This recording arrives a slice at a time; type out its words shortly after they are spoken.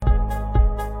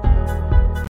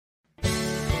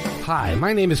Hi,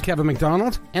 my name is Kevin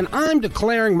McDonald, and I'm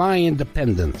declaring my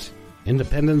independence.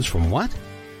 Independence from what?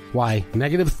 Why,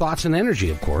 negative thoughts and energy,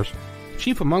 of course.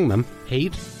 Chief among them,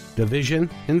 hate, division,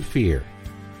 and fear.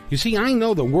 You see, I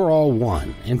know that we're all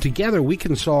one, and together we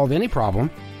can solve any problem,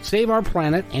 save our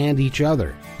planet and each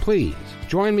other. Please,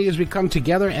 join me as we come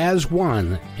together as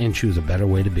one and choose a better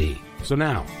way to be. So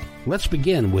now, let's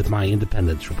begin with my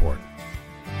independence report.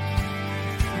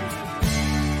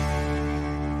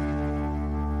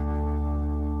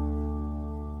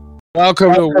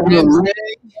 Welcome to Wednesday,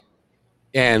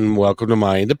 and welcome to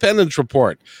my independence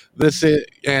report. This is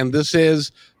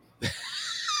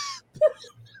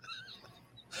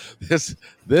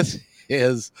this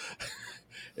is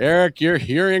Eric.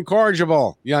 You're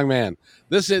incorrigible, young man.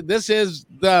 This is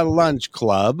the Lunch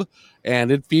Club,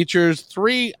 and it features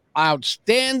three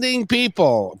outstanding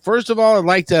people. First of all, I'd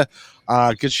like to,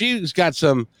 because she's got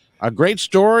a great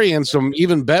story and some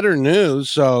even better news.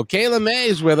 So Kayla May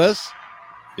is with us.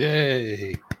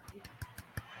 Yay.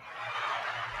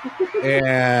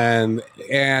 And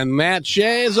Matt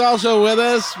Shea is also with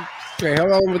us. Say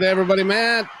hello with everybody,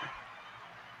 Matt.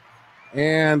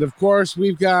 And of course,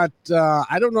 we've got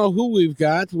I don't know who we've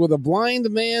got with a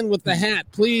blind man with the hat.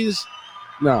 Please,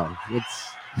 no,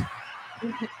 it's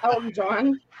Elton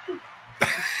John.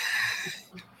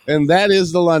 And that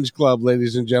is the Lunch Club,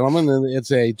 ladies and gentlemen. And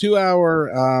it's a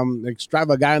 2-hour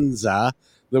extravaganza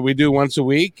that we do once a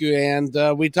week, and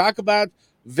we talk about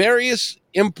various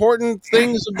important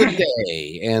things of the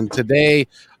day. And today,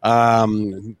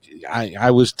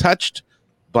 I was touched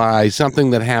by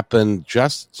something that happened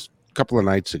just a couple of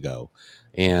nights ago,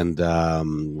 and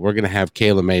we're going to have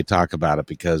Kayla May talk about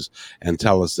it and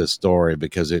tell us this story,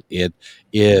 because it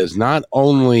is not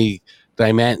only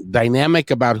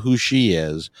dynamic about who she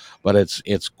is, but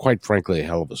it's quite frankly a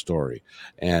hell of a story.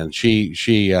 And she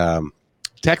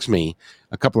texted me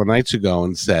a couple of nights ago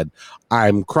and said,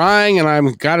 I'm crying and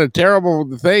I've got a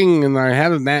terrible thing, and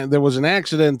there was an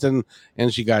accident,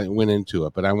 and she went into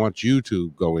it. But I want you to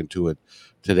go into it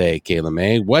today, Kayla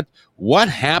May. What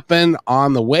happened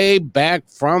on the way back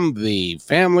from the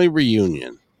family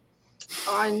reunion?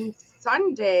 On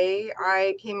Sunday,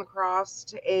 I came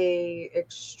across a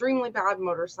extremely bad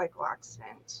motorcycle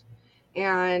accident,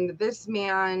 and this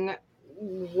man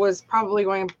was probably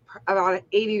going about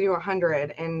 80 to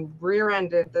 100 and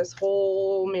rear-ended this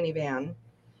whole minivan.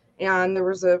 And there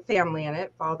was a family in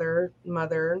it, father,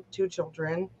 mother, 2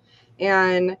 children.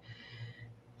 And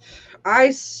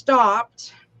I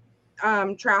stopped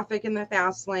traffic in the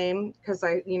fast lane because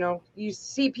you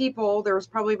see people. There was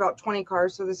probably about 20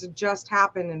 cars. So this had just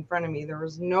happened in front of me. There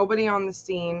was nobody on the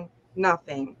scene,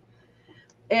 nothing.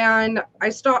 And I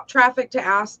stopped traffic to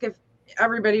ask if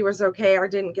everybody was okay. I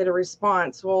didn't get a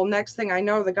response. Well, next thing I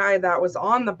know, the guy that was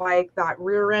on the bike that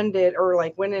rear-ended or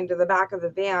went into the back of the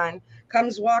van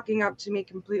comes walking up to me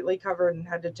completely covered in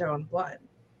head to toe in blood.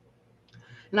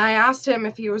 And I asked him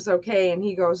if he was okay, and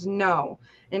he goes, no.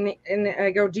 And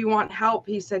I go, do you want help?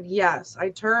 He said, yes.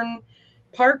 I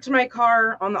parked my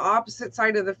car on the opposite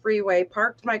side of the freeway,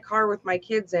 parked my car with my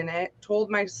kids in it, told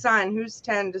my son, who's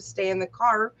 10, to stay in the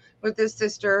car with his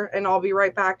sister, and I'll be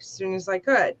right back as soon as I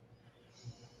could.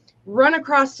 Run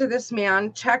across to this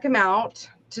man, check him out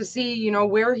to see,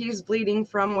 where he's bleeding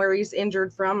from, where he's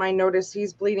injured from. I noticed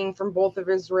he's bleeding from both of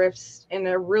his wrists and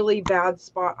a really bad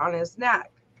spot on his neck.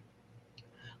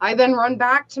 I then run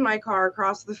back to my car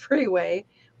across the freeway,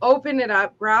 open it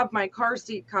up, grab my car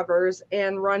seat covers,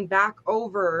 and run back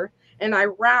over, and I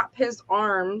wrap his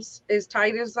arms as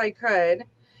tight as I could.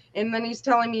 And then he's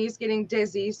telling me he's getting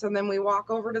dizzy. So then we walk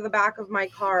over to the back of my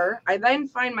car. I then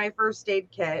find my first aid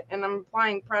kit, and I'm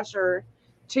applying pressure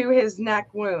to his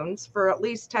neck wounds for at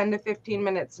least 10 to 15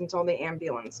 minutes until the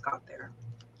ambulance got there.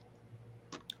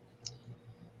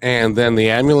 And then the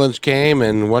ambulance came,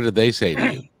 and what did they say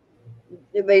to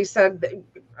you? They said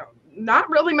not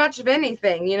really much of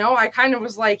anything. I kind of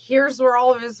was like, here's where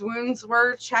all of his wounds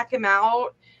were. Check him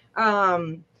out.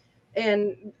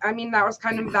 And I mean, that was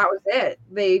it.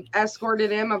 They escorted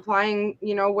him, applying,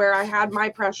 where I had my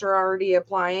pressure already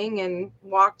applying, and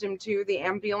walked him to the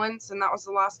ambulance. And that was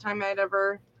the last time I'd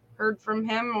ever heard from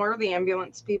him or the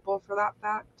ambulance people, for that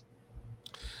fact.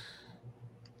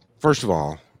 First of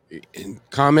all,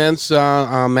 comments,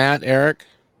 Matt, Eric?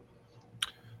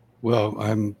 Well,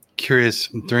 I'm curious,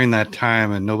 during that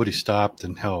time, and nobody stopped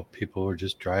and helped. People were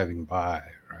just driving by,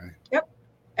 right? Yep.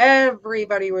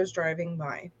 Everybody was driving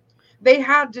by. They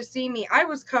had to see me. I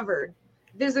was covered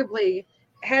visibly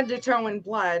head to toe in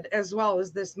blood, as well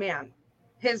as this man.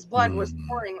 His blood was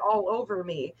pouring all over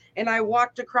me. And I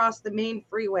walked across the main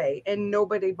freeway, and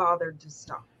nobody bothered to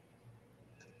stop.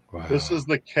 Wow. This is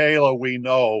the Kayla we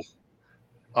know.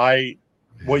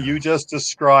 What you just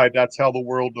described, that's how the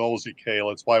world knows you,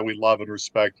 Kayla. It's why we love and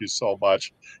respect you so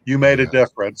much. You made a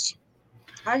difference.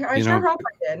 I sure hope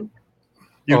I did.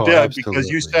 You did, absolutely. because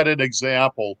you set an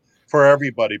example for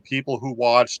everybody, people who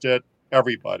watched it,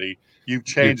 everybody. You've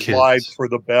changed lives for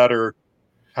the better,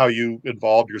 how you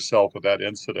involved yourself with that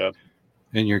incident.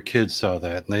 And your kids saw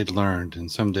that and they learned,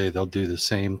 and someday they'll do the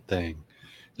same thing,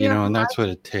 you know, and that's what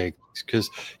it takes. Because,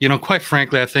 you know, quite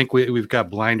frankly, I think we've got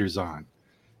blinders on,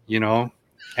 you know,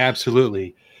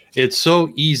 absolutely. It's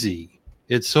so easy.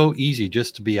 It's so easy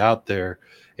just to be out there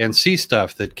and see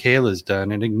stuff that Kayla's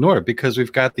done and ignore it, because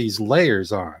we've got these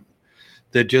layers on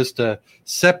that just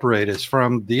separate us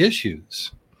from the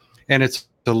issues. And it's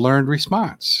a learned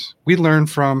response. We learn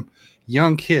from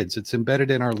young kids. It's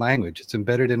embedded in our language. It's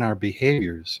embedded in our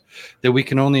behaviors, that we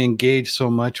can only engage so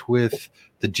much with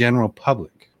the general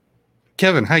public.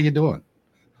 Kevin, how you doing?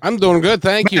 I'm doing good,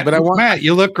 thank you. But Matt,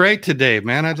 you look great today,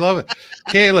 man. I love it.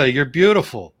 Kayla, you're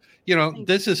beautiful. You know,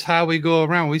 this is how we go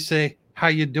around. We say, "How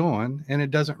you doing?" and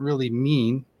it doesn't really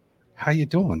mean "How you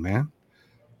doing, man?"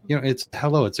 You know, it's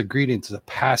hello. It's a greeting. It's a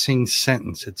passing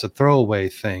sentence. It's a throwaway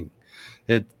thing.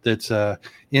 It's a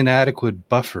inadequate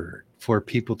buffer for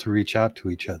people to reach out to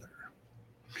each other.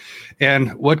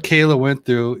 And what Kayla went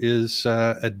through is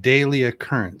a daily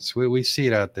occurrence. We see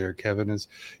it out there, Kevin. Is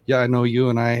I know you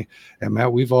and I and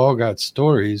Matt, we've all got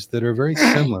stories that are very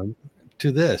similar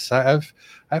to this. I've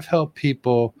helped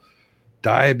people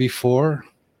die before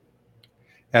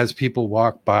as people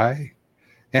walk by,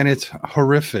 and it's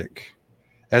horrific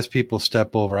as people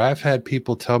step over. I've had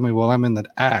people tell me, well, I'm in the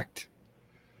act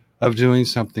of doing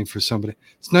something for somebody.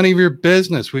 It's none of your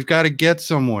business. We've got to get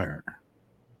somewhere.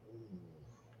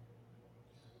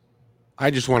 I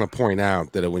just want to point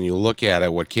out that when you look at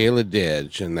it, what Kayla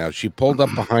did, and now she pulled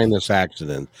up behind this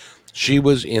accident, she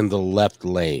was in the left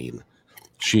lane.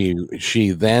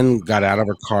 She then got out of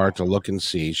her car to look and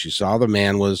see. She saw the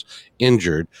man was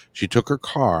injured. She took her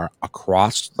car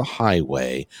across the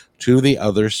highway to the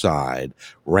other side,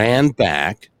 ran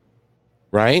back,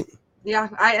 right? Yeah,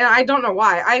 I don't know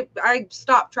why. I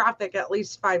stopped traffic at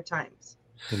least 5 times.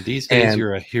 And these days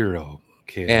you're a hero,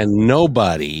 Kayla. And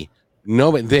nobody,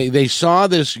 they saw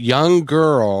this young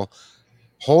girl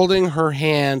holding her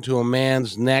hand to a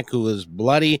man's neck who was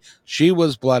bloody. She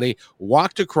was bloody,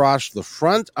 walked across the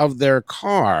front of their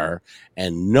car,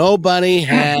 and nobody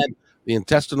had the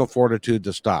intestinal fortitude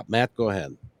to stop. Matt, go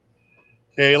ahead.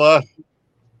 Kayla,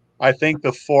 I think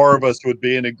the 4 of us would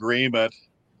be in agreement.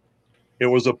 It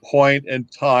was a point in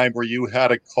time where you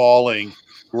had a calling.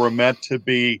 You were meant to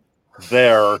be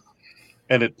there,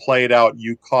 and it played out.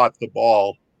 You caught the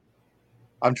ball.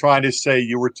 I'm trying to say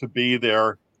you were to be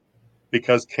there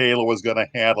because Kayla was going to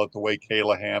handle it the way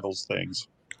Kayla handles things.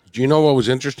 Do you know what was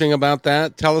interesting about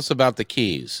that? Tell us about the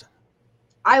keys.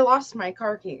 I lost my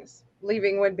car keys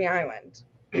leaving Whidbey Island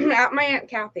at my Aunt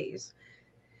Kathy's.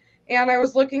 And I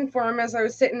was looking for them as I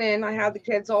was sitting in. I had the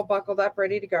kids all buckled up,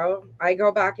 ready to go. I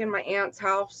go back in my aunt's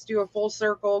house, do a full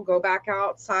circle, go back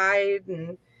outside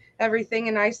and everything.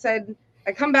 And I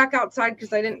come back outside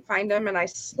because I didn't find them. And I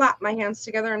slapped my hands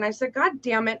together and I said, God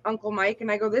damn it, Uncle Mike. And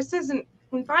I go, this isn't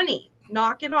funny.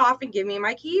 Knock it off and give me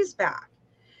my keys back.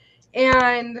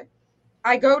 And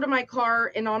I go to my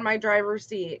car, and on my driver's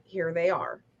seat, here they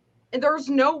are. And there's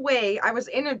no way, I was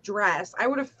in a dress, I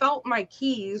would have felt my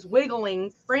keys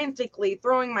wiggling frantically,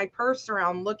 throwing my purse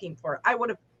around looking for it. I would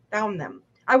have found them.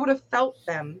 I would have felt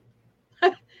them.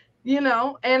 You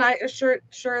know, and I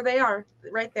sure they are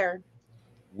right there.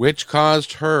 Which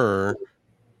caused her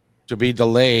to be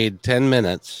delayed 10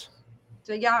 minutes.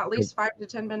 So yeah, at least 5 to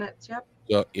 10 minutes. Yep.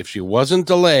 So if she wasn't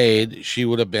delayed, she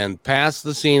would have been past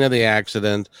the scene of the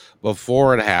accident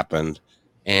before it happened.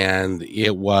 And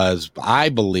it was, I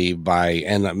believe,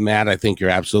 and Matt, I think you're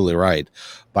absolutely right,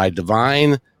 by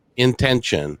divine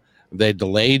intention, they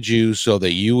delayed you so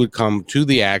that you would come to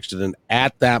the accident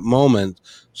at that moment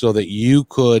so that you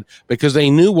could, because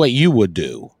they knew what you would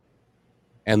do.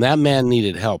 And that man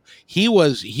needed help.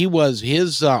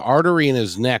 His artery in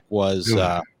his neck was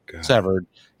severed,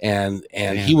 and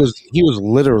he was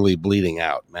literally bleeding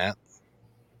out, Matt.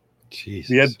 Jesus.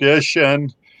 The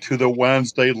addition to the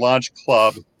Wednesday Lunch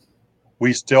Club,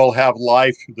 we still have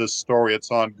life to this story.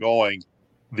 It's ongoing.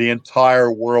 The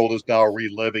entire world is now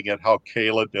reliving it, how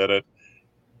Kayla did it.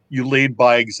 You lead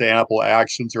by example.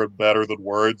 Actions are better than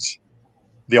words.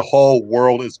 The whole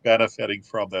world is benefiting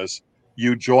from this.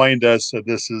 You joined us, and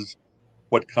this is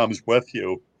what comes with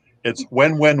you. It's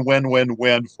win, win, win, win,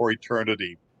 win for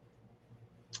eternity.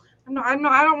 I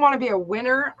don't want to be a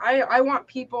winner. I want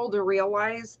people to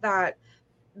realize that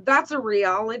that's a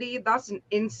reality. That's an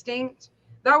instinct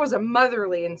That was a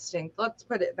motherly instinct. Let's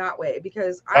put it that way,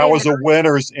 because That was a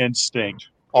winner's instinct.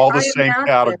 All the I same imagine-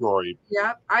 category.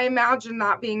 Yeah, I imagine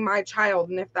that being my child,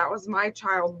 and if that was my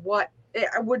child,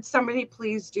 would somebody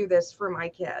please do this for my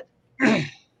kid?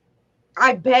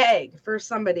 I beg for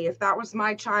somebody, if that was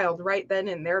my child, right then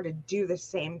and there, to do the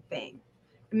same thing.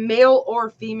 Male or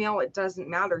female, it doesn't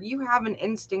matter. You have an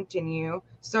instinct in you,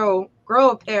 so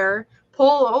grow a pair,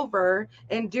 pull over,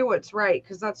 and do what's right,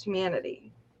 because that's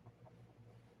humanity.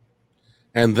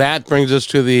 And that brings us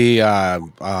to the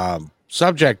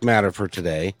subject matter for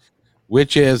today,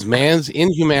 which is man's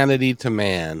inhumanity to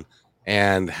man,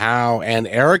 and how. And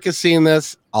Eric has seen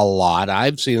this a lot.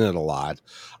 I've seen it a lot.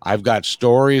 I've got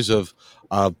stories of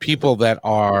people that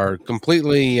are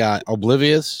completely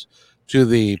oblivious to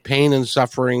the pain and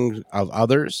suffering of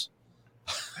others.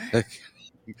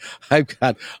 I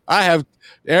have,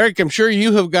 Eric, I'm sure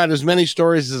you have got as many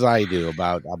stories as I do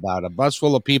about a bus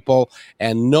full of people,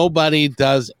 and nobody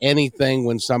does anything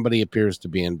when somebody appears to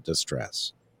be in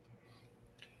distress.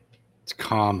 It's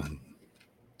common.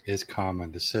 It's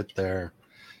common to sit there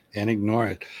and ignore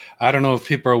it. I don't know if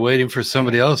people are waiting for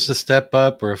somebody else to step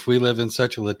up, or if we live in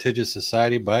such a litigious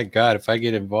society. By God, if I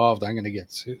get involved, I'm going to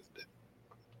get sued.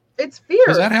 It's fear.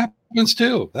 Because that happens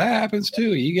too. That happens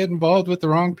too. You get involved with the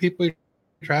wrong people, you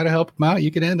try to help them out,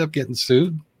 you could end up getting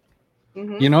sued.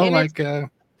 Mhm. You know, And like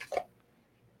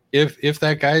if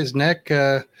that guy's neck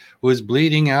was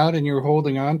bleeding out and you're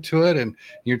holding on to it and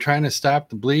you're trying to stop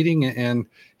the bleeding, and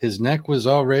his neck was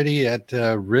already at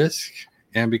risk,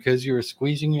 and because you were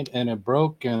squeezing it and it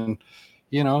broke, and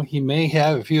you know, he may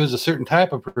have, if he was a certain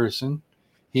type of person,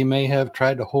 he may have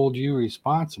tried to hold you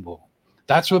responsible.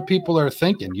 That's what people are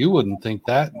thinking. You wouldn't think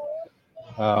that,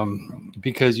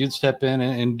 because you'd step in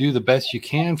and do the best you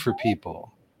can for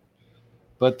people.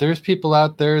 But there's people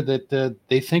out there that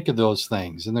they think of those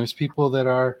things, and there's people that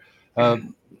are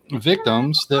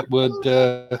victims that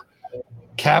would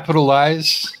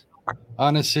capitalize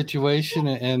on a situation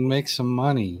and make some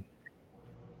money,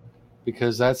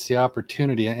 because that's the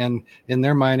opportunity. And in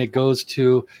their mind, it goes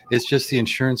to, it's just the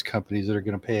insurance companies that are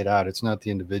going to pay it out. It's not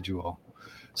the individual.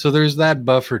 So there's that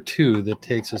buffer too that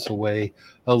takes us away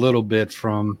a little bit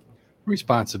from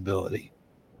responsibility.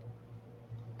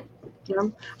 Yeah.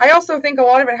 I also think a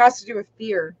lot of it has to do with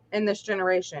fear in this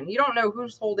generation. You don't know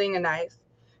who's holding a knife,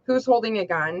 who's holding a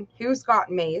gun, who's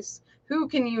got mace, who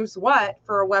can use what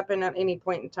for a weapon at any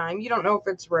point in time. You don't know if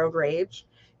it's road rage.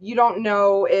 You don't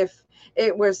know if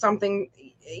it was something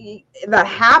that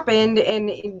happened,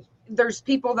 and there's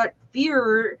people that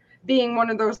fear being one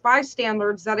of those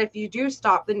bystanders, that if you do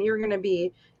stop, then you're going to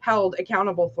be held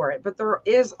accountable for it. But there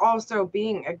is also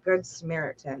being a good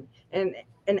Samaritan and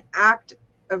an act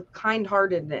of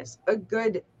kind-heartedness, a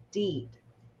good deed.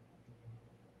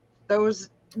 Those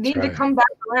need to come back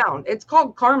around. It's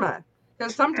called karma,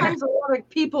 because sometimes a lot of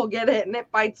people get it and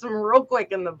it bites them real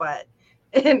quick in the butt.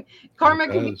 And karma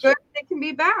can be good, it can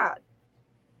be bad.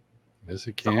 Yes,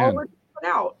 it can. So always put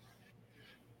out.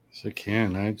 Yes, it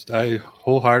can. I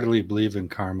wholeheartedly believe in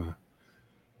karma.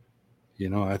 You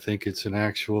know, I think it's an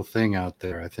actual thing out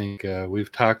there. I think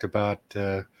we've talked about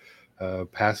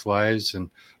past lives and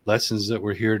lessons that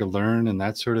we're here to learn and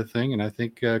that sort of thing. And I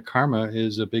think karma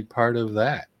is a big part of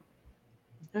that.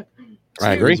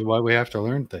 I agree. That's why we have to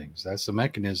learn things. That's the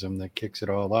mechanism that kicks it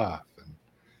all off. And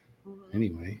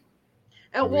anyway.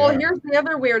 And well, here's the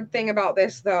other weird thing about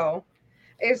this, though,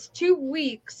 is 2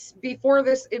 weeks before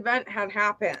this event had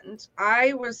happened,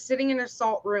 I was sitting in a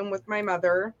salt room with my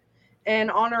mother,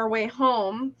 and on our way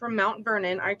home from Mount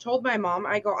Vernon, I told my mom,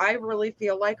 I go, I really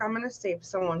feel like I'm going to save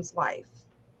someone's life,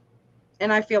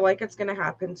 and I feel like it's going to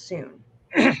happen soon.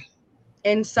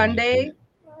 And Sunday,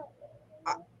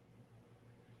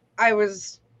 I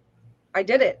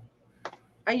did it.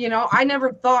 I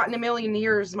never thought in a million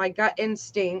years my gut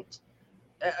instinct,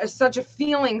 such a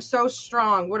feeling so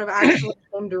strong, would have actually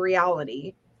come to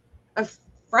reality. A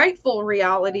frightful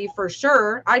reality for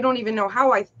sure. I don't even know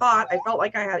how I thought. I felt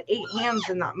like I had 8 hands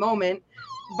in that moment,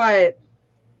 but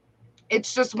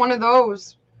it's just one of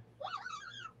those.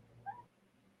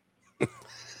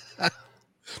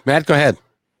 Matt, go ahead.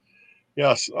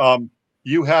 Yes.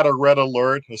 You had a red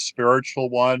alert, a spiritual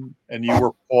one, and you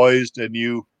were poised and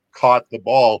you caught the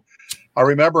ball. I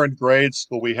remember in grade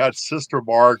school, we had Sister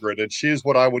Margaret, and she's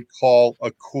what I would call a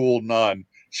cool nun.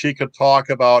 She could talk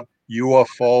about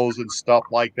UFOs and stuff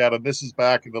like that. And this is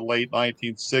back in the late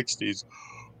 1960s.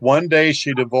 One day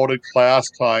she devoted class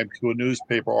time to a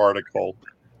newspaper article.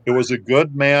 It was a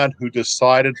good man who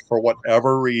decided, for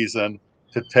whatever reason,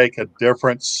 to take a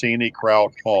different scenic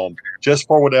route home, just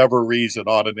for whatever reason,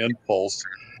 on an impulse.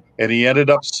 And he ended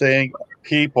up seeing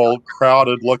people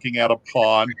crowded looking at a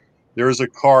pond. There's a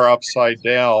car upside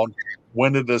down.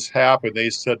 When did this happen? They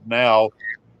said now.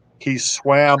 He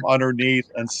swam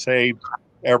underneath and saved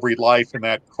every life in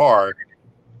that car.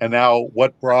 And now,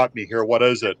 what brought me here? What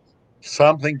is it?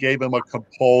 Something gave him a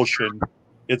compulsion.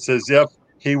 It's as if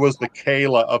he was the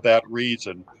Kayla of that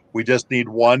region. We just need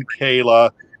one Kayla.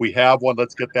 We have one.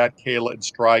 Let's get that Kayla in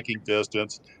striking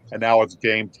distance. And now it's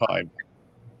game time.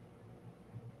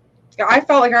 Yeah, I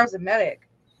felt like I was a medic.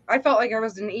 I felt like I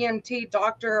was an EMT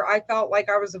doctor. I felt like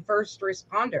I was a first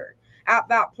responder. At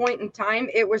that point in time,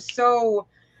 it was so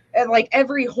like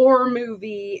every horror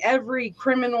movie, every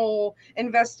criminal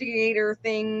investigator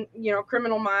thing,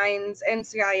 Criminal Minds,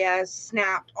 NCIS,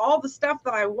 Snapped, all the stuff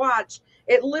that I watched,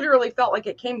 it literally felt like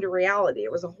it came to reality.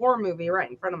 It was a horror movie right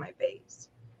in front of my face.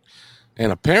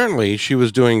 And apparently she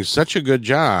was doing such a good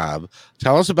job.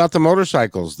 Tell us about the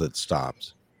motorcycles that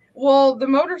stopped. Well, the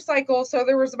motorcycle, so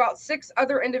there was about 6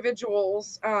 other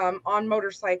individuals on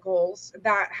motorcycles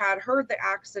that had heard the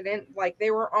accident. Like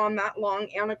they were on that long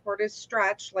Anacortes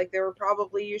stretch, like they were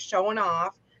probably showing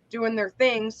off, doing their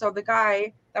thing. So the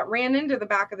guy that ran into the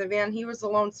back of the van, he was the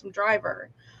lonesome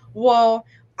driver. Well,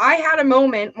 I had a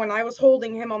moment when I was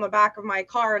holding him on the back of my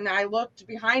car and I looked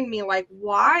behind me like,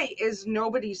 why is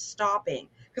nobody stopping?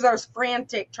 Because I was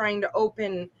frantic trying to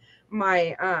open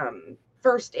my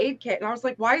first aid kit, and I was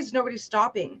like, why is nobody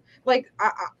stopping? Like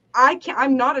I can't,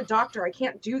 I'm not a doctor, I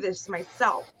can't do this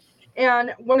myself.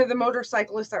 And one of the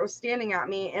motorcyclists that was standing at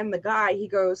me, and the guy, he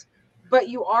goes, but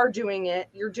you are doing it,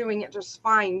 you're doing it just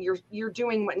fine, you're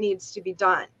doing what needs to be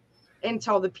done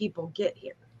until the people get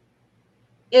here.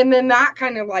 And then that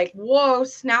kind of like, whoa,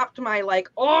 snapped my like,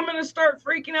 oh, I'm gonna start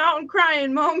freaking out and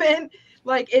crying moment.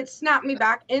 Like it snapped me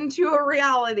back into a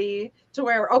reality to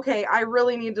where, okay, I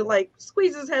really need to like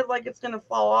squeeze his head like it's going to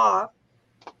fall off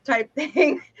type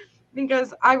thing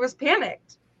because I was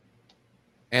panicked.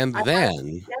 And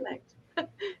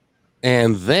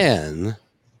then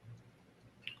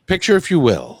picture, if you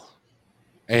will,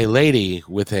 a lady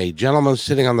with a gentleman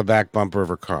sitting on the back bumper of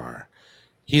her car.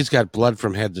 He's got blood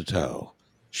from head to toe.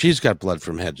 She's got blood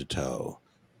from head to toe.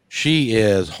 She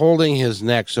is holding his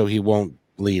neck so he won't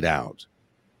bleed out.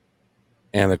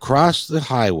 And across the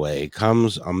highway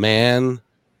comes a man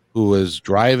who was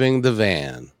driving the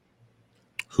van,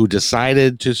 who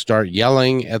decided to start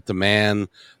yelling at the man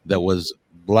that was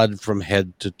blood from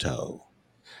head to toe.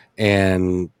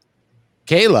 And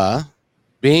Kayla,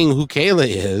 being who Kayla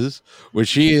is, which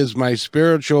she is my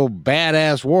spiritual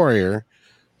badass warrior,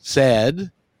 said,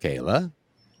 Kayla,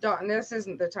 this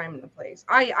isn't the time and the place.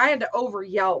 I had to over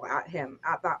yell at him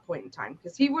at that point in time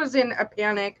because he was in a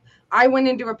panic. I went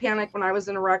into a panic when I was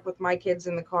in a wreck with my kids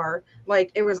in the car.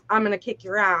 Like it was, I'm going to kick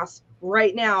your ass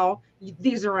right now.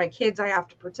 These are my kids. I have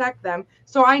to protect them.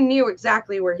 So I knew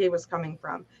exactly where he was coming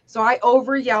from. So I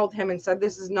over yelled him and said,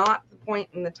 this is not the point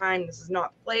in the time. This is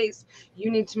not the place. You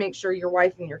need to make sure your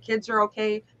wife and your kids are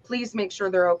okay. Please make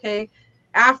sure they're okay.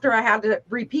 After I had to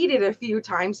repeat it a few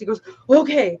times, he goes,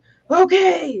 okay,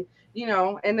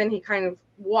 and then he kind of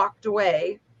walked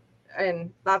away,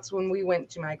 and that's when we went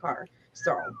to my car.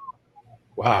 So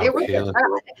wow,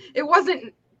 it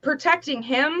wasn't protecting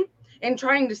him and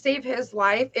trying to save his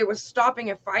life. It was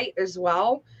stopping a fight as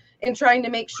well and trying to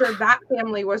make sure that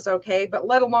family was okay, but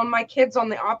let alone my kids on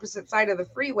the opposite side of the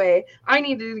freeway. I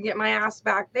needed to get my ass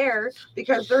back there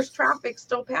because there's traffic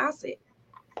still passing.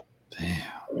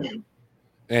 Damn.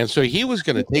 And so he was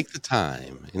going to take the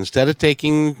time, instead of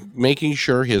making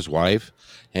sure his wife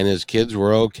and his kids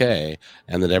were okay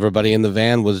and that everybody in the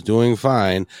van was doing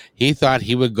fine, he thought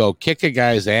he would go kick a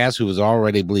guy's ass who was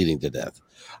already bleeding to death.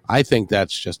 I think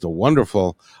that's just a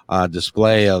wonderful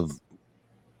display of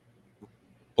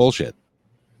bullshit,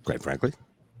 quite frankly.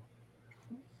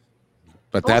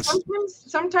 But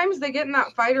sometimes they get in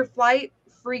that fight or flight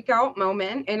freak out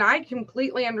moment, and I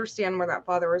completely understand where that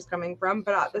father was coming from,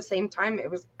 but at the same time it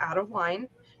was out of line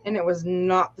and it was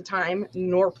not the time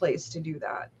nor place to do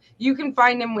that. You can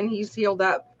find him when he's healed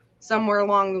up somewhere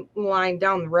along the line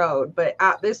down the road, but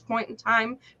at this point in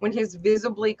time when he's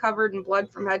visibly covered in blood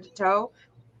from head to toe,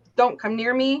 don't come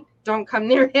near me, don't come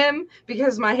near him,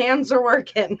 because my hands are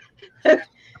working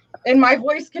and my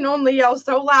voice can only yell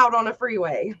so loud on a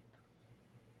freeway.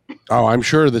 Oh, I'm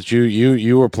sure that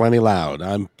you were plenty loud.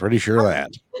 I'm pretty sure of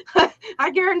that. I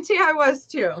guarantee I was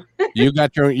too. you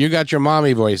got your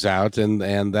mommy voice out, and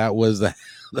that was the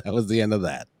end of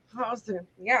that.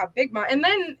 Big mom. And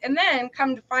then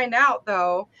come to find out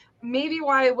though, maybe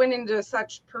why I went into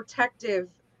such protective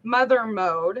mother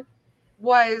mode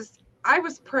was I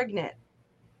was pregnant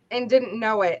and didn't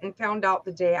know it and found out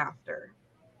the day after.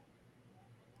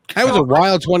 That was a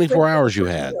wild 24 hours you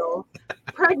had.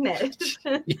 Pregnant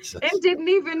and didn't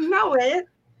even know it.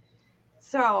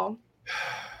 So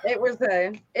it was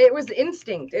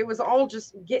instinct. It was all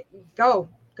just go.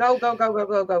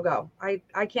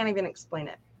 I can't even explain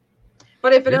it.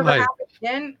 But if it ever happened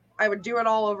again, I would do it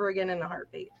all over again in a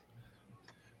heartbeat.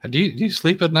 Do you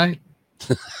sleep at night?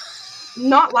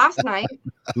 Not last night.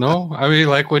 No, I mean,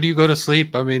 like, when you go to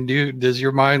sleep, I mean, does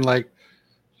your mind like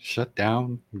shut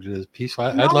down? Does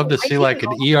peaceful? No, I'd love to see like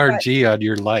an ERG on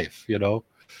your life,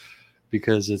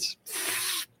 because it's.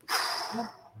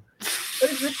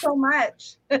 There's just so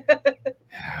much.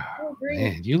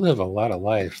 Man, you live a lot of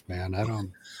life, man. I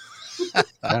don't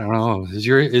know. Is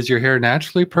your hair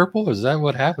naturally purple? Is that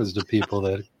what happens to people?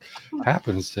 That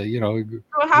happens to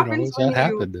What happens when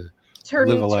to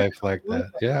live a life like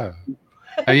that? Yeah.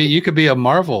 I mean, you could be a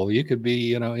Marvel. You could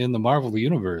be in the Marvel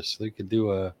universe. They could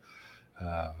do a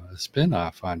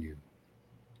spin-off on you.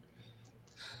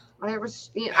 I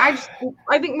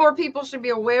think more people should be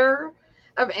aware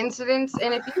of incidents,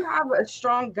 and if you have a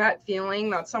strong gut feeling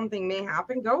that something may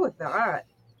happen, go with that.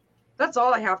 That's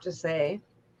all I have to say,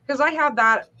 because I had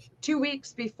that 2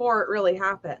 weeks before it really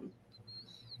happened,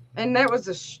 and that was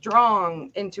a strong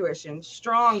intuition,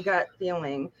 strong gut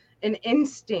feeling, an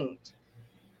instinct.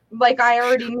 Like I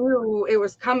already knew it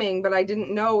was coming, but I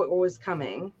didn't know it was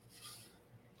coming.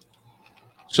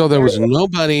 So there was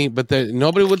nobody, but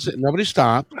nobody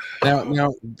stopped.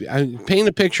 Now, I'm painting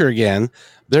a picture again.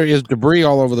 There is debris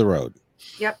all over the road.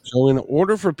 Yep. So in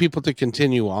order for people to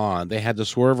continue on, they had to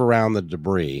swerve around the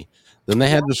debris. Then they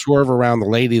had to swerve around the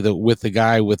lady that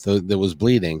was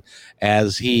bleeding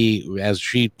as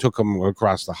she took them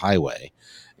across the highway,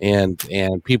 and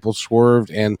people swerved,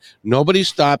 and nobody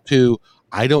stopped to,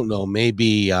 I don't know,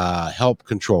 maybe help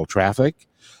control traffic,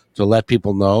 to let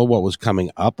people know what was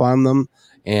coming up on them.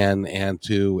 And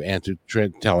to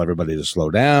tell everybody to slow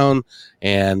down,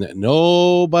 and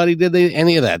nobody did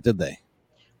any of that, did they?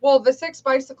 Well, the 6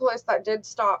 bicyclists that did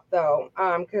stop though,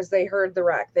 because they heard the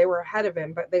wreck, they were ahead of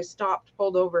him, but they stopped,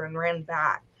 pulled over, and ran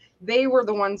back. They were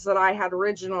the ones that I had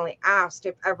originally asked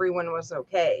if everyone was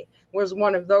okay. Was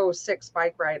one of those 6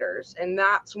 bike riders, and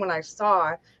that's when I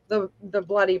saw the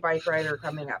bloody bike rider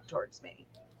coming up towards me.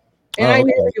 And I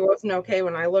knew he wasn't okay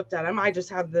when I looked at him. I just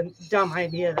had the dumb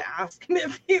idea to ask him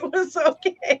if he was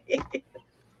okay.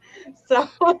 So,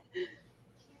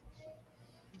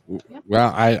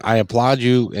 well, I applaud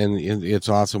you, and it's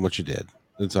awesome what you did.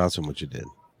 It's awesome what you did.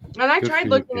 And I tried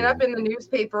looking it up in the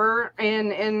newspaper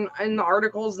and in the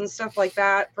articles and stuff like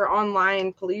that for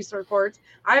online police reports.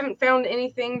 I haven't found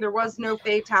anything. There was no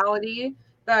fatality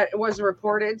that was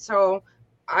reported, so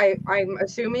I'm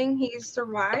assuming he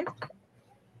survived.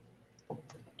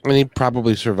 And he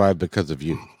probably survived because of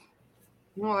you.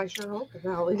 Well, I sure hope the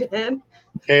hell he did.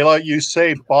 Kayla, you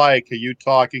say bike. Are you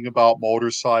talking about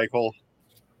motorcycle?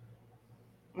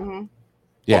 Mm-hmm.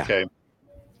 Yeah. Okay.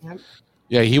 Yep.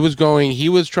 Yeah, he was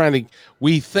trying to,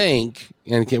 we think,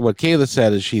 and what Kayla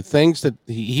said is she thinks that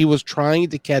he was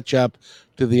trying to catch up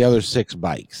to the other 6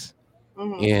 bikes.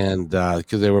 Mm-hmm. And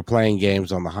because they were playing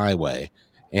games on the highway,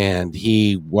 and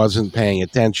he wasn't paying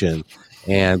attention,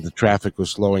 and the traffic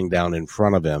was slowing down in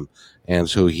front of him, and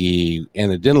so and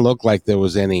it didn't look like there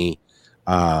was any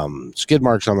skid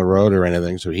marks on the road or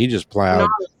anything, so he just plowed.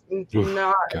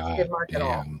 Not a skid mark at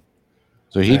all.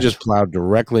 So he just plowed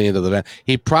directly into the van.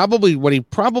 What he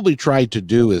probably tried to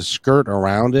do is skirt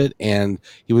around it, and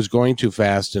he was going too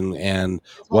fast and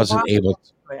wasn't able to.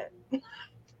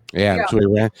 Yeah, so he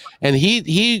ran, and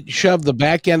he shoved the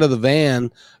back end of the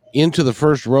van into the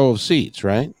first row of seats,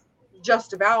 right?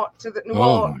 Just about to the you've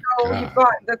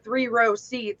got the 3-row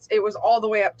seats. It was all the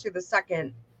way up to the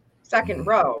second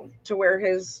row to where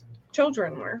his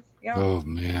children were. Yeah. Oh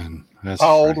man,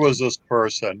 how old was this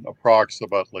person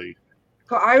approximately?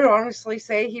 I would honestly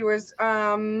say he was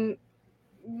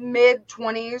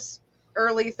mid-20s,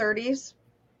 early 30s.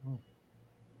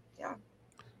 Yeah.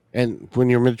 And when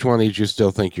you're mid-20s, you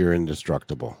still think you're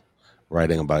indestructible,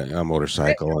 riding a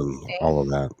motorcycle and all of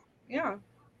that. Yeah.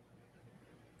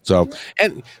 So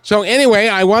anyway,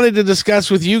 I wanted to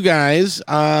discuss with you guys,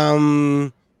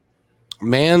 well,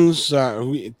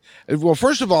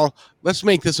 first of all, let's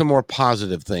make this a more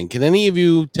positive thing. Can any of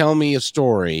you tell me a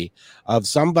story of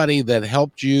somebody that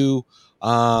helped you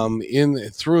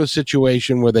through a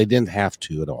situation where they didn't have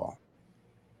to at all?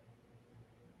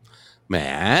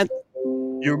 Matt?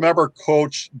 You remember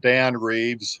Coach Dan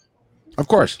Reeves? Of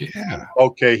course. Yeah.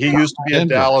 Okay, he used to be a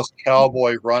Dallas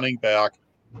Cowboy running back,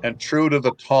 and true to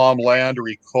the Tom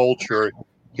Landry culture,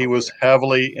 he was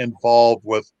heavily involved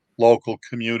with local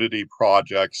community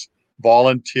projects,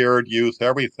 volunteered, youth,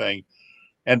 everything.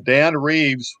 And Dan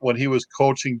Reeves, when he was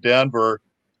coaching Denver,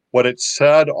 what it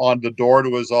said on the door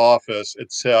to his office,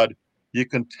 it said, you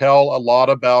can tell a lot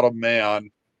about a man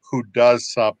who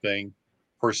does something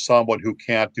for someone who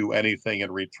can't do anything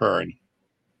in return.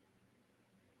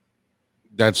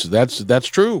 That's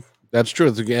true. That's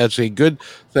true. It's a good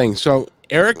thing. So,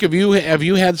 Eric, have you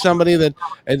had somebody that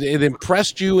it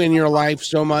impressed you in your life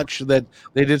so much that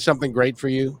they did something great for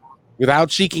you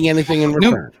without seeking anything in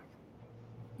return?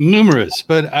 Numerous,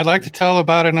 but I'd like to tell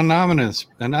about an anonymous.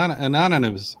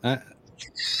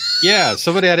 Yeah,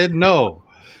 somebody I didn't know,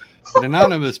 an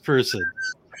anonymous person.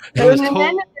 Yes,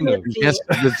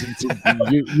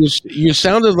 you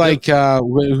sounded like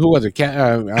who was it?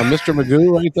 Mr.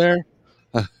 Magoo right there.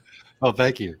 Oh,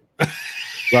 thank you.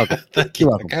 Welcome. Thank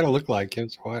you. I kind of look like him,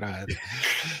 wide-eyed.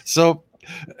 So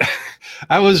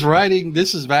I was riding.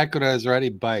 This is back when I was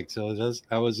riding bikes.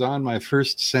 I was on my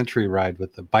first Century ride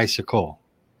with the bicycle.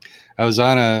 I was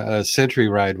on a Century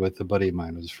ride with a buddy of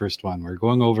mine. It was the first one. We're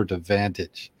going over to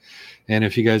Vantage. And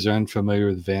if you guys are unfamiliar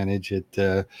with Vantage,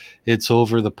 it's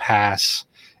over the pass,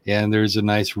 and there's a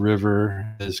nice river,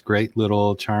 this great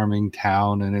little charming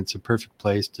town, and it's a perfect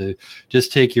place to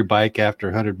just take your bike after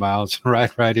 100 miles and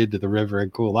ride right into the river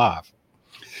and cool off.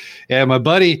 And my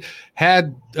buddy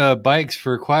had bikes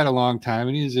for quite a long time,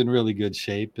 and he was in really good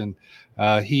shape. And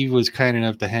he was kind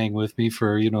enough to hang with me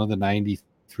for, the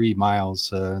 93 miles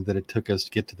that it took us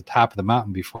to get to the top of the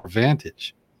mountain before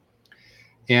Vantage.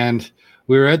 And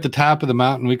we were at the top of the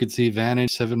mountain. We could see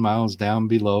Vantage 7 miles down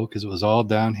below because it was all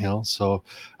downhill. So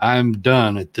I'm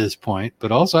done at this point.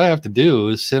 But all I have to do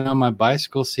is sit on my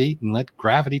bicycle seat and let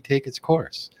gravity take its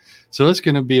course. So it's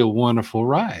going to be a wonderful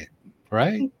ride,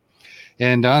 right?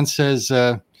 And Don says,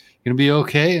 going to be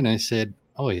okay? And I said,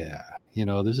 oh, yeah,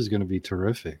 this is going to be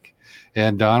terrific.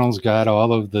 And Donald's got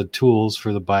all of the tools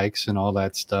for the bikes and all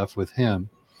that stuff with him.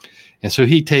 And so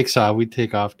he takes off. We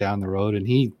take off down the road, and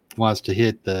he wants to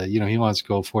hit he wants to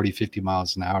go 40, 50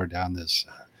 miles an hour down this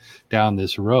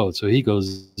road. So he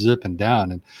goes zipping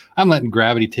down, and I'm letting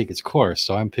gravity take its course.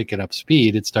 So I'm picking up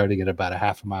speed. It's starting at about a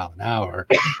half a mile an hour,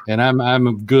 and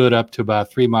I'm good up to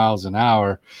about 3 miles an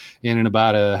hour. And in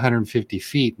about 150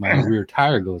 feet, my rear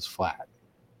tire goes flat.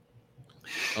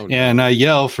 Oh, no. And I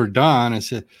yell for Don. I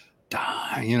said,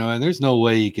 Don, and there's no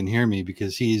way he can hear me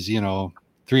because he's,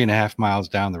 3.5 miles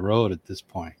down the road at this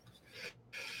point.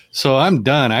 So I'm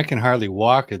done. I can hardly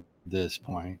walk at this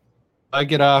point. I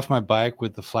get off my bike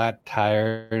with the flat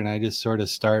tire, and I just sort of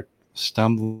start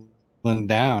stumbling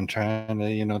down, trying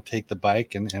to, take the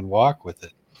bike and walk with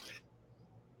it.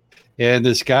 And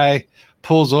this guy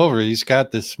pulls over. He's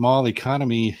got this small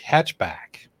economy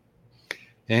hatchback.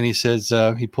 And he says,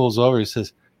 he pulls over. He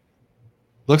says,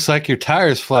 looks like your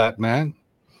tire's flat, man.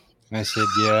 And I said,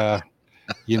 yeah.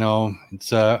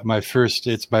 It's my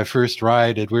first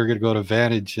ride, and we're going to go to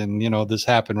Vantage, and this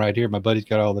happened right here. My buddy's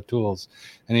got all the tools.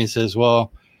 And he says,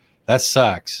 well, that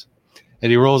sucks.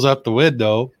 And he rolls up the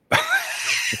window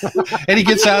and he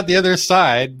gets out the other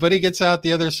side. But he gets out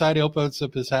the other side, he opens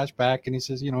up his hatchback, and he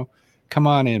says, come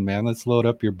on in, man, let's load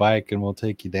up your bike and we'll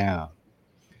take you down.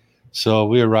 So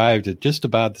we arrived at just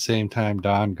about the same time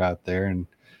Don got there, and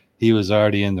he was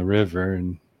already in the river,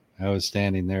 and I was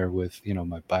standing there with,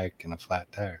 my bike and a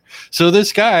flat tire. So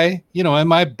this guy, and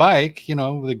my bike,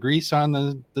 with the grease on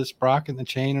the sprocket and the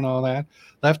chain and all that,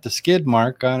 left a skid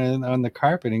mark on the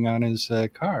carpeting on his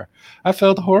car. I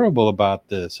felt horrible about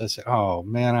this. I said, oh,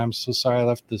 man, I'm so sorry I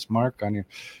left this mark on you.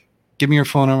 Give me your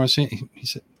phone number. He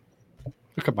said,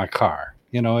 look at my car.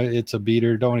 It's a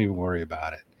beater. Don't even worry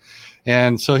about it.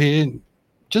 And so he,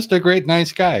 just a great,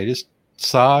 nice guy, just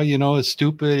saw, a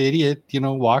stupid idiot,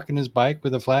 walking his bike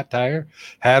with a flat tire,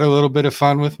 had a little bit of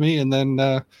fun with me, and then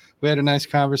we had a nice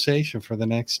conversation for the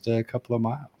next couple of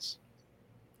miles.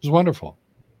 It was wonderful.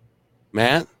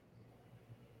 Matt?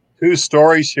 2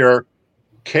 stories here.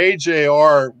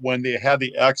 KJR, when they had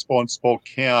the expo in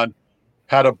Spokane,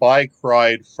 had a bike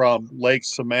ride from Lake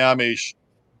Sammamish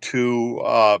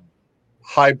to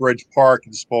High Bridge Park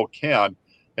in Spokane.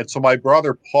 And so my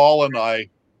brother Paul and I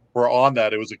were on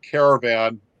that. It was a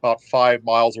caravan, about 5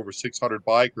 miles, over 600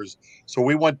 bikers. So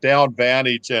we went down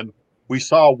Vantage, and we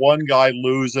saw one guy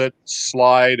lose it,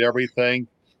 slide, everything,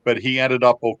 but he ended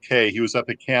up okay. He was at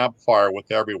the campfire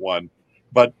with everyone.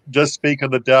 But just speaking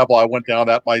of the devil, I went down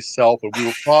that myself, and we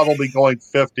were probably going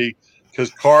 50 because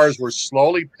cars were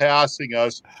slowly passing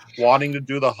us, wanting to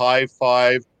do the high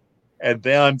five. And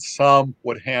then some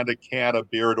would hand a can of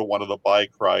beer to one of the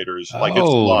bike riders, like it's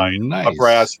mine, nice. A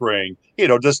brass ring.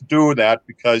 Just do that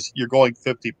because you're going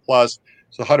 50 plus.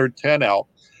 It's 110 out.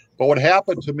 But what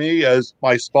happened to me is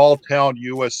my small town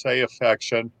USA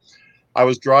affection. I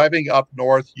was driving up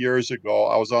north years ago.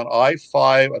 I was on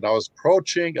I-5 and I was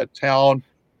approaching a town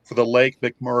for the Lake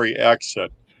McMurray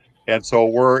exit. And so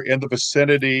we're in the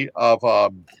vicinity of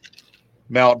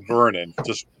Mount Vernon,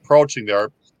 just approaching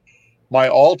there. My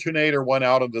alternator went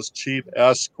out on this cheap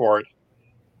Escort.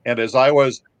 And as I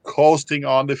was coasting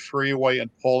on the freeway and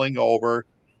pulling over,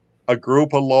 a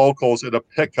group of locals in a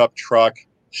pickup truck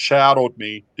shadowed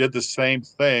me, did the same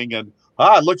thing. And,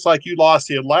 it looks like you lost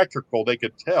the electrical. They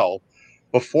could tell.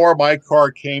 Before my car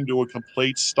came to a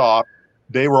complete stop,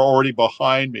 they were already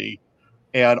behind me.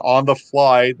 And on the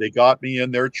fly, they got me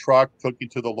in their truck, took me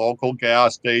to the local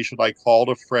gas station. I called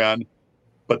a friend,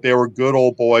 but they were good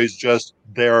old boys just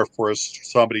there for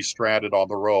somebody stranded on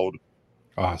the road.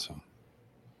 Awesome.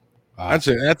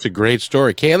 That's a great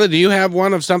story. Kayla, do you have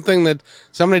one of something that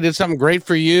somebody did something great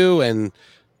for you and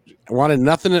wanted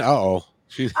nothing? The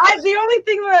only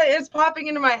thing that is popping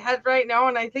into my head right now,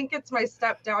 and I think it's my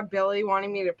stepdad Billy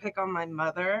wanting me to pick on my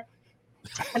mother.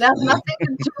 And has nothing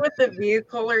to do with the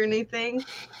vehicle or anything.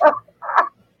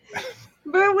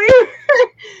 But we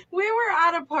were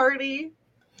at a party,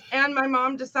 and my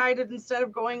mom decided instead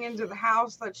of going into the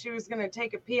house that she was going to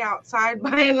take a pee outside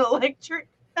by an electric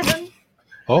fan.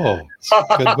 Oh,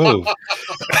 good move.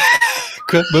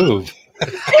 Good move.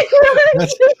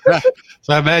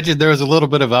 So I imagine there was a little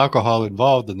bit of alcohol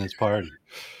involved in this party.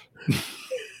 And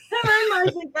I'm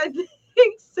I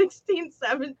think 16,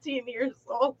 17 years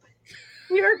old.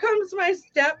 Here comes my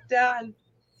stepdad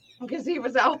because he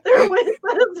was out there with us.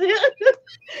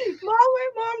 What my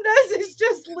mom does is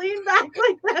just lean back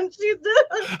like that. And she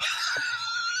does.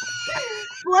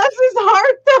 Bless his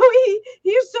heart, though.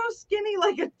 He's so skinny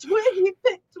like a twig. He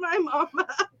picked my mom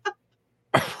up.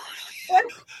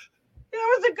 It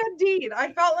was a good deed.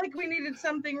 I felt like we needed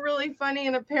something really funny,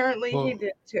 and apparently he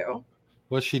did too.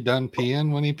 Was she done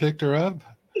peeing when he picked her up?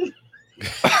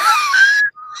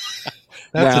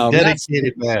 That's a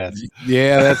dedicated man.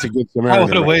 Yeah, that's a good Samaritan. I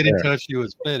would have waited until she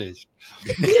was finished.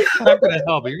 I'm not going to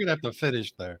help you. You're going to have to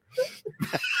finish there.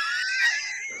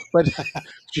 But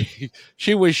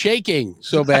she was shaking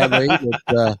so badly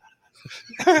that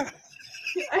I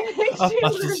think she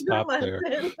learned stop a there.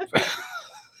 lesson.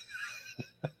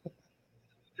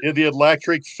 Did the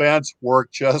electric fence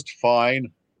work just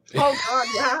fine? Oh God,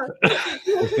 yeah.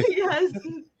 Yes.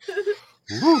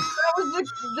 That was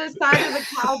the side of the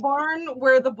cow barn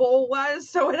where the bull was,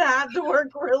 so it had to work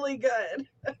really good.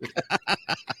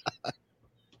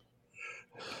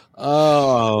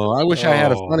 Oh, I wish I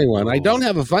had a funny one. I don't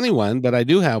have a funny one, but I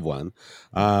do have one.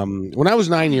 When I was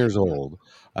 9 years old,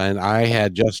 and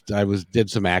did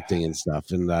some acting and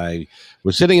stuff, and I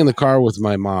was sitting in the car with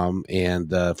my mom. And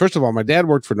first of all, my dad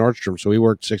worked for Nordstrom, so he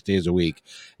worked 6 days a week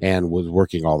and was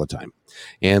working all the time.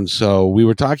 And so we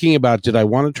were talking about, did I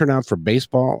want to turn out for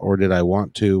baseball, or did I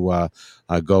want to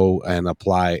go and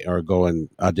apply or go and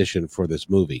audition for this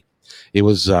movie? It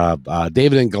was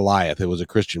David and Goliath. It was a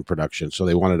Christian production, so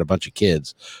they wanted a bunch of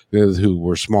kids who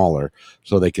were smaller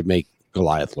so they could make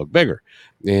Goliath look bigger.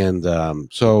 And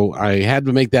so I had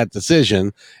to make that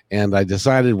decision, and I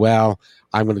decided, well,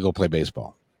 I'm going to go play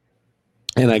baseball.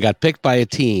 And I got picked by a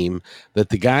team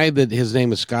that his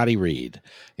name is Scotty Reed,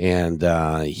 and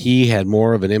he had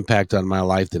more of an impact on my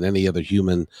life than any other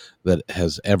human that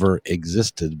has ever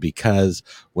existed, because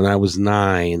when I was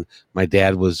 9, my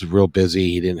dad was real busy.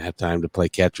 He didn't have time to play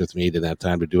catch with me. He didn't have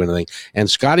time to do anything. And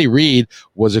Scotty Reed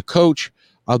was a coach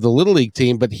of the Little League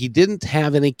team, but he didn't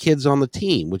have any kids on the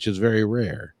team, which is very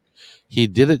rare. He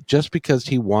did it just because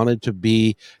he wanted to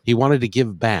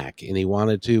give back, and he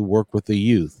wanted to work with the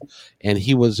youth. And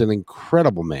he was an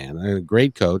incredible man and a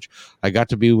great coach. I got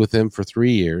to be with him for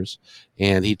 3 years,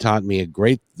 and he taught me a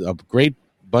great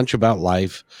bunch about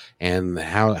life and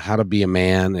how to be a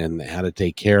man and how to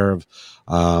take care of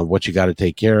what you got to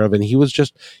take care of. And he was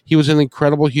an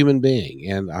incredible human being.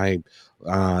 And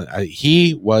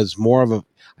he was more of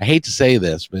I hate to say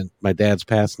this, but my dad's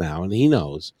passed now, and he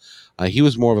knows. He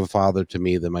was more of a father to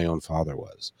me than my own father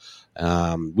was.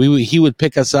 He would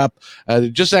pick us up.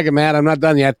 Just a second, Matt, I'm not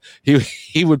done yet.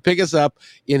 He would pick us up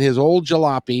in his old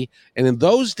jalopy, and in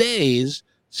those days,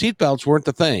 seatbelts weren't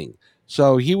the thing.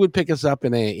 So he would pick us up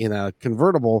in a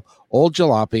convertible old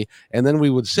jalopy, and then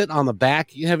we would sit on the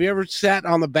back. Have you ever sat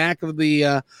on the back of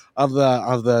the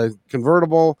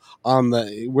convertible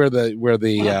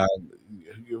where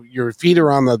your feet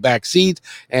are on the back seat,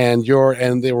 and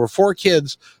there were 4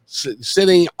 kids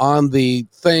sitting on the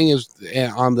thing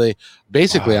on the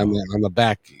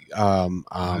back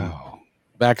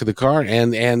back of the car,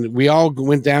 and we all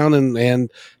went down and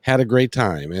had a great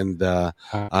time. And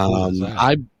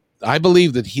I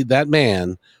believe that that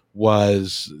man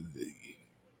was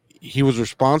he was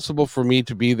responsible for me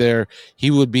to be there.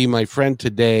 He would be my friend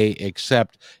today,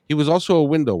 except he was also a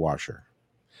window washer.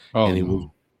 Oh, And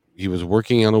no. he was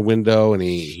working on a window, and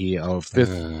he a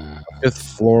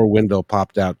fifth floor window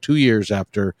popped out 2 years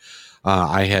after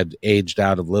I had aged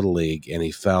out of Little League, and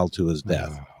he fell to his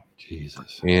death. Oh,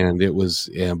 Jesus. And it was,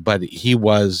 but he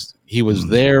was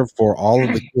there for all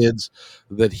of the kids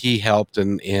that he helped,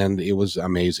 and it was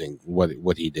amazing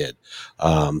what he did.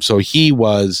 So he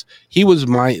was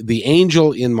the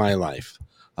angel in my life.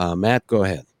 Matt, go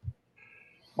ahead.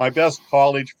 My best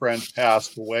college friend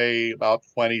passed away about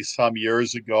 20 some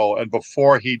years ago. And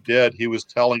before he did, he was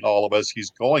telling all of us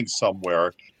he's going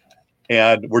somewhere.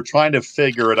 And we're trying to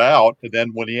figure it out. And then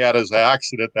when he had his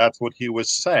accident, that's what he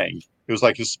was saying. It was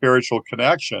like a spiritual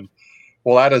connection.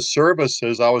 Well, at his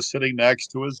services, I was sitting next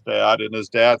to his dad, and his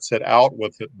dad said, "Out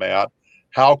with it, Matt.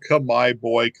 How come my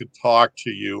boy could talk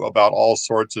to you about all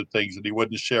sorts of things that he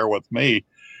wouldn't share with me?"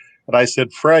 And I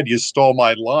said, "Fred, you stole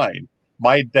my line.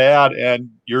 My dad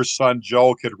and your son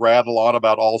Joe could rattle on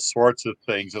about all sorts of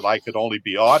things, and I could only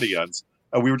be audience."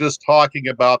 And we were just talking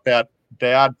about that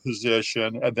dad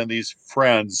position, and then these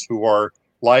friends who are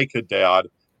like a dad,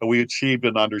 and we achieved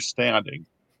an understanding.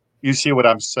 You see what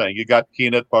I'm saying? You got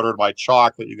peanut butter in my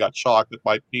chocolate. You got chocolate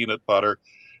in my peanut butter.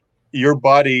 Your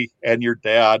buddy and your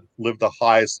dad lived the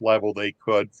highest level they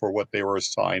could for what they were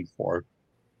assigned for.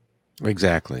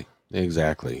 Exactly.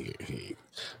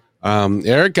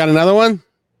 Eric, got another one?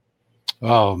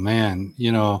 Oh man,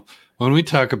 when we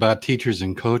talk about teachers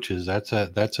and coaches, that's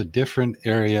a different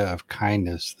area of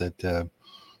kindness that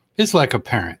is like a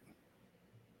parent.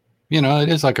 It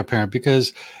is like a parent,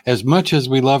 because as much as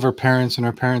we love our parents and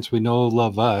our parents we know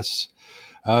love us,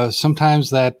 sometimes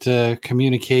that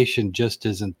communication just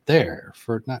isn't there,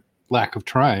 for not lack of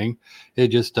trying. It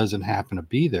just doesn't happen to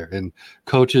be there. And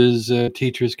coaches,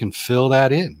 teachers can fill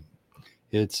that in.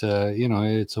 It's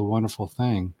it's a wonderful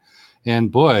thing. And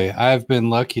boy, I've been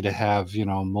lucky to have,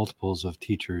 multiples of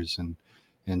teachers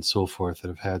and so forth that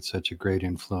have had such a great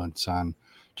influence on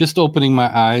just opening my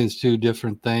eyes to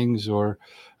different things. Or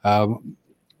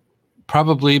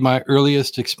probably my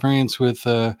earliest experience with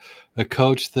a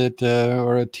coach that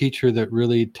or a teacher that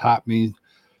really taught me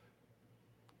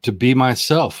to be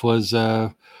myself was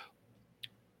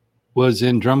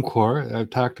in drum corps. I've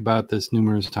talked about this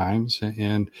numerous times,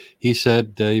 and he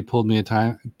said he pulled me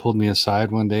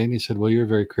aside one day, and he said, "Well, you're a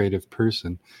very creative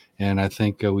person, and I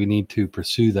think we need to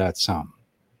pursue that some."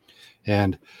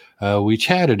 And we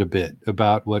chatted a bit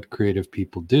about what creative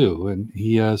people do, and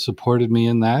he supported me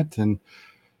in that. And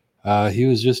he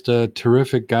was just a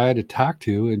terrific guy to talk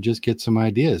to and just get some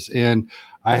ideas. And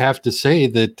I have to say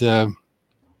that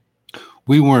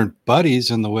we weren't buddies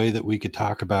in the way that we could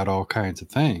talk about all kinds of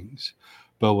things.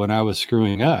 But when I was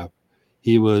screwing up,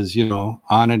 he was,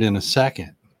 on it in a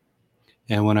second.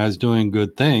 And when I was doing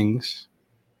good things,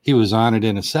 he was on it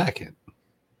in a second.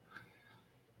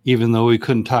 Even though we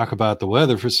couldn't talk about the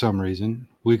weather for some reason,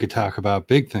 we could talk about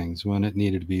big things when it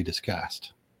needed to be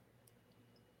discussed.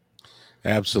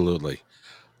 Absolutely.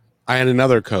 I had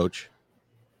another coach.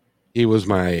 He was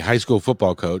my high school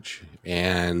football coach.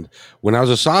 And when I was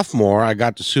a sophomore, I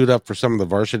got to suit up for some of the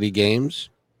varsity games.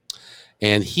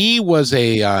 And he was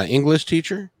a English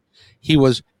teacher. He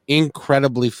was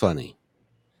incredibly funny.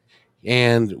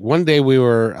 And one day we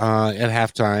were at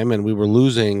halftime, and we were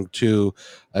losing to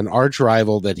an arch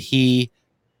rival that he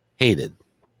hated.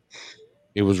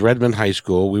 It was Redmond High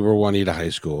School. We were Juanita High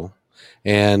School.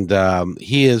 And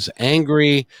he is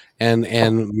angry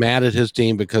and mad at his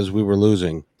team because we were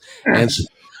losing.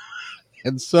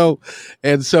 And so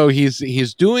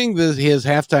he's doing his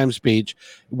halftime speech,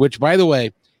 which, by the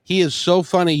way, he is so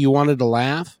funny you wanted to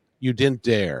laugh, you didn't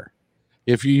dare.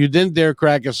 If you didn't dare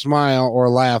crack a smile or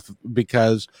laugh,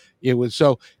 because it was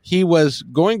so, he was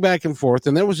going back and forth,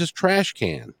 and there was this trash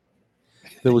can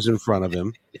that was in front of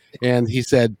him, and he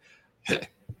said,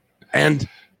 "And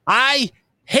I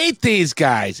hate these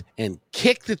guys," and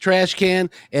kicked the trash can,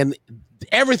 and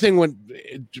everything went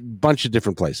a bunch of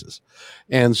different places.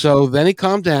 And so then he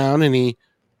calmed down, and he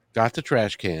got the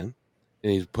trash can,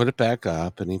 and he put it back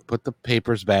up, and he put the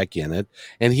papers back in it,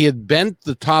 and he had bent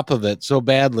the top of it so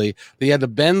badly that he had to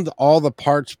bend all the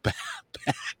parts back.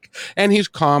 And he's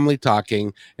calmly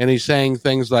talking, and he's saying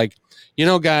things like,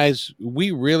 "Guys,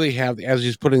 we really have," as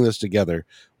he's putting this together,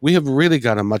 "we have really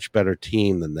got a much better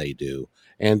team than they do.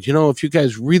 And, if you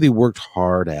guys really worked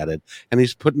hard at it," and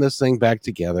he's putting this thing back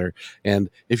together, "and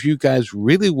if you guys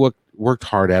really worked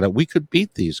hard at it, we could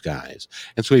beat these guys.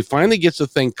 And so he finally gets the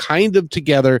thing kind of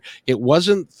together. It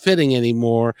wasn't fitting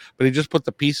anymore, but he just put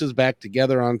the pieces back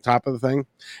together on top of the thing.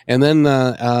 And then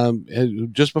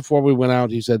just before we went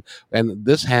out, he said, and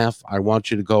this half, I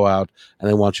want you to go out and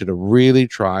I want you to really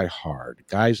try hard.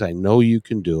 Guys, I know you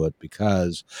can do it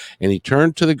because, and he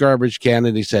turned to the garbage can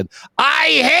and he said, I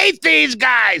hate these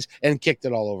guys, and kicked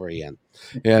it all over again.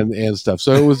 And stuff.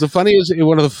 So it was one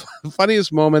of the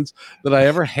funniest moments that I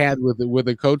ever had with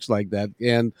a coach like that.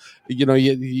 And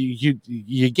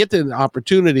you get an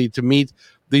opportunity to meet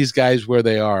these guys where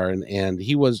they are, and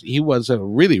he is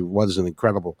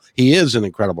an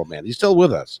incredible man. He's still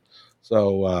with us.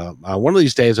 So one of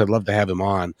these days, I'd love to have him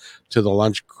on to the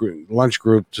lunch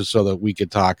group, just so that we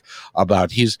could talk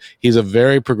about. He's a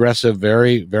very progressive,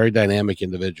 very very dynamic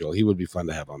individual. He would be fun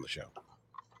to have on the show.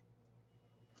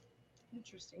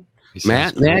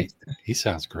 Matt, next. He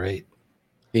sounds great.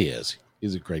 He is.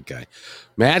 He's a great guy.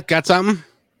 Matt, got something?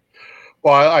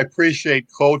 Well, I appreciate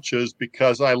coaches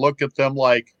because I look at them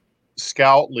like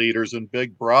scout leaders and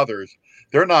big brothers.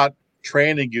 They're not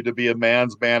training you to be a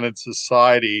man's man in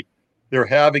society. They're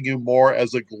having you more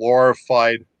as a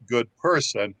glorified good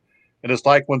person. And it's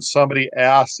like when somebody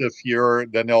asks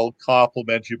then they'll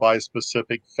compliment you by a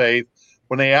specific faith.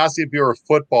 When they ask if you're a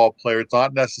football player, it's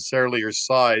not necessarily your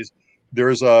size.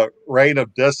 There's a reign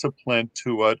of discipline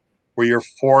to it where you're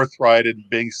forthright in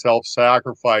being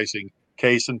self-sacrificing.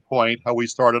 Case in point, how we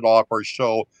started off our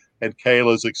show and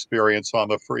Kayla's experience on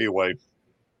the freeway.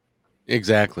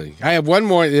 Exactly. I have one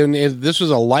more, and this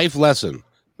was a life lesson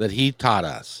that he taught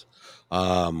us.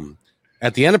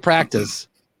 At the end of practice,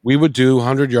 we would do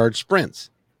 100-yard sprints,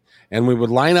 and we would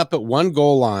line up at one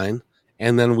goal line,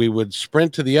 and then we would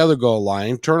sprint to the other goal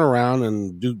line, turn around,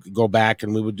 and go back,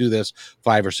 and we would do this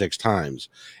 5 or 6 times.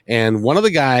 And one of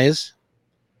the guys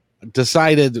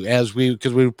decided, because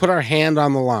we would put our hand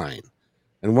on the line,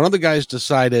 and one of the guys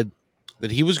decided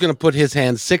that he was going to put his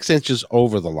hand 6 inches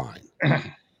over the line.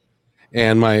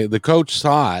 And the coach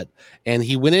saw it, and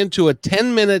he went into a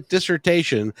 10-minute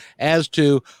dissertation as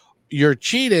to you're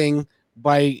cheating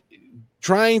by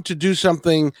trying to do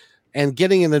something and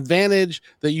getting an advantage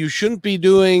that you shouldn't be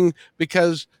doing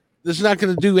because this is not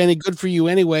going to do any good for you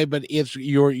anyway, but it's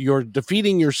you're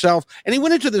defeating yourself. And he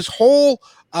went into this whole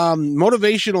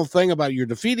motivational thing about you're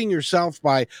defeating yourself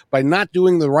by not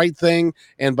doing the right thing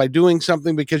and by doing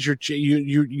something because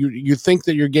you think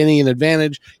that you're gaining an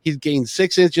advantage. He's gained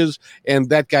 6 inches, and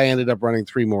that guy ended up running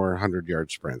 3 more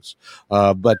 100-yard sprints.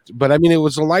 But I mean, it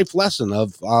was a life lesson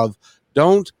of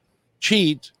don't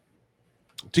cheat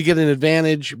to get an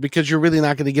advantage because you're really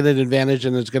not going to get an advantage,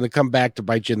 and it's going to come back to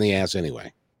bite you in the ass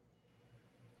anyway.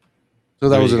 So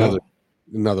that was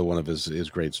another one of his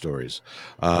great stories.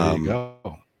 There you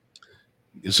go.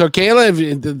 So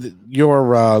Kayla,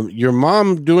 your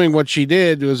mom doing what she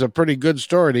did was a pretty good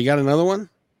story. Do you got another one?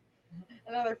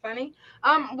 Another funny?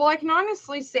 Well, I can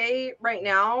honestly say right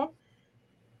now,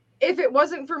 if it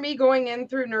wasn't for me going in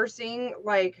through nursing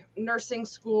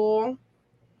school,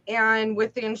 and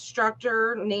with the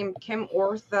instructor named Kim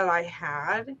Orth that I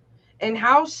had, and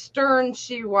how stern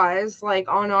she was, like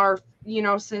on our,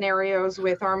 scenarios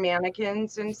with our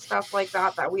mannequins and stuff like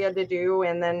that we had to do.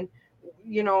 And then,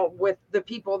 with the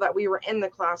people that we were in the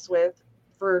class with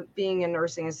for being a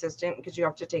nursing assistant, because you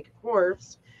have to take a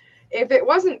course. If it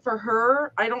wasn't for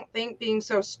her, I don't think being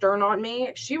so stern on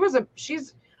me,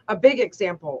 she's a big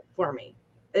example for me,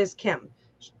 is Kim.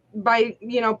 By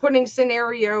putting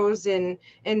scenarios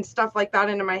and stuff like that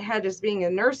into my head as being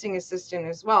a nursing assistant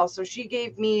as well. So she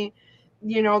gave me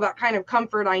that kind of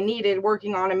comfort I needed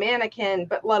working on a mannequin,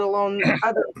 but let alone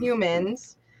other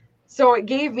humans. So it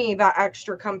gave me that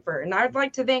extra comfort, and I'd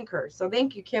like to thank her. So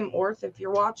thank you, Kim Orth, if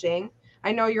you're watching.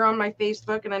 I know you're on my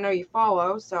Facebook and I know you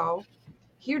follow, so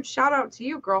huge shout out to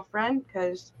you, girlfriend,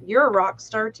 because you're a rock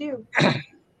star too.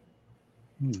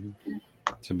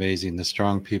 It's amazing. The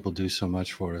strong people do so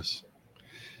much for us.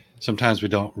 Sometimes we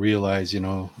don't realize,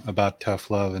 about tough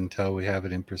love until we have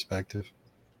it in perspective.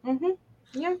 Mm-hmm.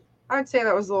 Yeah, I'd say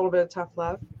that was a little bit of tough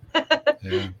love.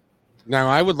 Yeah. Now,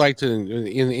 I would like to,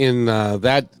 in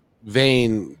that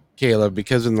vein, Kayla,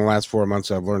 because in the last 4 months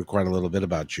I've learned quite a little bit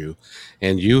about you,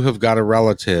 and you have got a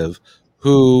relative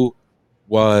who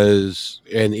was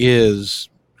and is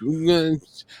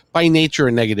by nature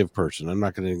a negative person. I'm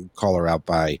not going to call her out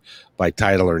by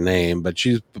title or name, but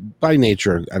she's by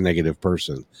nature a negative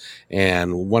person.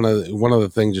 And one of the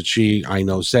things that she, I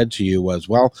know, said to you was,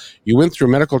 well, you went through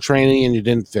medical training and you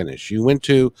didn't finish. You went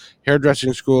to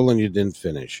hairdressing school and you didn't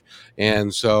finish.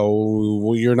 And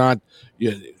so you're not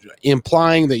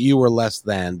implying that you were less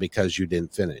than because you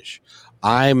didn't finish.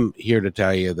 I'm here to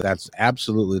tell you that that's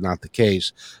absolutely not the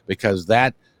case, because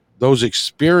those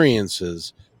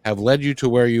experiences have led you to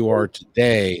where you are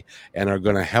today and are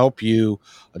going to help you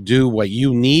do what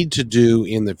you need to do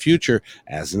in the future.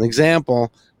 As an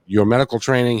example, your medical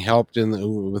training helped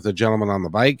with the gentleman on the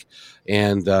bike,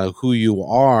 and who you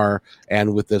are,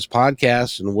 and with this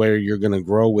podcast and where you're going to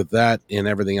grow with that and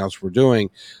everything else we're doing.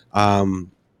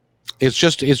 It's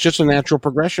just a natural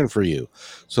progression for you.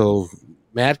 So,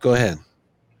 Matt, go ahead.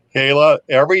 Kayla,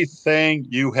 everything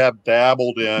you have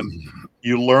dabbled in,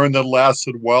 you learn the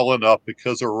lesson well enough,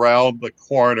 because around the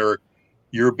corner,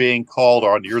 you're being called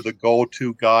on. You're the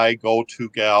go-to guy, go-to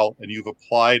gal, and you've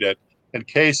applied it. And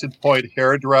case in point,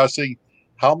 hairdressing.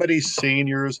 How many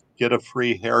seniors get a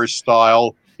free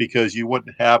hairstyle because you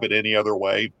wouldn't have it any other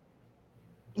way?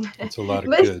 That's a lot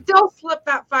of They good. still slip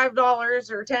that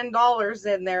 $5 or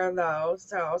 $10 in there, though.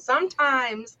 So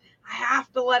sometimes I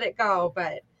have to let it go,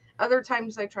 but other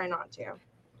times I try not to.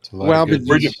 It's a lot of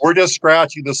good we're just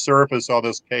scratching the surface on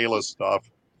this Kayla stuff.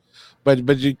 But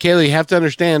Kayla, you have to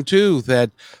understand too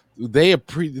that they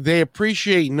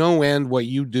appreciate no end what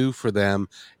you do for them,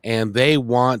 and they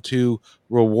want to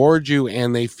reward you,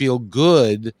 and they feel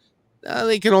good.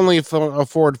 They can only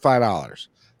afford $5.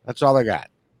 That's all they got,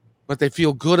 but they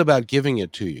feel good about giving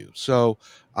it to you. So,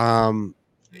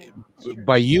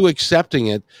 by you accepting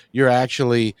it, you're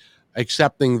actually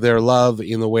accepting their love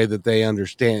in the way that they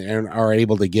understand and are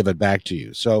able to give it back to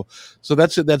you. So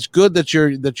that's good that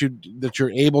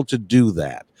you're able to do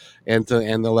that, and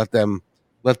to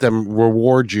let them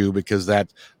reward you, because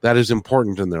that is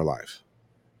important in their life.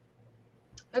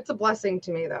 It's a blessing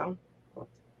to me, though.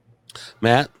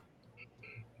 Matt?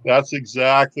 That's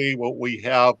exactly what we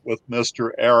have with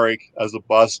Mr. Eric as a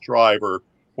bus driver.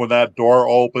 When that door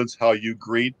opens, how you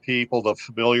greet people, the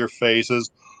familiar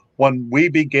faces. When we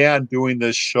began doing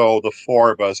this show, the four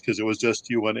of us, because it was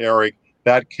just you and Eric,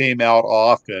 that came out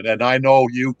often. And I know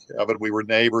you, Kevin, we were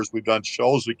neighbors, we've done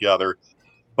shows together.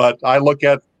 But I look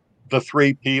at the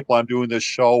three people I'm doing this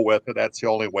show with, and that's the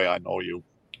only way I know you.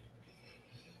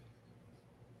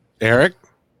 Eric?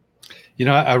 You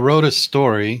know, I wrote a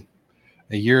story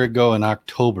a year ago in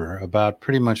October about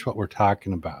pretty much what we're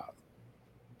talking about.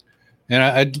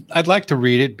 And I'd like to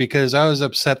read it, because I was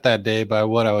upset that day by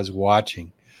what I was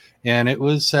watching. And it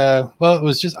was,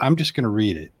 I'm just going to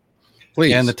read it.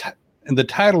 Please. And the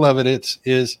title of it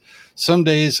is Some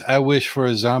Days I Wish for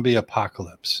a Zombie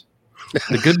Apocalypse.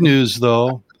 The good news,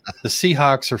 though, the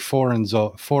Seahawks are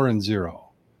 4-0.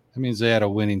 That means they had a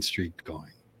winning streak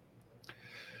going.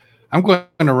 I'm going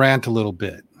to rant a little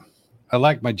bit. I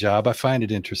like my job. I find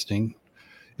it interesting.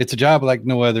 It's a job like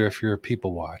no other if you're a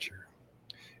people watcher.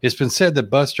 It's been said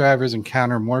that bus drivers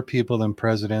encounter more people than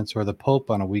presidents or the Pope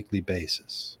on a weekly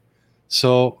basis.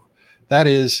 So that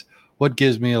is what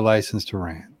gives me a license to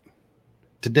rant.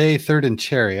 Today, 3rd and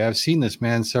Cherry, I've seen this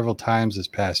man several times this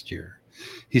past year.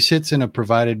 He sits in a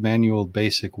provided manual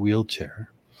basic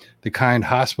wheelchair, the kind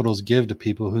hospitals give to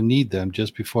people who need them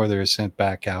just before they are sent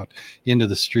back out into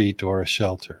the street or a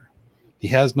shelter. He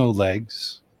has no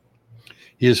legs.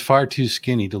 He is far too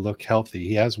skinny to look healthy.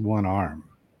 He has one arm.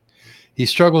 He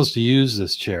struggles to use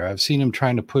this chair. I've seen him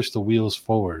trying to push the wheels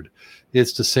forward.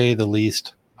 It's, to say the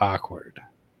least, awkward.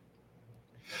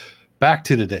 Back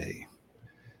to today,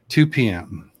 2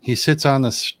 p.m. He sits on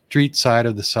the street side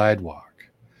of the sidewalk,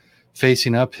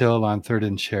 facing uphill on 3rd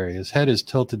and Cherry. His head is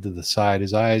tilted to the side.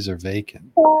 His eyes are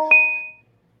vacant.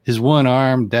 His one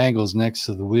arm dangles next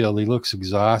to the wheel. He looks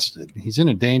exhausted. He's in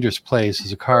a dangerous place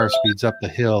as a car speeds up the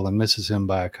hill and misses him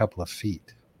by a couple of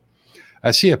feet.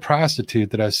 I see a prostitute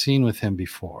that I've seen with him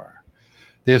before.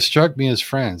 They have struck me as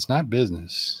friends, not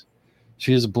business.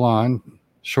 She is blonde,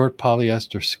 short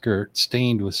polyester skirt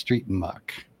stained with street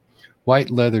muck,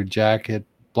 white leather jacket,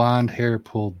 blonde hair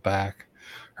pulled back,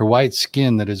 her white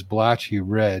skin that is blotchy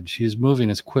red. She is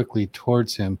moving as quickly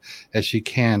towards him as she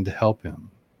can to help him.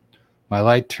 My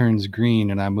light turns green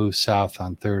and I move south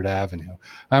on 3rd Avenue.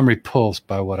 I'm repulsed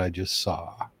by what I just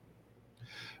saw.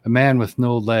 A man with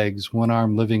no legs, one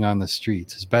arm, living on the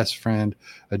streets. His best friend,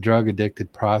 a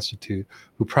drug-addicted prostitute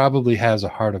who probably has a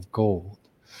heart of gold.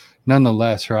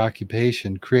 Nonetheless, her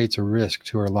occupation creates a risk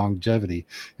to her longevity,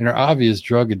 and her obvious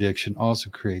drug addiction also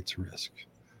creates risk.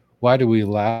 Why do we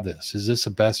allow this? Is this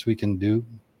the best we can do?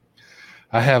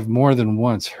 I have more than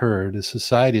once heard a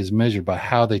society is measured by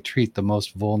how they treat the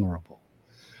most vulnerable.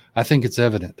 I think it's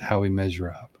evident how we measure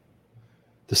up.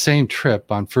 The same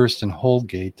trip on 1st and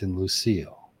Holdgate in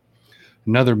Lucille.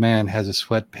 Another man has his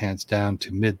sweatpants down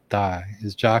to mid-thigh.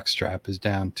 His jockstrap is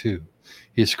down too.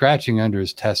 He is scratching under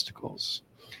his testicles.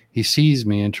 He sees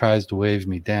me and tries to wave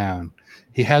me down.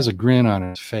 He has a grin on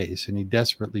his face, and he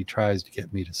desperately tries to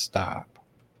get me to stop.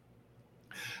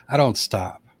 I don't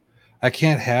stop. I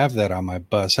can't have that on my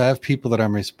bus. I have people that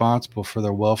I'm responsible for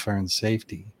their welfare and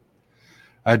safety.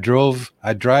 I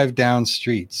drive down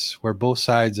streets where both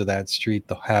sides of that street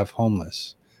they'll have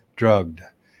homeless, drugged,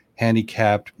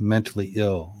 handicapped, mentally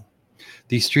ill.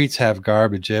 These streets have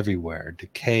garbage everywhere,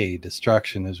 decay,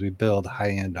 destruction as we build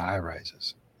high-end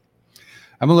high-rises.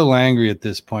 I'm a little angry at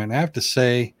this point. I have to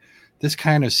say, this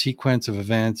kind of sequence of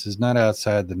events is not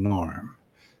outside the norm.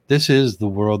 This is the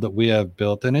world that we have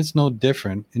built, and it's no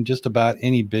different in just about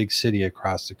any big city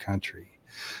across the country.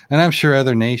 And I'm sure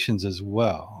other nations as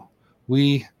well.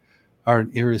 We are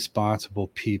an irresponsible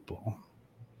people.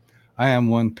 I am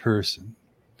one person.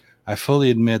 I fully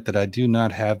admit that I do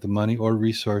not have the money or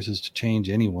resources to change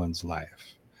anyone's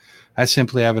life. I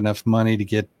simply have enough money to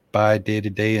get by day to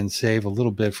day and save a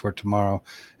little bit for tomorrow,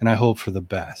 and I hope for the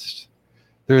best.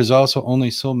 There is also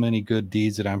only so many good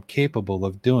deeds that I'm capable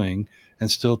of doing and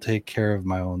still take care of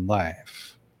my own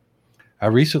life. I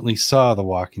recently saw The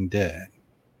Walking Dead.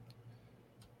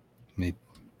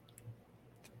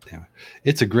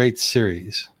 It's a great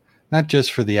series, not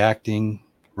just for the acting,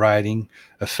 writing,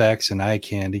 effects, and eye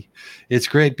candy. It's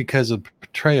great because of the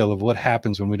portrayal of what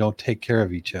happens when we don't take care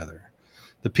of each other.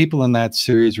 The people in that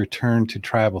series return to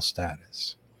tribal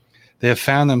status. They have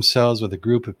found themselves with a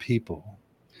group of people.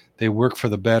 They work for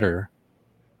the better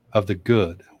of the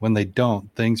good. When they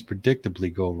don't, things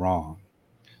predictably go wrong.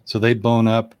 So they bone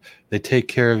up, they take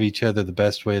care of each other the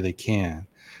best way they can.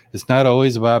 It's not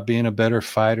always about being a better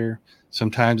fighter.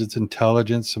 Sometimes it's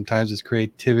intelligence, sometimes it's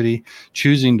creativity,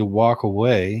 choosing to walk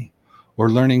away, or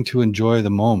learning to enjoy the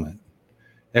moment.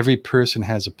 Every person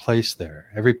has a place there.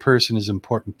 Every person is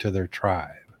important to their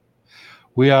tribe.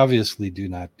 We obviously do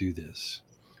not do this.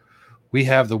 We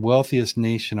have the wealthiest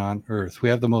nation on earth. We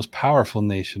have the most powerful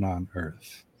nation on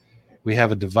earth. We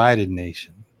have a divided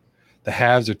nation. The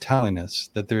haves are telling us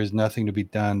that there is nothing to be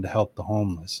done to help the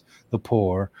homeless, the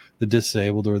poor, the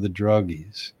disabled, or the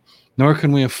druggies. Nor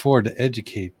can we afford to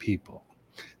educate people.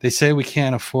 They say we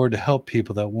can't afford to help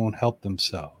people that won't help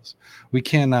themselves. We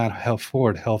cannot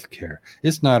afford health care.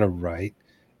 It's not a right.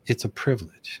 It's a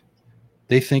privilege.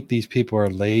 They think these people are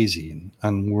lazy and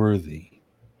unworthy.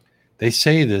 They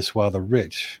say this while the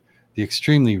rich, the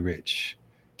extremely rich,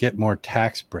 get more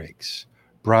tax breaks,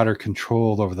 broader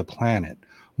control over the planet,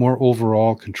 more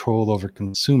overall control over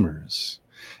consumers.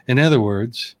 In other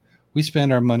words, we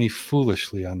spend our money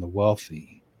foolishly on the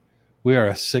wealthy. We are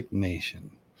a sick nation.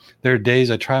 There are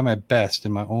days I try my best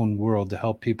in my own world to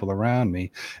help people around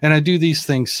me, and I do these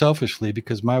things selfishly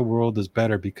because my world is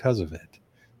better because of it.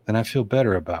 Then I feel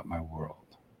better about my world.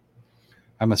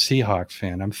 I'm a Seahawks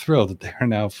fan. I'm thrilled that they are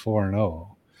now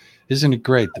 4-0. Isn't it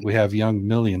great that we have young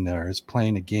millionaires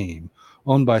playing a game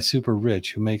owned by super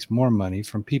rich who makes more money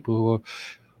from people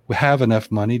who have enough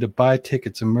money to buy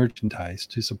tickets and merchandise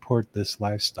to support this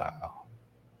lifestyle?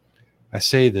 I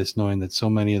say this knowing that so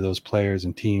many of those players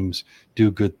and teams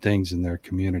do good things in their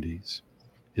communities.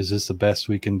 Is this the best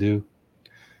we can do?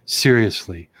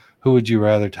 Seriously, who would you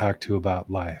rather talk to about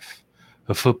life?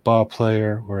 A football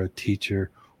player or a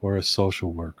teacher or a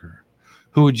social worker?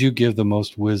 Who would you give the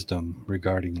most wisdom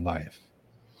regarding life?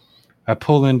 I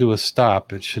pull into a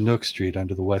stop at Chinook Street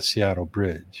under the West Seattle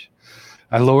Bridge.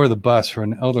 I lower the bus for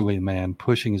an elderly man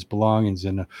pushing his belongings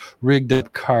in a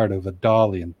rigged-up cart of a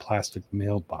dolly and plastic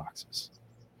mailboxes.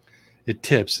 It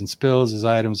tips and spills his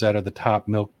items out of the top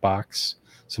milk box,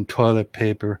 some toilet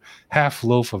paper, half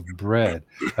loaf of bread,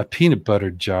 a peanut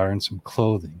butter jar, and some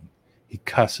clothing. He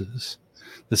cusses.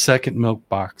 The second milk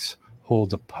box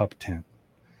holds a pup tent.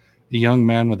 The young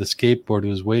man with a skateboard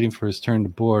who is waiting for his turn to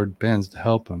board bends to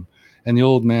help him, and the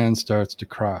old man starts to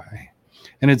cry.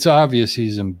 And it's obvious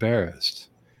he's embarrassed.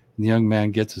 And the young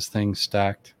man gets his things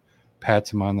stacked,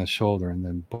 pats him on the shoulder, and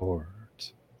then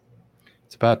boards.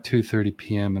 It's about 2:30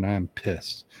 p.m., and I am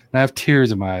pissed. And I have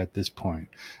tears in my eye at this point.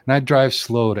 And I drive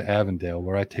slow to Avondale,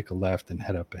 where I take a left and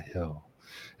head up a hill.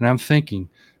 And I'm thinking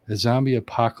a zombie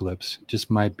apocalypse just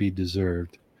might be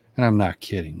deserved. And I'm not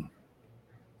kidding.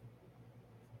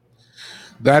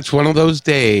 That's one of those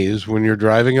days when you're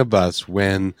driving a bus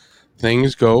when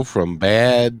things go from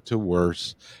bad to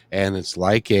worse, and it's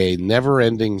like a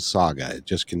never-ending saga. It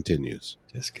just continues.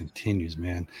 Just continues,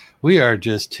 man. We are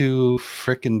just too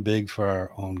freaking big for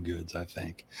our own goods, I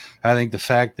think. I think the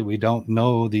fact that we don't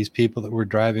know these people that we're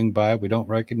driving by, we don't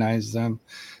recognize them,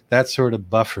 that sort of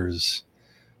buffers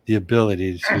the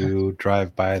ability to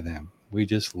drive by them. We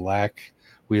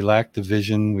we lack the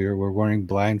vision. We're wearing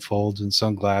blindfolds and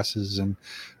sunglasses, and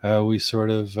we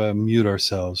sort of mute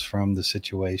ourselves from the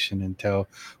situation until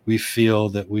we feel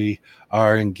that we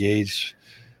are engaged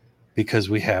because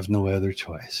we have no other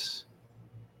choice.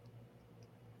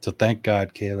 So thank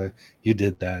God, Kayla, you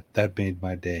did that. That made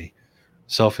my day.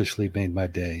 Selfishly made my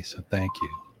day. So thank you.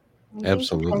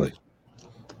 Absolutely.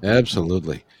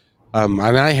 Absolutely. And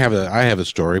I have a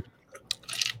story,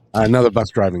 another bus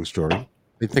driving story.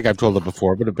 I think I've told it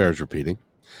before, but it bears repeating.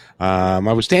 I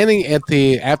was standing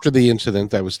after the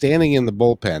incident. I was standing in the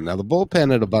bullpen. Now, the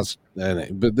bullpen at a bus,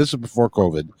 but this is before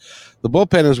COVID. The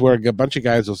bullpen is where a bunch of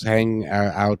guys will hang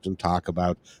out and talk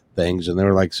about things, and there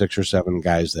were like 6 or 7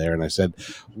 guys there. And I said,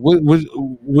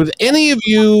 would any of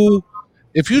you,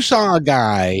 if you saw a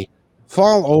guy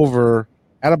fall over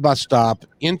at a bus stop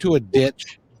into a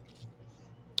ditch,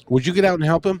 would you get out and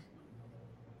help him?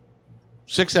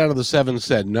 6 out of the 7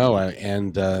 said no,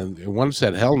 and one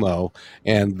said hell no,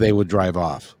 and they would drive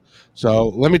off. So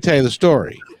let me tell you the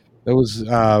story. It was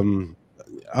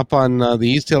up on the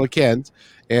East Hill of Kent,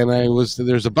 and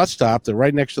there's a bus stop that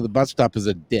right next to the bus stop is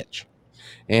a ditch,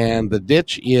 and the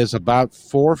ditch is about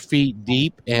 4 feet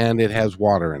deep, and it has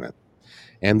water in it.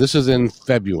 And this is in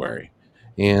February,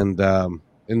 and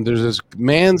there's this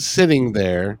man sitting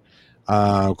there,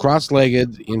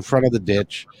 cross-legged in front of the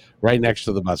ditch, right next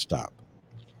to the bus stop.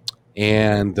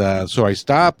 And so I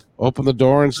stopped, opened the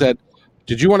door, and said,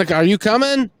 "Did you want to? Are you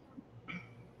coming?"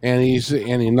 And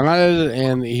he nodded,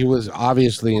 and he was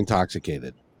obviously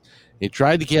intoxicated. He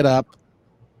tried to get up.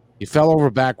 He fell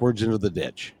over backwards into the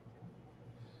ditch.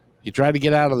 He tried to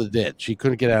get out of the ditch. He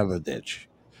couldn't get out of the ditch.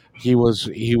 He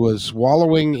was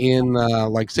wallowing in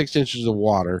like 6 inches of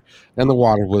water, and the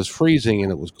water was freezing,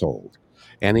 and it was cold.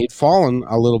 And he'd fallen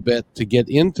a little bit to get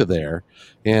into there,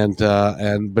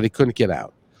 but he couldn't get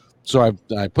out. So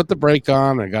I put the brake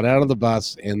on, I got out of the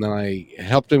bus, and then I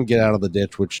helped him get out of the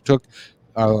ditch, which took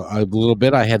a little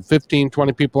bit. I had 15,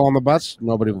 20 people on the bus.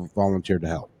 Nobody volunteered to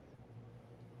help.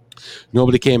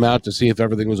 Nobody came out to see if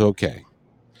everything was okay.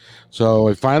 So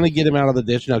I finally get him out of the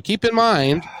ditch. Now, keep in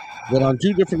mind that on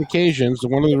 2 different occasions,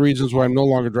 one of the reasons why I'm no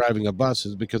longer driving a bus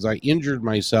is because I injured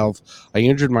myself. I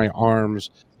injured my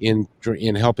arms in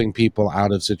helping people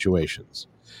out of situations.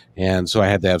 And so I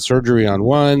had to have surgery on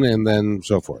one, and then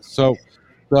so forth. So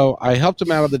I helped him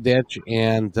out of the ditch,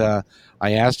 and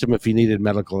I asked him if he needed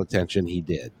medical attention. He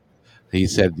did. He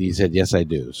said, yes, I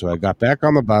do. So I got back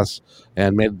on the bus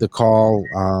and made the call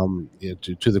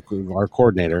to our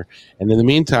coordinator. And in the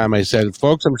meantime, I said,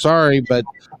 folks, I'm sorry, but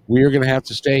we are going to have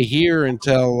to stay here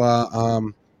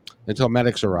until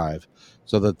medics arrive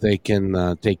so that they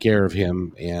can take care of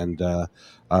him. And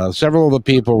several of the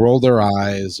people rolled their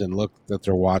eyes and looked at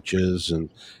their watches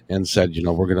and said,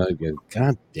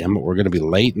 God damn it, we're going to be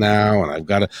late now.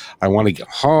 And I want to get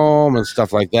home and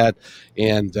stuff like that.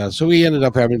 And so we ended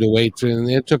up having to wait. And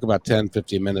it took about 10,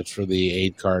 15 minutes for the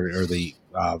aid car or the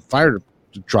fire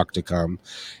truck to come.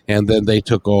 And then they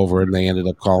took over and they ended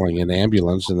up calling an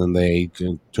ambulance, and then they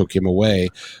took him away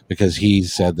because he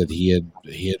said that he had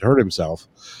hurt himself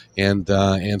and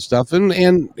stuff.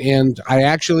 And I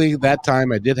actually, that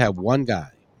time I did have one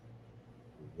guy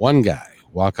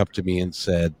walk up to me and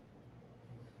said,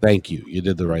 "Thank you. You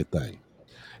did the right thing."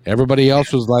 Everybody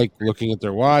else was like looking at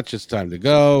their watch. It's time to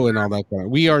go and all that.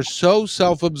 We are so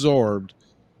self-absorbed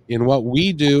in what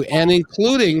we do, and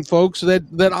including folks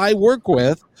that I work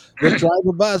with that drive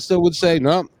a bus that would say,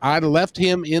 "No, I'd left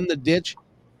him in the ditch,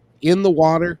 in the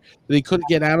water, that he couldn't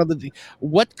get out of the."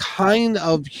 What kind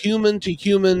of human to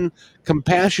human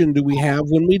compassion do we have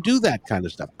when we do that kind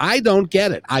of stuff? I don't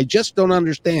get it. I just don't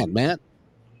understand, Matt.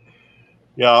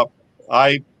 Yeah,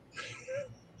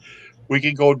 we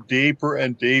can go deeper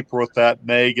and deeper with that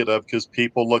negative because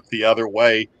people look the other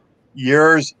way.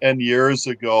 Years and years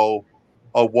ago,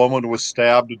 a woman was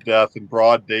stabbed to death in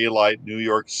broad daylight, New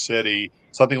York City,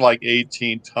 something like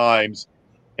 18 times,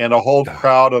 and a whole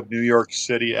crowd of New York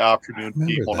City afternoon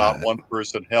people, not one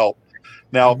person helped.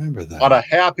 Now, on a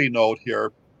happy note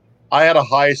here, I had a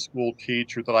high school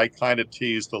teacher that I kind of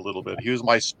teased a little bit. He was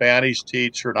my Spanish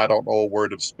teacher, and I don't know a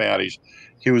word of Spanish.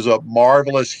 He was a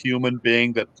marvelous human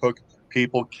being that took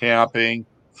people camping,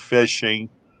 fishing.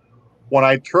 When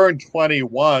I turned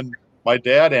 21, my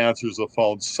dad answers the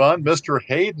phone. "Son, Mr.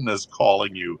 Hayden is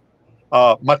calling you.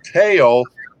 Mateo,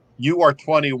 you are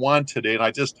 21 today, and I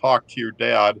just talked to your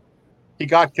dad." He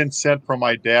got consent from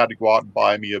my dad to go out and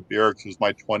buy me a beer because it was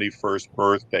my 21st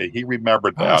birthday. He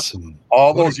remembered that. Awesome.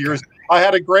 All those years. I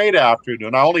had a great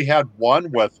afternoon. I only had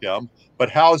one with him, but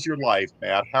how's your life,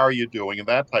 Matt? How are you doing? And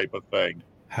that type of thing.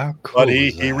 How cool But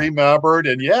he remembered,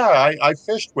 and yeah, I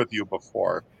fished with you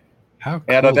before. How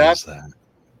cool is that?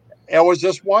 it was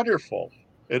just wonderful.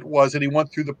 It was, and he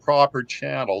went through the proper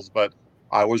channels, but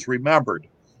I was remembered.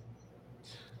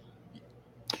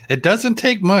 It doesn't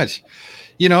take much.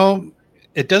 You know,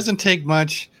 it doesn't take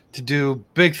much to do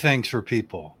big things for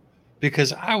people,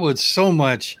 because I would so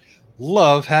much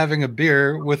love having a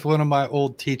beer with one of my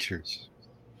old teachers.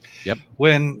 Yep.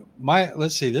 When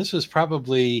let's see, this was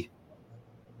probably,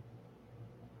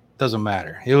 doesn't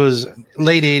matter. It was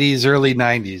late 80s, early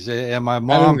 90s. And my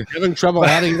mom. Having trouble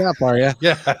adding it up, are you?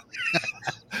 Yeah.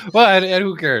 Well, and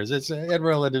who cares? It's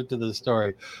irrelevant to the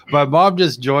story. My mom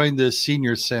just joined this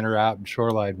senior center out in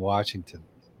Shoreline, Washington.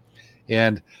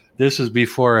 And this was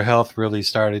before her health really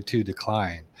started to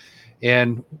decline.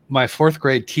 And my fourth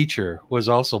grade teacher was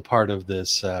also part of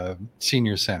this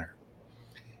senior center.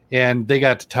 And they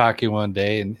got to talking one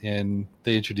day, and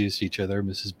they introduced each other.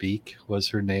 Mrs. Beek was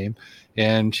her name.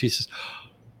 And she says,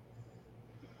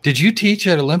 "Did you teach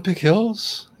at Olympic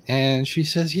Hills?" And she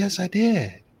says, "Yes, I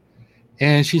did."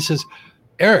 And she says,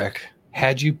 "Eric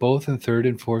had you both in third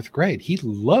and fourth grade. He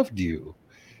loved you."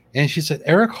 And she said,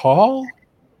 "Eric Hall?"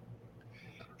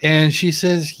 And she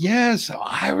says, "Yes,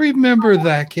 I remember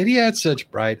that kid. He had such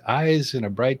bright eyes and a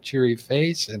bright, cheery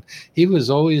face, and he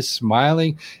was always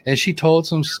smiling." And she told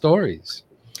some stories.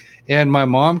 And my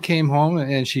mom came home,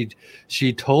 and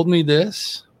she told me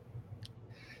this.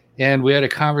 And we had a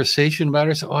conversation about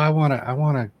her. I said, "Oh, I want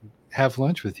to have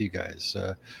lunch with you guys.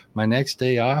 My next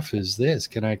day off is this.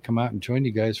 Can I come out and join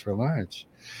you guys for lunch?"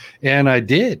 And I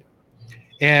did.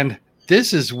 And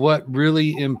this is what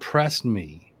really impressed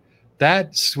me.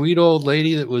 That sweet old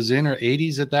lady that was in her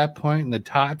 80s at that point and had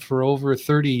taught for over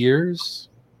 30 years,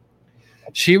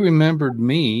 she remembered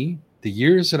me, the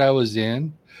years that I was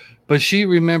in, but she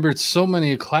remembered so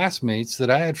many classmates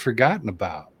that I had forgotten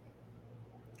about.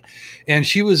 And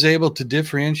she was able to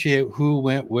differentiate who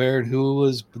went where and who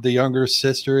was the younger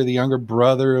sister, the younger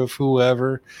brother of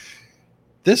whoever.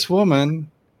 This woman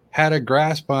had a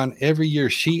grasp on every year.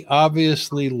 She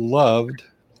obviously loved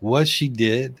what she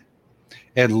did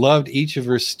and loved each of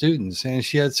her students. And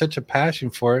she had such a passion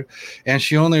for it. And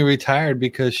she only retired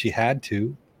because she had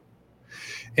to.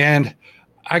 And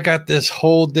I got this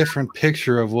whole different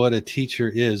picture of what a teacher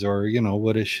is, or, you know,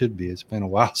 what it should be. It's been a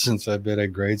while since I've been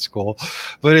at grade school,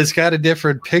 but it's got a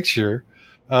different picture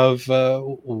of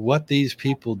what these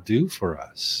people do for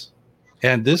us.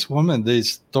 And this woman,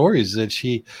 these stories that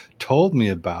she told me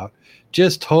about,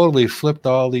 just totally flipped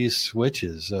all these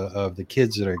switches of the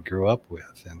kids that I grew up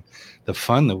with and the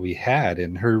fun that we had.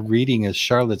 And her reading is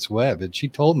Charlotte's Web. And she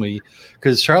told me,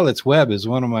 because Charlotte's Web is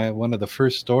one of the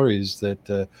first stories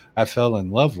that I fell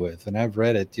in love with. And I've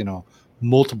read it, you know,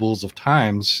 multiples of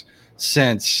times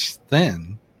since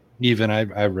then. Even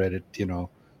I read it, you know,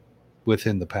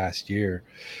 within the past year.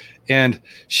 And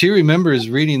she remembers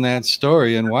reading that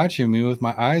story and watching me with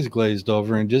my eyes glazed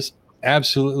over and just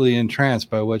absolutely entranced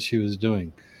by what she was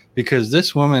doing, because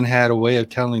this woman had a way of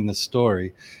telling the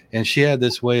story, and she had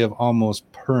this way of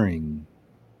almost purring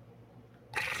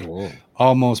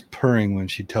when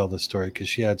she told the story, because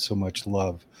she had so much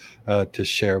love to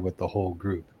share with the whole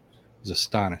group. It was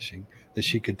astonishing that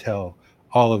she could tell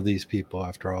all of these people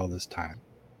after all this time.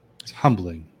 It's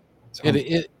humbling.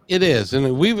 It is,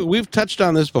 and we've touched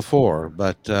on this before,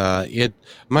 but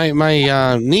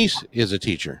my niece is a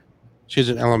teacher. She's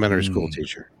an elementary school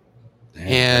teacher.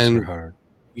 Damn, and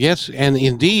yes, and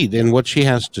indeed, and what she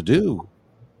has to do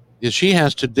is she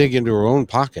has to dig into her own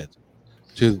pocket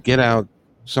to get out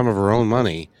some of her own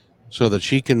money so that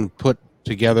she can put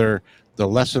together the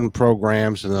lesson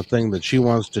programs and the thing that she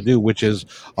wants to do, which is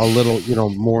a little, you know,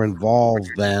 more involved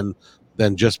than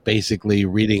just basically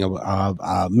reading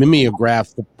a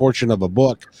mimeograph portion of a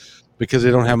book, because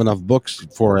they don't have enough books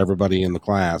for everybody in the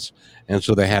class, and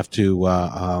so they have to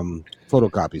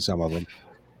photocopy some of them.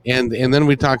 And then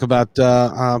we talk about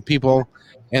people,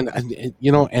 and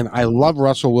you know, and I love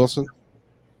Russell Wilson.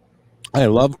 I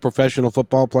love professional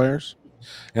football players,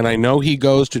 and I know he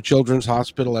goes to Children's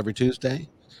Hospital every Tuesday,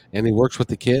 and he works with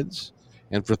the kids.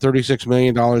 And for $36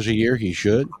 million a year, he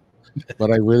should. But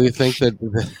I really think that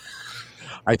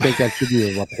should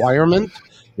be a requirement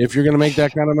if you're going to make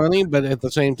that kind of money. But at the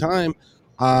same time,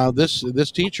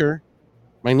 this teacher,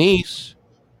 my niece,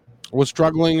 was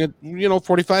struggling at, you know,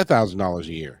 $45,000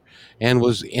 a year, and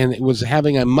it was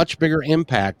having a much bigger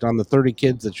impact on the 30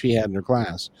 kids that she had in her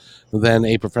class than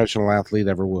a professional athlete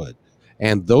ever would.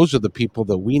 And those are the people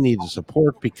that we need to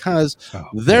support, because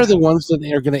they're the ones that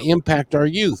are going to impact our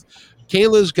youth.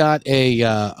 Kayla's got a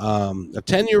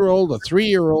 10-year-old, a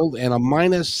 3-year-old, and a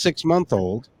minus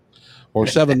 6-month-old or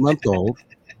 7-month-old.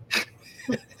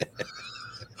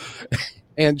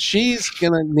 And she's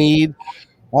going to need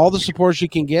all the support she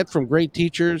can get from great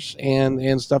teachers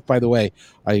and stuff. By the way,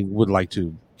 I would like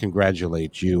to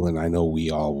congratulate you, and I know we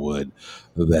all would.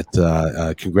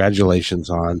 That congratulations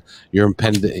on your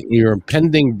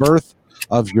impending birth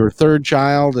of your third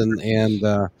child, and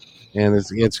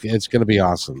it's going to be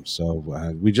awesome. So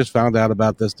we just found out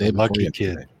about this day before Lucky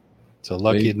yesterday. kid. It's a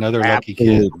another lucky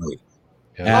kid.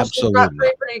 Yeah. Well, she's got Absolutely.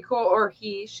 three pretty cool, or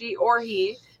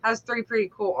he has three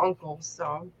pretty cool uncles.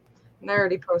 So, and I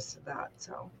already posted that.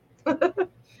 So,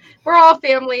 we're all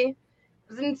family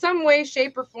in some way,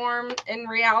 shape, or form. In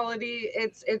reality,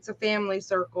 it's a family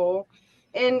circle,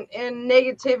 and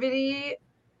negativity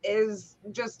is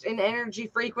just an energy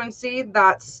frequency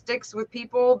that sticks with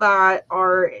people that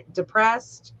are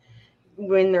depressed,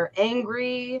 when they're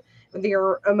angry, when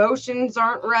their emotions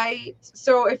aren't right.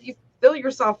 So if you fill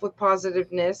yourself with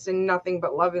positiveness and nothing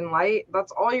but love and light,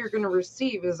 that's all you're going to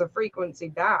receive is a frequency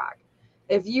back.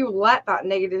 If you let that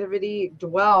negativity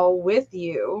dwell with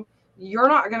you, you're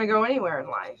not going to go anywhere in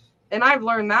life. And I've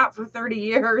learned that for 30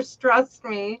 years. Trust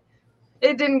me.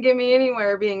 It didn't get me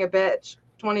anywhere being a bitch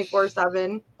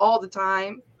 24/7 all the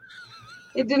time.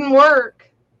 It didn't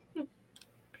work.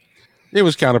 It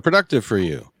was counterproductive for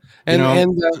you. And You know-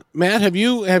 and Matt, have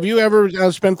you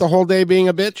ever spent the whole day being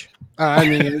a bitch? I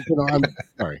mean, I'm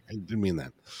sorry, I didn't mean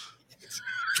that.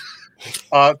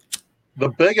 The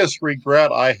biggest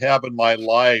regret I have in my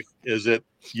life is that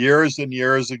years and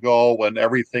years ago, when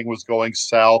everything was going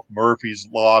south, Murphy's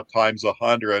Law times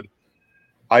 100,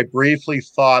 I briefly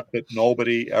thought that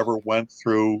nobody ever went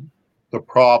through the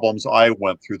problems I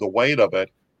went through, the weight of it.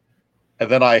 And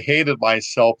then I hated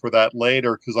myself for that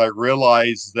later, because I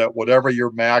realized that whatever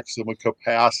your maximum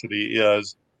capacity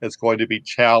is, it's going to be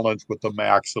challenged with the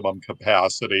maximum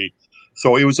capacity.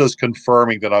 So it was just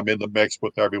confirming that I'm in the mix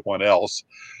with everyone else.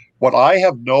 What I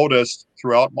have noticed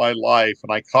throughout my life,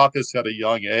 and I caught this at a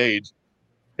young age,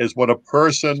 is when a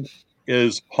person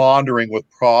is pondering with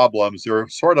problems, you're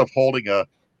sort of holding a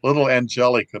little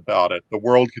angelic about it. The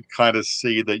world could kind of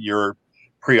see that you're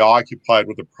preoccupied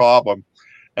with the problem.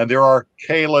 And there are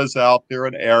Kaylas out there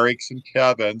and Erics and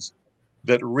Kevins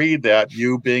that read that,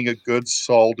 you being a good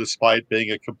soul despite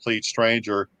being a complete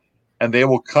stranger, and they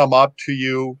will come up to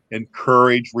you,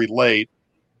 encourage, relate,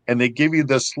 and they give you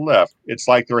this lift. It's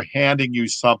like they're handing you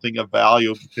something of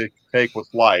value to take with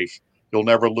life. You'll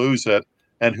never lose it.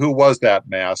 And who was that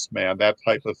masked man? That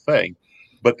type of thing.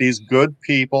 But these good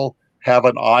people have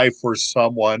an eye for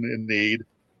someone in need,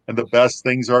 and the best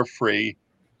things are free,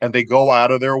 and they go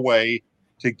out of their way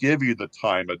to give you the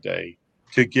time of day,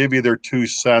 to give you their 2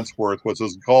 cents worth, which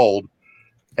is gold.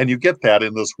 And you get that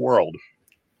in this world.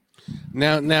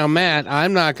 Now, Matt,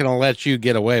 I'm not going to let you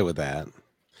get away with that.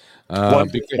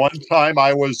 One time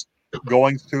I was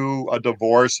going through a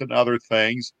divorce and other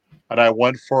things, and I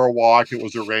went for a walk. It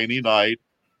was a rainy night.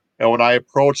 And when I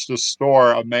approached the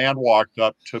store, a man walked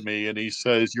up to me and he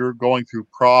says, "You're going through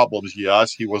problems."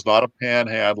 Yes, he was not a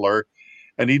panhandler.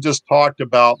 And he just talked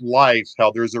about life,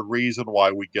 how there's a reason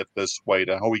why we get this way,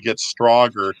 and how we get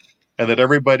stronger, and that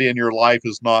everybody in your life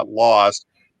is not lost.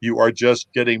 You are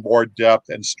just getting more depth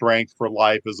and strength for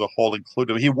life as a whole,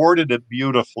 including. He worded it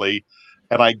beautifully.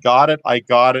 And I got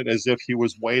it as if he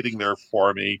was waiting there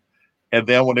for me. And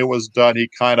then when it was done, he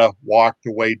kind of walked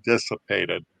away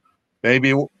dissipated.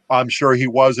 Maybe, I'm sure he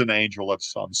was an angel of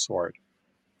some sort.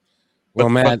 Well,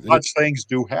 Matt, such things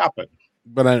do happen.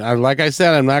 But I like I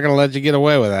said, I'm not going to let you get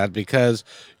away with that, because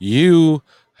you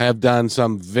have done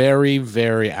some very,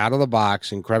 very out of the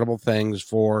box, incredible things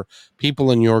for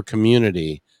people in your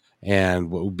community.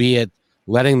 And be it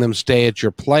letting them stay at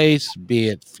your place, be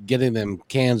it getting them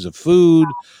cans of food,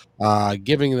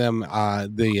 giving them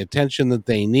the attention that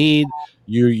they need.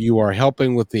 You are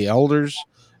helping with the elders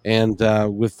and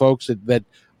with folks that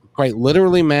quite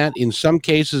literally, Matt, in some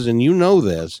cases, and you know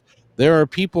this, there are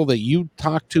people that you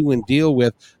talk to and deal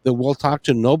with that will talk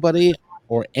to nobody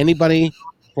or anybody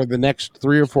for the next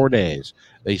 3 or 4 days.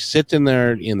 They sit in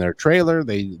their trailer.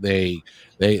 They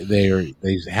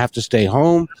have to stay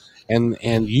home.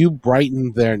 And you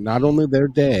brighten not only their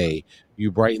day,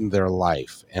 you brighten their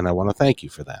life. And I want to thank you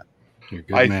for that. You're a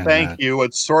good man, thank Matt. you.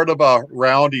 It's sort of a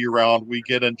roundy round. We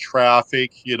get in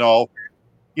traffic, you know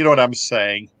what I'm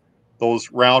saying?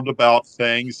 Those roundabout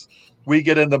things. We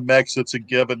get in the mix. It's a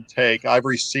give and take. I've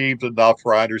received enough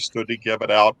where I understood to give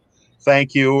it out.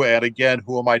 Thank you. And again,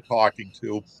 who am I talking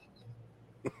to?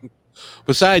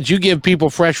 Besides, you give people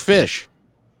fresh fish.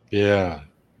 Yeah.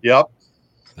 Yep.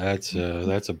 That's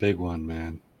a big one,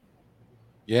 man.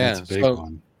 Yeah, that's a big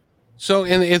one. So,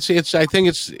 and it's I think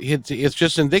it's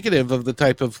just indicative of the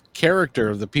type of character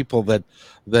of the people that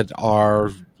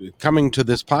are coming to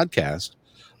this podcast.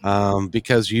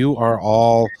 because you are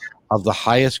all of the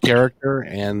highest character,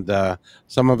 and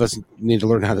some of us need to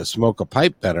learn how to smoke a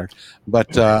pipe better.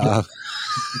 But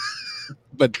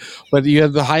but you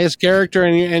have the highest character,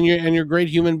 and you're great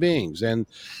human beings, and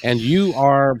you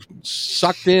are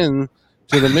sucked in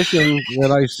to the mission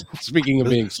that I. Speaking of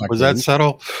being sucked, was that in,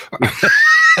 subtle?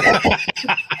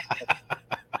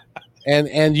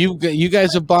 and you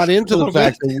guys have bought into the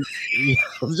fact that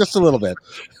just a little bit.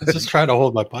 I'm just trying to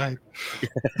hold my pipe.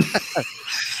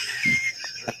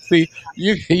 See,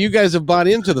 you guys have bought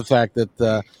into the fact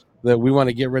that that we want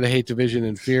to get rid of hate, division,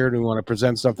 and fear, and we want to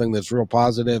present something that's real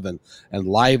positive and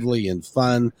lively and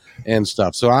fun and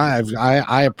stuff. So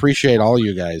I appreciate all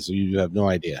you guys. You have no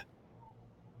idea.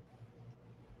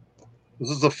 This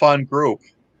is a fun group.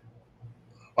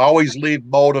 Always leave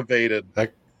motivated.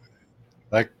 Like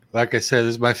I said,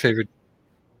 this is my favorite.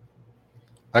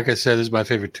 Like I said, this is my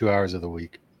favorite 2 hours of the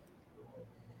week.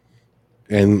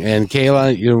 And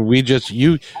Kayla, we just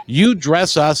you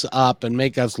dress us up and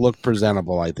make us look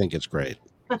presentable. I think it's great.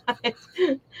 I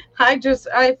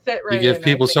fit right. You give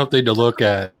people something to look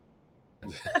at.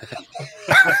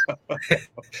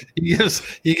 you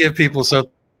give people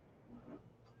something.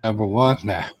 Number one,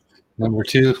 nah. Number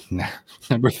two, nah.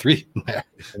 Number three, nah.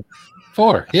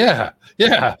 4, yeah.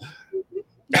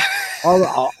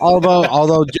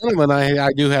 Although, gentlemen,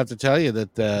 I do have to tell you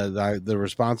that the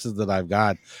responses that I've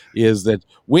got is that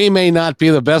we may not be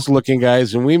the best looking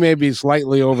guys, and we may be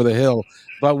slightly over the hill,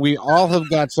 but we all have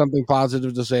got something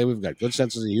positive to say. We've got good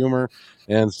senses of humor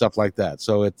and stuff like that.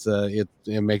 So it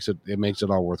makes it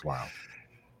all worthwhile.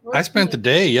 I spent the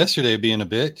day yesterday being a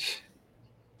bitch.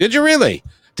 Did you really?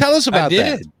 Tell us about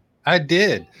that. I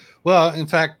did. Well, in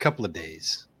fact, a couple of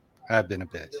days I've been a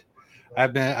bitch.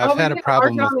 I've had a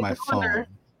problem with my phone.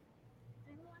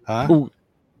 Huh?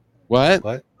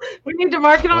 What? We need to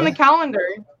mark it on the calendar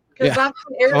because that's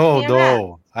Eric. Oh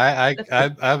no,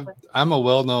 I'm a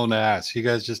well-known ass. You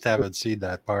guys just haven't seen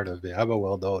that part of me. I'm a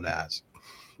well-known ass.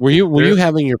 Were you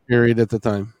having your period at the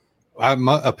time? I'm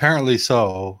apparently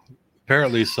so.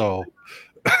 Apparently so.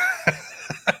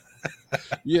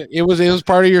 Yeah, it was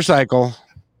part of your cycle.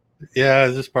 Yeah,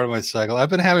 this is part of my cycle. I've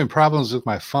been having problems with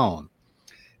my phone.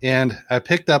 And I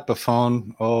picked up a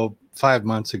phone 5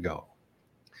 months ago,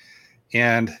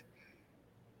 and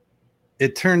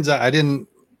it turns out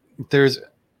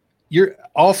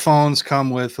all phones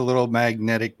come with a little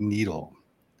magnetic needle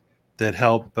that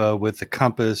help with the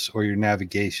compass or your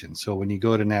navigation. So when you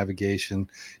go to navigation,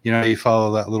 you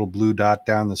follow that little blue dot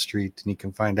down the street, and you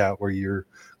can find out where you're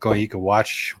going. You can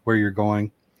watch where you're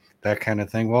going, that kind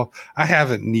of thing. Well, I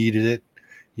haven't needed it.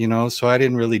 So I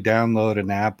didn't really download an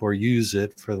app or use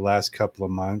it for the last couple of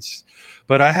months.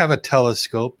 But I have a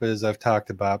telescope, as I've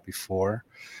talked about before.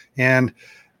 And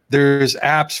there's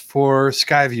apps for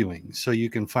sky viewing. So you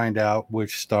can find out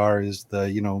which star is the,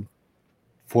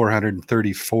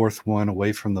 434th one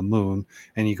away from the moon.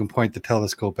 And you can point the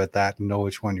telescope at that and know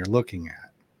which one you're looking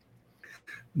at.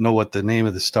 Know what the name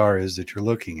of the star is that you're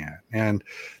looking at. And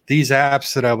these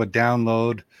apps that I would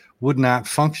download would not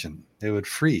function. They would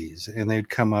freeze, and they'd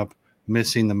come up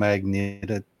missing the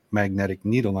magnetic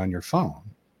needle on your phone.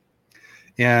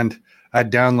 And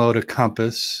I'd download a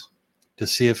compass to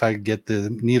see if I could get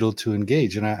the needle to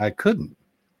engage, and I couldn't.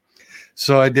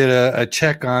 So I did a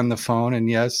check on the phone, and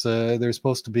yes, there's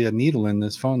supposed to be a needle in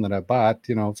this phone that I bought,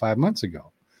 5 months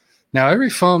ago. Now,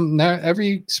 every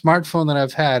smartphone that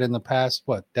I've had in the past,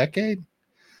 decade?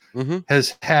 Mm-hmm.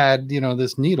 Has had,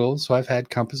 this needle. So I've had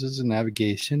compasses and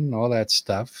navigation and all that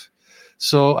stuff.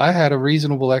 So I had a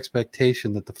reasonable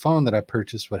expectation that the phone that I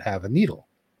purchased would have a needle.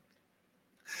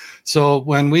 So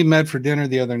when we met for dinner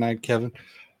the other night, Kevin,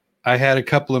 I had a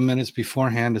couple of minutes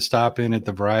beforehand to stop in at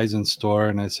the Verizon store.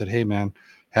 And I said, hey, man,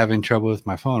 having trouble with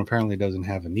my phone. Apparently doesn't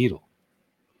have a needle.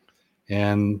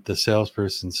 And the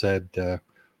salesperson said, well,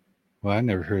 I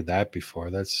never heard that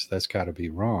before. That's got to be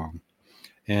wrong.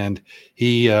 And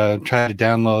he tried to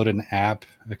download an app,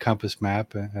 a compass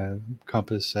app,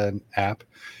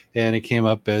 and it came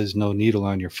up as no needle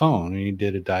on your phone. And he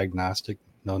did a diagnostic,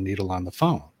 no needle on the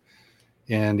phone.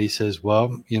 And he says,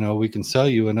 well, we can sell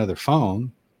you another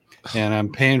phone, and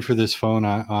I'm paying for this phone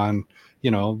on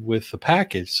with the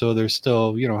package. So there's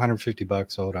still,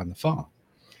 $150 owed on the phone.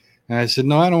 And I said,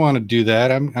 no, I don't want to do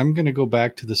that. I'm going to go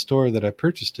back to the store that I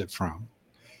purchased it from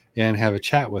and have a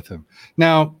chat with him.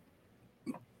 Now,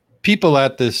 people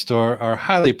at this store are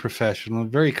highly professional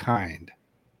and very kind.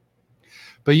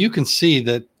 But you can see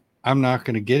that I'm not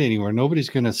going to get anywhere.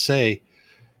 Nobody's going to say,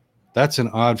 that's an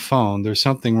odd phone. There's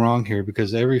something wrong here,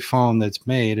 because every phone that's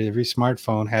made, every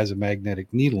smartphone has a magnetic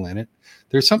needle in it.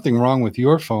 There's something wrong with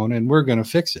your phone, and we're going to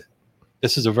fix it.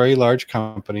 This is a very large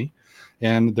company,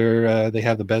 and they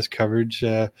have the best coverage.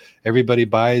 Everybody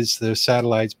buys their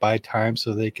satellites by time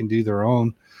so they can do their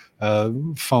own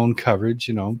phone coverage.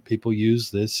 You know, people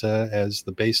use this as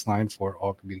the baseline for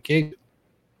all communication.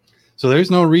 So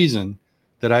there's no reason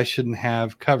that I shouldn't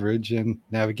have coverage and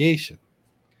navigation.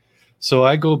 So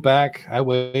I go back, I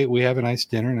wait, we have a nice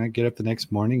dinner, and I get up the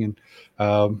next morning, and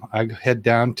I head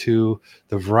down to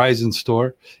the Verizon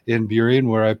store in Burien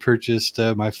where I purchased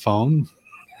my phone.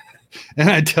 And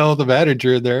I tell the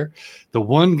manager there, the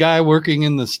one guy working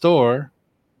in the store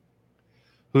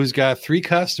who's got 3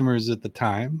 customers at the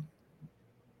time,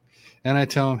 and I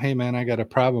tell him, hey, man, I got a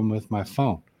problem with my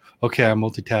phone. Okay, I'm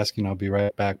multitasking. I'll be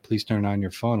right back. Please turn on your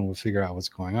phone, and we'll figure out what's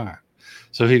going on.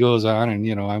 So he goes on, and,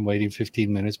 you know, I'm waiting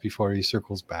 15 minutes before he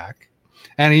circles back.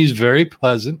 And he's very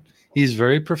pleasant. He's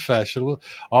very professional.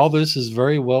 All this is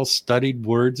very well studied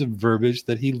words and verbiage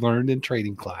that he learned in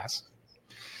training class.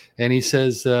 And he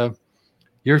says,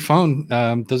 your phone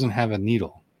doesn't have a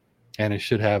needle, and it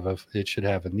should have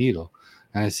a needle.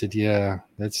 And I said, yeah,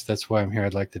 that's why I'm here.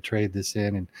 I'd like to trade this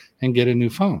in and get a new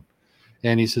phone.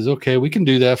 And he says, okay, we can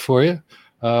do that for you.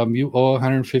 You owe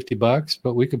 $150,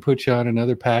 but we could put you on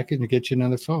another package and get you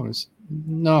another phone. I said,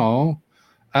 no,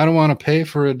 I don't want to pay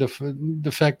for a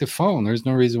defective phone. There's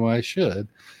no reason why I should.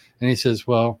 And he says,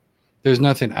 well, there's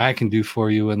nothing I can do for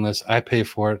you unless I pay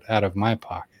for it out of my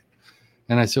pocket.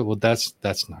 And I said, well, that's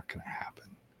not going to happen.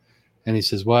 And he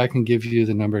says, well, I can give you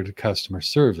the number to customer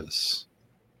service.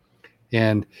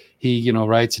 And he, you know,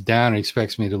 writes it down and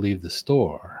expects me to leave the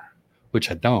store,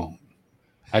 which I don't.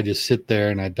 I just sit there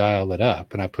and I dial it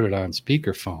up and I put it on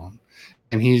speakerphone,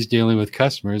 and he's dealing with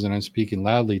customers, and I'm speaking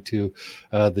loudly to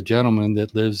the gentleman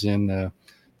that lives in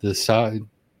the south,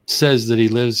 says that he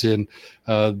lives in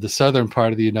the southern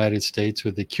part of the United States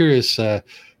with a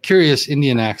curious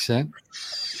Indian accent,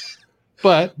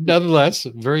 but nonetheless,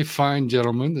 a very fine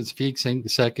gentleman that speaks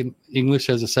English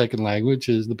as a second language,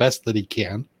 is the best that he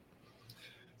can.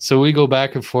 So we go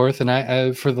back and forth, and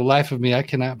I for the life of me, I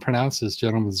cannot pronounce this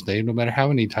gentleman's name, no matter how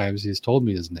many times he's told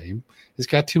me his name. It's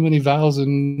got too many vowels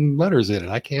and letters in it.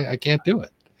 I can't do it.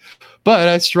 But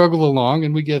I struggle along,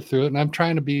 and we get through it, and I'm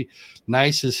trying to be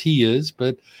nice as he is.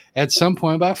 But at some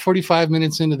point, about 45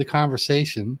 minutes into the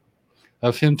conversation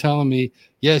of him telling me,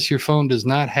 yes, your phone does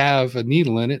not have a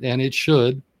needle in it, and it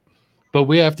should, but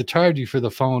we have to charge you for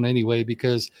the phone anyway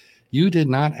because you did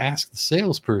not ask the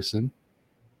salesperson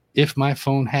if my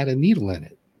phone had a needle in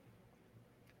it.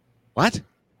 What?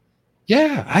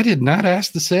 Yeah, I did not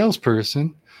ask the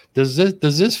salesperson. Does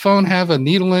this phone have a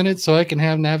needle in it so I can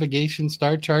have navigation,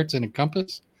 star charts, and a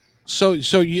compass? So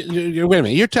you wait a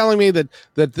minute. You're telling me that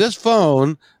this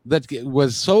phone that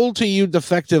was sold to you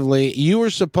defectively, you were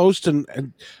supposed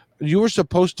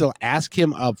to ask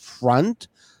him up front?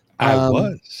 I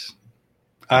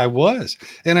was.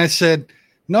 And I said,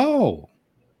 no.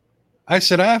 I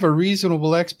said, I have a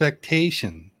reasonable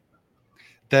expectation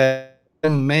that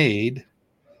made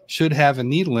should have a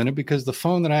needle in it because the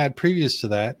phone that I had previous to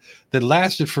that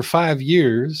lasted for 5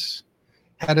 years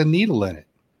had a needle in it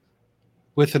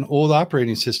with an old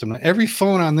operating system. Every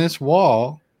phone on this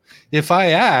wall, if I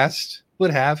asked,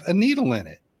 would have a needle in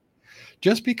it.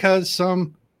 Just because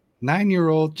some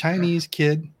 9-year-old Chinese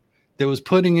kid that was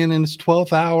putting in his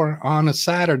 12th hour on a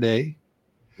Saturday,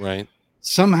 right,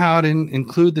 somehow didn't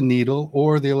include the needle,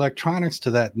 or the electronics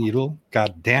to that needle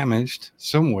got damaged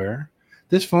somewhere,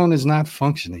 this phone is not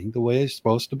functioning the way it's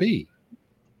supposed to be.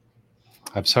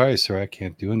 I'm sorry, sir, I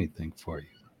can't do anything for you.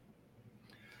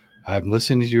 I'm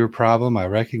listening to your problem. I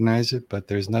recognize it, but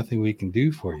there's nothing we can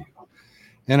do for you.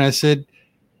 And I said,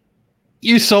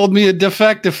 you sold me a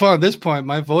defective phone. At this point,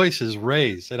 my voice is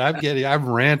raised, and I'm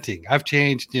ranting. I've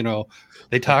changed,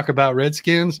 they talk about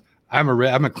Redskins. I'm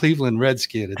a Cleveland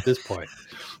Redskin at this point.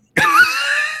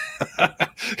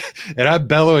 And I'm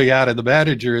bellowing out, and the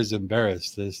manager is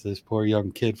embarrassed. This poor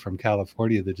young kid from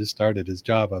California that just started his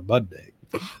job on Monday,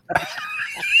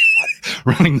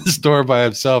 running the store by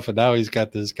himself, and now he's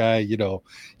got this guy,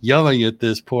 yelling at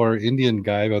this poor Indian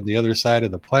guy on the other side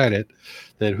of the planet,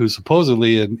 who's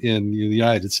supposedly in the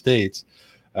United States,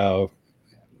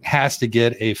 has to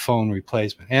get a phone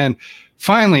replacement. And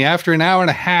finally, after an hour and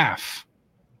a half,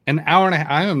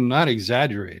 I am not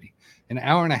exaggerating, an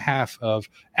hour and a half of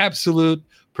absolute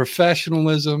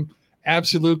professionalism,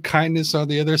 absolute kindness on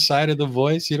the other side of the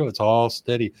voice. It's all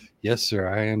steady. Yes, sir,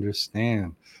 I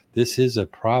understand. This is a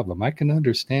problem. I can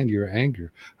understand your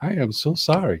anger. I am so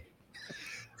sorry.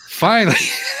 Finally,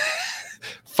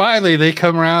 they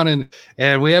come around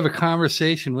and we have a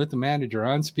conversation with the manager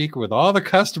on speaker with all the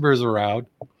customers around,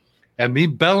 and me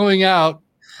bellowing out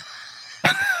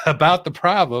about the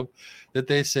problem, that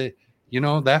they say,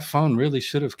 that phone really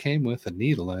should have came with a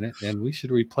needle in it, and we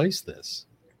should replace this.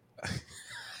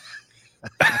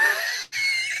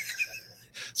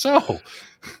 So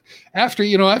after,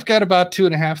 I've got about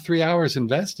 2.5, 3 hours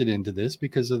invested into this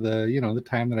because of the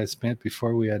time that I spent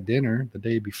before we had dinner the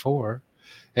day before.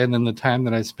 And then the time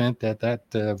that I spent at that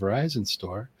Verizon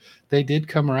store, they did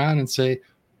come around and say,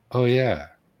 oh yeah,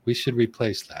 we should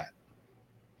replace that.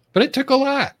 But it took a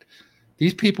lot.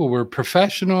 These people were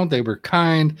professional. They were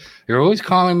kind. They were always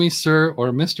calling me sir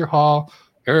or Mr. Hall,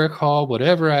 Eric Hall,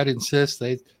 whatever I'd insist.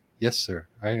 Yes, sir,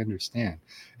 I understand.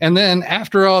 And then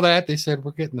after all that, they said,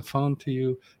 we're getting the phone to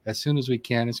you as soon as we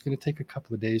can. It's going to take a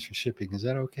couple of days for shipping. Is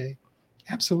that okay?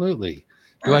 Absolutely.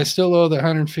 Do I still owe the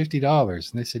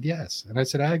 $150? And they said, yes. And I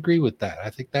said, I agree with that.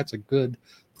 I think that's a good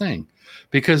thing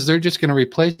because they're just going to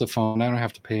replace the phone. I don't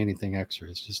have to pay anything extra.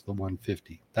 It's just the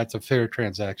 $150. That's a fair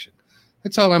transaction.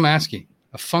 That's all I'm asking.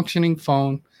 A functioning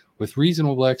phone with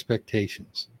reasonable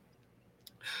expectations.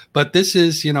 But this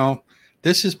is,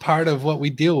 this is part of what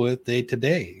we deal with day to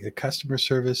day. The customer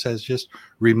service has just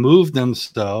removed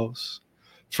themselves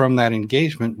from that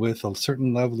engagement with a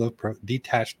certain level of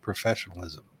detached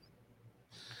professionalism.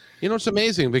 It's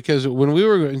amazing because when we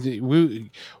were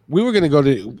going to go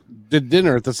to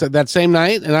dinner that same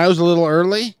night, and I was a little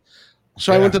early,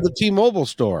 so I went to the T-Mobile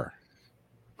store.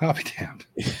 I'll be damned.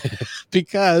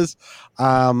 Because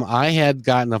I had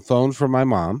gotten a phone from my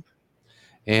mom,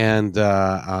 and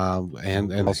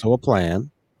also a plan.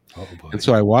 Oh, boy. And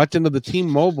so I walked into the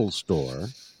T-Mobile store.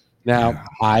 Now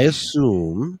I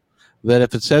assume that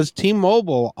if it says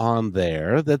T-Mobile on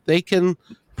there, that they can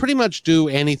pretty much do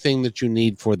anything that you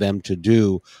need for them to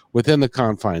do within the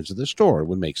confines of the store. It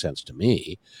would make sense to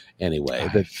me anyway.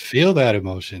 I feel that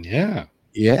emotion. Yeah.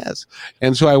 Yes.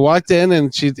 And so I walked in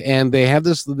and they have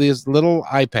this little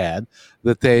iPad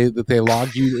that they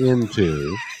log you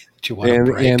into.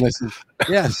 And I said,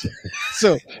 yes.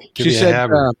 So she said,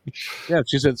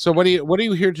 she said, so what are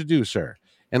you here to do, sir?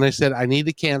 And I said, I need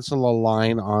to cancel a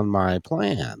line on my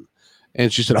plan.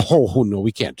 And she said, oh no,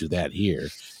 we can't do that here.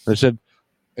 And I said,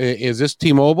 is this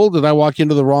T-Mobile? Did I walk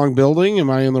into the wrong building? Am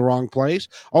I in the wrong place?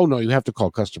 Oh no, you have to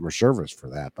call customer service for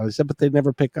that. But I said, but they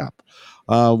never pick up.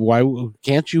 Why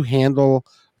can't you handle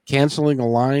canceling a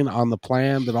line on the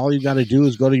plan that all you got to do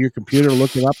is go to your computer,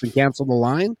 look it up and cancel the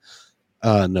line?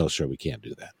 No, sir, we can't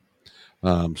do that.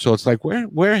 So it's like,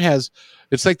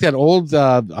 it's like that old,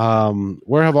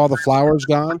 where have all the flowers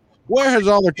gone? Where has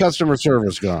all the customer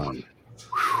service gone?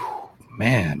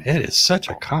 Man, it is such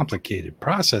a complicated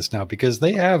process now because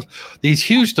they have these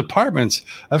huge departments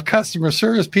of customer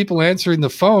service people answering the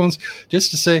phones just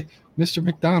to say, Mr.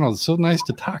 McDonald, it's so nice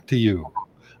to talk to you.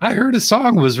 I heard a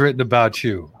song was written about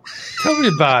you. Tell me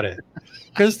about it.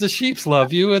 Because the sheeps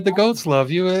love you and the goats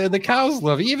love you and the cows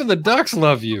love you. Even the ducks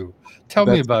love you. Tell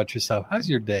me about yourself. How's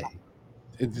your day?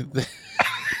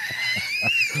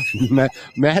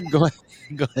 Matt, go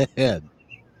ahead.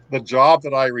 The job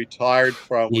that I retired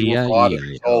from, we were bought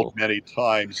and sold many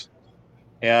times.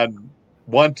 And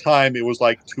one time it was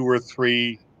like 2 or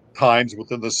 3 times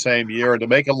within the same year. And to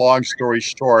make a long story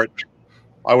short,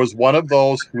 I was one of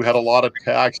those who had a lot of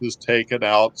taxes taken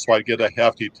out, so I'd get a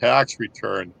hefty tax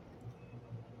return.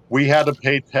 We had to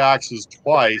pay taxes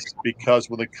twice because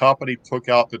when the company took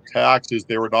out the taxes,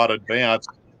 they were not advanced,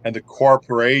 and the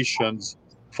corporations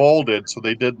folded, so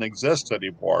they didn't exist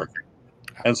anymore.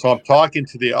 And so I'm talking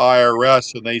to the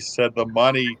IRS, and they said the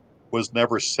money was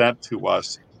never sent to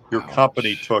us. Your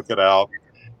company took it out.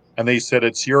 And they said,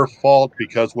 it's your fault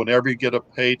because whenever you get a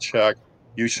paycheck,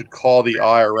 you should call the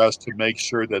IRS to make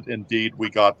sure that indeed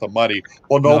we got the money.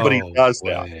 Well, nobody does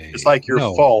that. It's like your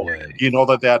phone. You know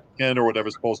that pin or whatever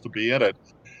is supposed to be in it.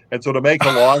 And so to make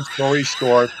a long story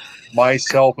short,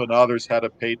 myself and others had to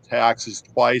pay taxes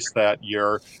twice that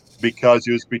year because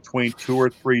it was between 2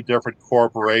 or 3 different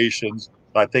corporations.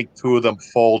 I think 2 of them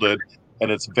folded,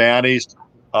 and it's vanished.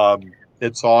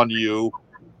 It's on you.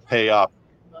 Pay up.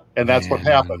 And that's what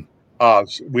happened.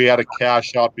 We had to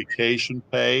cash out vacation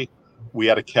pay. We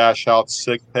had to cash out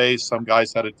sick pay. Some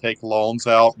guys had to take loans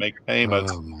out, make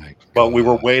payments. But we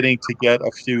were waiting to get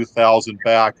a few thousand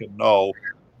back and no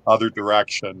other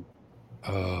direction.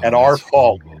 And our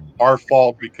fault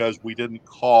because we didn't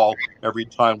call every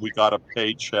time we got a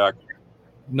paycheck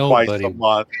twice a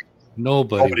month.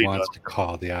 Nobody wants to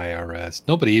call the IRS.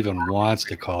 Nobody even wants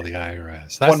to call the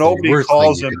IRS. That's nobody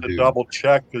calls them to double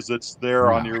check because it's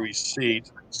there on your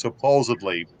receipt,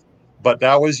 supposedly. But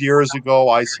that was years ago.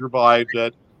 I survived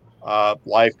it.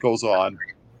 Life goes on.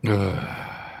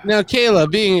 Now,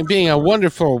 Kayla, being a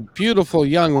wonderful, beautiful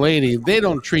young lady, they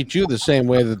don't treat you the same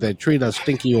way that they treat us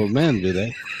stinky old men, do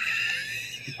they?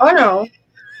 Oh, no.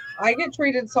 I get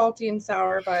treated salty and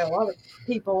sour by a lot of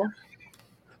people,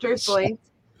 truthfully.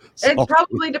 It Salty.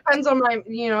 probably depends on my,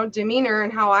 demeanor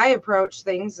and how I approach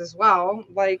things as well.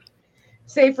 Like,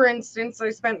 say, for instance, I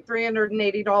spent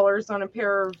 $380 on a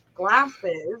pair of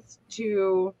glasses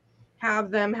to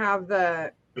have them have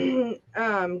the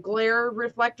glare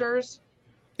reflectors.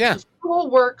 Yeah. It all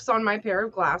works on my pair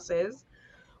of glasses.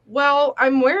 Well,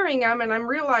 I'm wearing them and I'm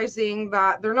realizing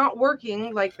that they're not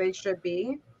working like they should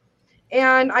be.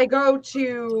 And I go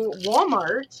to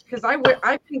Walmart because I've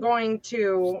been going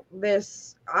to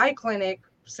this eye clinic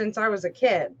since I was a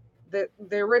kid,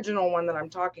 the original one that I'm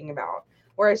talking about,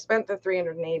 where I spent the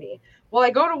 $380. Well, I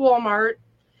go to Walmart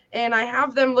and I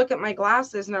have them look at my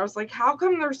glasses, and I was like, how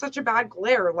come there's such a bad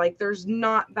glare? Like, there's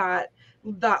not that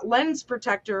lens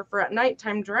protector for at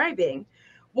nighttime driving.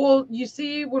 Well, you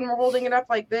see, when we're holding it up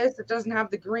like this, it doesn't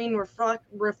have the green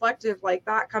reflective like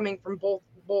that coming from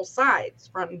both sides,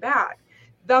 front and back.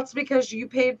 That's because you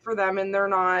paid for them and they're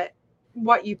not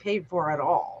what you paid for at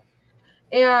all.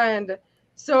 And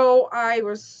so I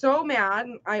was so mad.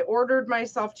 I ordered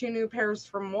myself 2 new pairs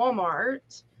from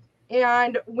Walmart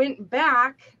and went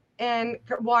back, and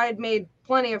I had made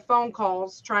plenty of phone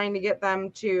calls trying to get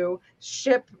them to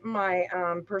ship my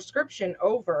prescription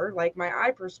over, like my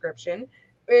eye prescription.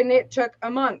 And it took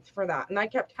a month for that. And I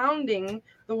kept hounding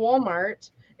the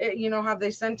Walmart, have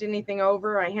they sent anything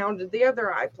over? I hounded the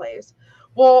other eye place.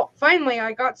 Well, finally,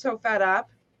 I got so fed up.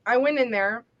 I went in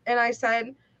there and I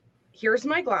said, here's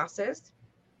my glasses.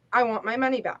 I want my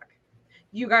money back.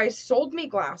 You guys sold me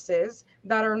glasses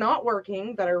that are not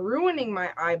working, that are ruining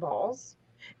my eyeballs.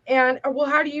 And, well,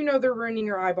 how do you know they're ruining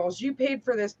your eyeballs? You paid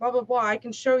for this, blah, blah, blah. I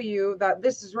can show you that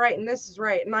this is right and this is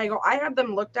right. And I go, I had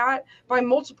them looked at by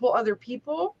multiple other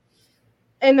people,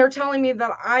 and they're telling me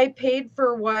that I paid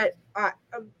for what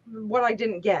I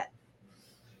didn't get.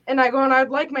 And I go, and I'd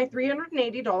like my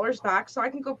 $380 back so I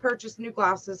can go purchase new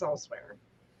glasses elsewhere.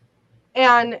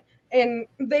 And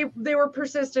they were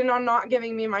persistent on not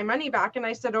giving me my money back. And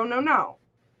I said, oh, no.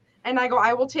 And I go,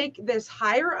 I will take this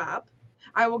higher up.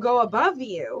 I will go above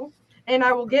you, and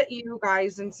I will get you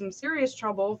guys in some serious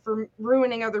trouble for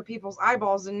ruining other people's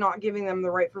eyeballs and not giving them the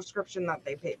right prescription that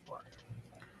they paid for.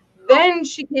 Then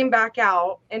she came back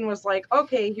out and was like,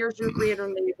 okay, here's your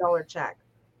 $380 check.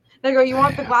 And I go, you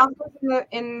want the glasses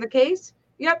in the case?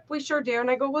 Yep, we sure do.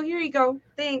 And I go, well, here you go.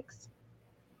 Thanks.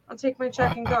 I'll take my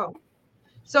check and go.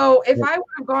 So if I would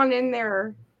have gone in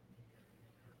there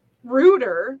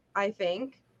ruder, I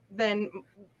think, than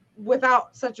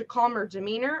without such a calmer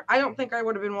demeanor, I don't think I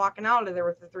would have been walking out of there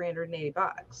with the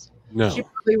 $380. No. She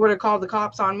probably would have called the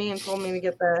cops on me and told me to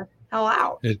get the hell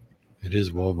out. It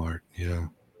is Walmart. Yeah.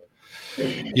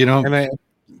 And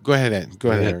go ahead, Ed.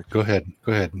 Go ahead,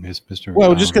 Mr. Well,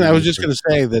 I was just gonna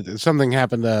say that something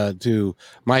happened to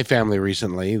my family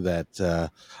recently that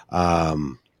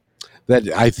that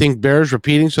I think bears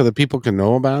repeating so that people can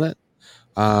know about it.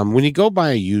 When you go buy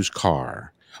a used car,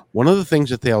 one of the things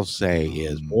that they'll say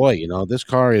is, boy, this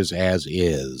car is as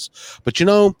is. But,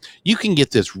 you can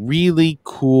get this really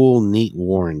cool, neat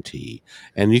warranty.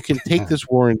 And you can take this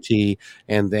warranty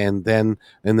and then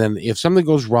if something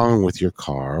goes wrong with your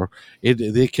car,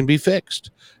 it can be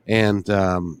fixed. And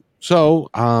so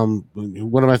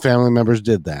one of my family members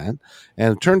did that.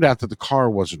 And it turned out that the car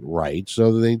wasn't right.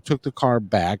 So they took the car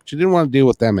back. She didn't want to deal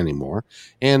with them anymore.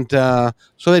 And so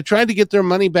they tried to get their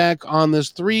money back on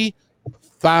this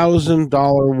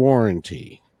 $3,000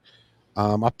 warranty.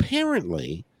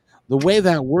 Apparently, the way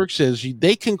that works is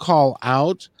they can call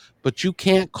out, but you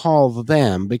can't call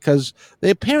them because they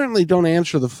apparently don't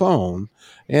answer the phone.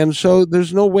 And so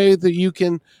there's no way that you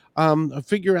can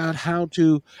figure out how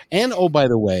to. And, oh, by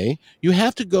the way, you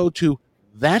have to go to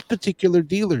that particular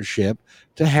dealership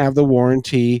to have the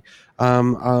warranty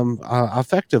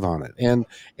effective on it. And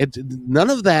none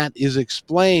of that is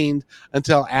explained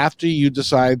until after you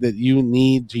decide that you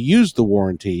need to use the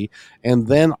warranty, and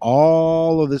then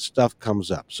all of this stuff comes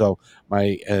up. So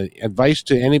my advice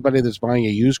to anybody that's buying a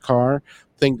used car,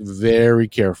 think very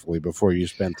carefully before you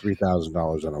spend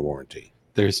 $3,000 on a warranty.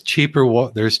 There's cheaper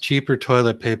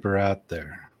toilet paper out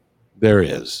there. There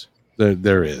is.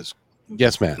 There is.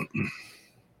 Yes, ma'am.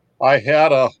 I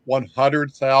had a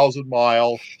 100,000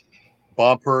 mile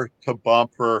bumper to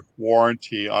bumper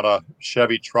warranty on a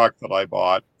Chevy truck that I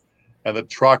bought. And the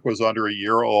truck was under a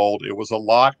year old. It was a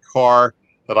lot car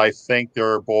that I think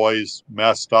their boys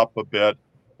messed up a bit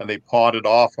and they pawned it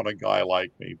off on a guy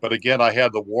like me. But again, I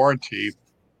had the warranty.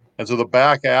 And so the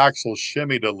back axle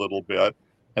shimmied a little bit.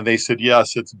 And they said,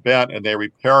 yes, it's bent, and they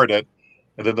repaired it.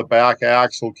 And then the back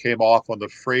axle came off on the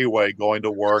freeway going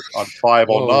to work on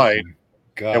 509.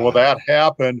 God. And when that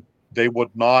happened, they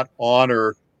would not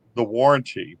honor the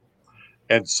warranty.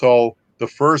 And so the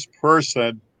first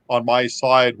person on my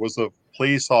side was a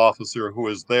police officer who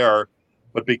was there,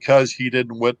 but because he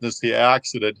didn't witness the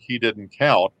accident, he didn't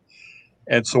count.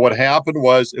 And so what happened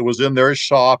was it was in their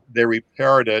shop, they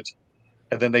repaired it,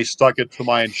 and then they stuck it to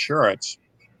my insurance.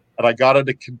 And I got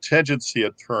a contingency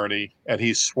attorney, and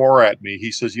he swore at me.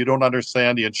 He says, "You don't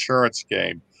understand the insurance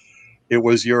game. It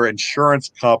was your insurance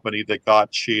company that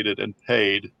got cheated and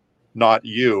paid, not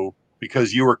you,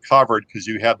 because you were covered because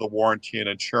you had the warranty and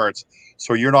insurance.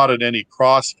 So you're not in any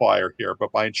crossfire here."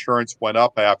 But my insurance went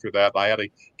up after that, and I had to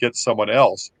get someone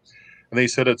else. And they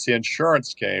said, "It's the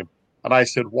insurance game." And I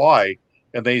said, "Why?"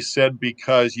 And they said,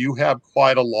 "Because you have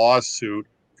quite a lawsuit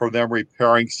for them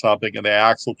repairing something and the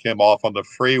axle came off on the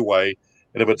freeway.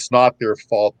 And if it's not their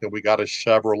fault, then we got a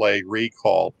Chevrolet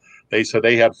recall." They said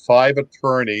they had 5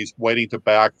 attorneys waiting to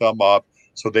back them up,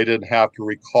 so they didn't have to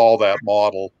recall that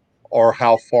model or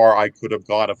how far I could have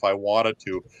gone if I wanted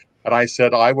to. And I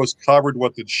said I was covered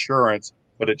with insurance,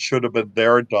 but it should have been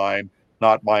their dime,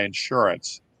 not my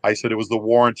insurance. I said it was the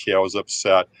warranty I was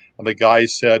upset. And the guy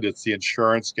said, "It's the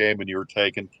insurance game and you were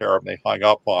taken care of." And they hung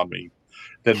up on me.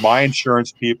 Then my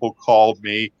insurance people called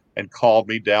me and calmed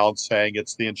me down saying,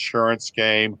 "It's the insurance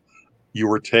game. You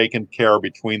were taken care of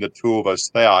between the two of us."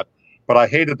 That. But I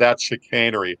hated that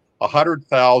chicanery.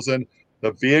 100,000.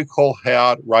 The vehicle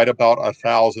had right about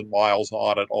 1,000 miles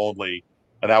on it only.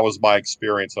 And that was my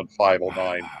experience on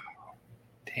 509.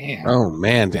 Damn. Oh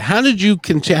man, how did you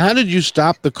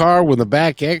stop the car with the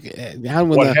back?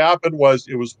 What happened was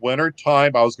it was winter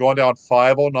time. I was going down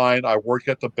 509. I worked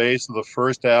at the base of the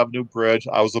First Avenue Bridge.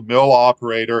 I was a mill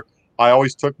operator. I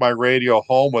always took my radio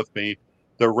home with me.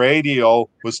 The radio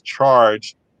was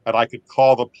charged, and I could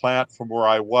call the plant from where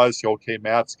I was. Say, "Okay,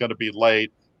 Matt's going to be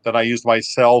late." Then I used my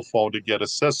cell phone to get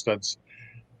assistance.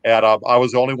 And I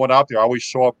was the only one out there. I always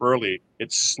show up early.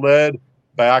 It slid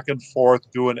back and forth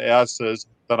doing S's.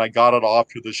 Then I got it off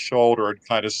to the shoulder and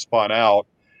kind of spun out.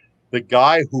 The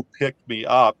guy who picked me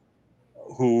up,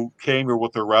 who came here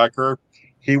with the wrecker,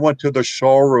 he went to the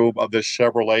showroom of the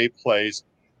Chevrolet place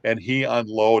and he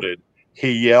unloaded.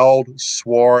 He yelled,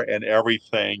 swore, and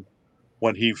everything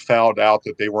when he found out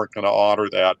that they weren't going to honor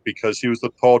that, because he was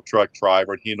the tow truck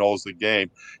driver and he knows the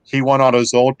game. He went on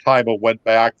his own time and went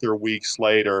back there weeks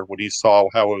later when he saw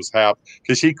how it was happening,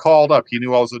 because he called up. He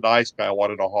knew I was a nice guy. I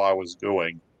wanted to know how I was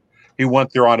doing. He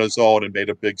went there on his own and made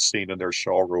a big scene in their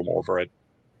showroom over it.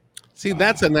 See,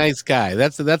 that's a nice guy.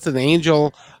 That's an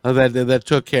angel that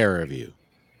took care of you.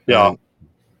 Yeah.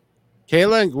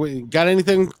 Kayla, got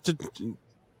anything to?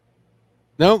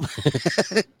 Nope.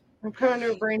 I'm going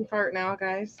to a brain fart now,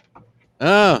 guys.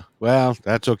 Oh, well,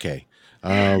 that's okay.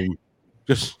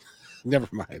 Just never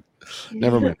mind.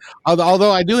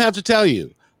 Although I do have to tell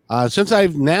you, since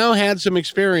I've now had some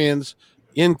experience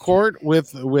in court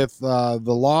with the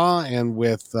law and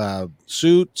with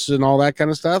suits and all that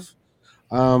kind of stuff,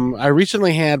 I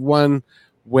recently had one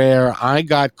where I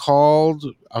got called.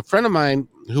 A friend of mine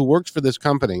who works for this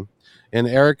company, and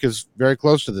Eric is very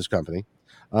close to this company.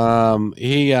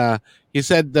 He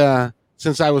said,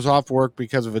 since I was off work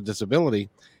because of a disability,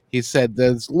 he said,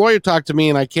 "The lawyer talked to me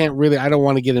and I don't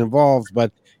want to get involved,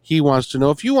 but he wants to know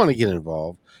if you want to get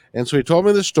involved." And so he told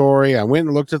me the story. I went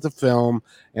and looked at the film,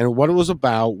 and what it was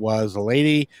about was a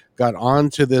lady got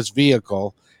onto this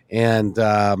vehicle, and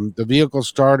the vehicle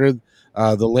started.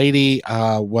 The lady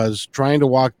was trying to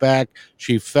walk back.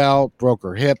 She fell, broke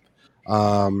her hip,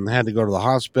 had to go to the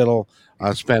hospital,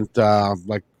 spent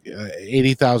like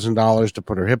 $80,000 to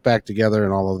put her hip back together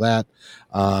and all of that.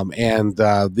 And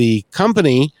the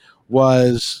company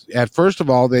was, at first of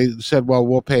all, they said, "Well,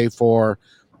 we'll pay for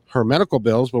her medical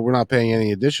bills, but we're not paying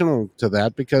any additional to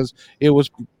that because it was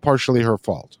partially her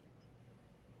fault."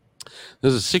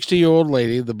 There's a 60-year-old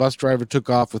lady. The bus driver took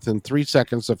off within 3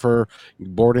 seconds of her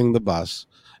boarding the bus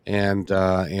and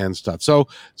stuff. So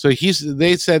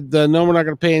they said, "No, we're not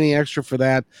going to pay any extra for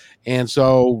that, and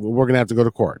so we're going to have to go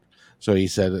to court." So he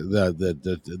said,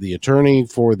 the attorney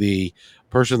for the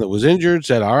person that was injured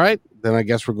said, "All right, then I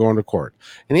guess we're going to court."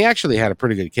 And he actually had a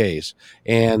pretty good case.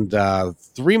 And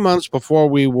 3 months before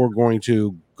we were going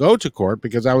to go to court,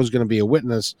 because I was going to be a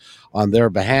witness on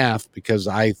their behalf, because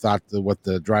I thought that what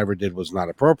the driver did was not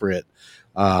appropriate.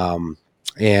 And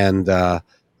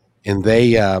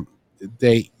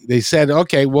they said,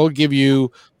 "Okay, we'll give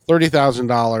you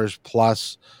 $30,000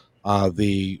 plus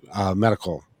the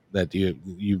medical that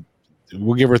you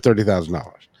we'll give her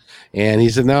 $30,000." And he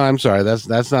said, "No, I'm sorry, that's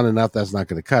not enough. That's not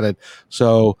going to cut it."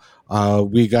 So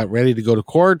we got ready to go to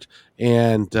court,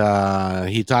 and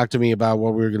he talked to me about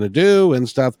what we were going to do and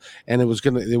stuff. And it was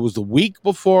the week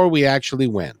before we actually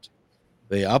went.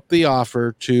 They upped the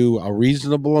offer to a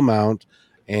reasonable amount,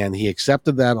 and he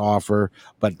accepted that offer,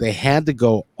 but they had to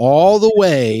go all the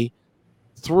way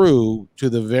through to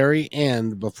the very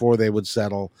end before they would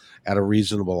settle at a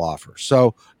reasonable offer.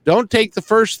 So don't take the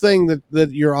first thing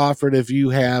that you're offered if you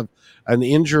have an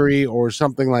injury or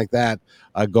something like that.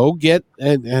 Go get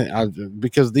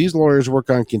because these lawyers work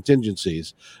on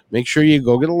contingencies. Make sure you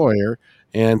go get a lawyer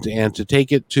and to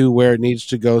take it to where it needs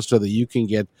to go so that you can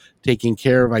get taken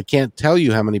care of. I can't tell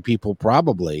you how many people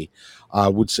probably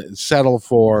would settle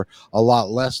for a lot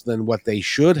less than what they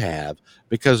should have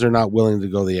because they're not willing to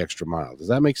go the extra mile. Does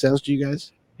that make sense to you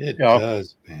guys? It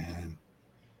does, man.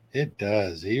 It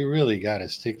does. You really got to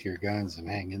stick to your guns and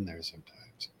hang in there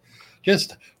sometimes.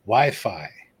 Just Wi-Fi.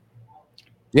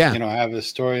 Yeah. You know, I have a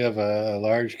story of a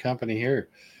large company here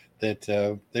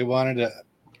that they wanted to.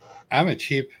 I'm a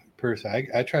cheap person.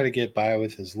 I try to get by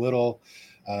with as little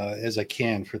as I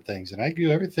can for things, and I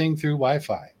do everything through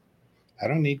Wi-Fi. I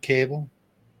don't need cable.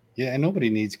 Yeah, and nobody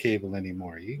needs cable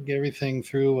anymore. You can get everything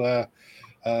through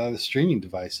streaming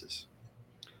devices.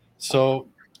 So,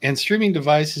 and streaming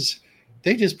devices,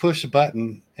 they just push a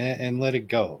button and let it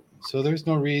go. So there's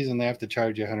no reason they have to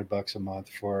charge you $100 a month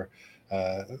for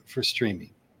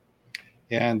streaming.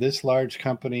 And this large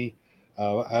company,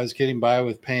 I was getting by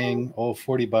with paying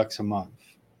 $40 a month,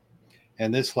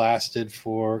 and this lasted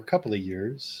for a couple of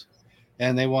years,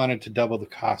 and they wanted to double the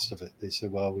cost of it. They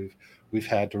said, "Well, we've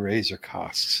had to raise our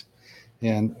costs,"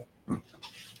 and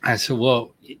I said,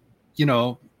 "Well, you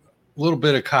know, a little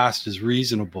bit of cost is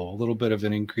reasonable. A little bit of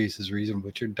an increase is reasonable,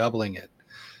 but you're doubling it.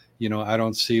 You know, I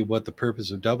don't see what the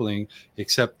purpose of doubling,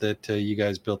 except that you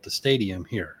guys built the stadium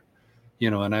here. You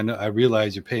know, and I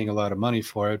realize you're paying a lot of money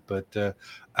for it, but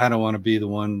I don't want to be the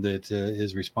one that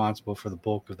is responsible for the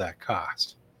bulk of that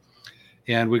cost."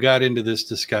 And we got into this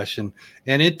discussion,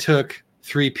 and it took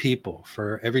 3 people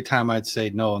for every time I'd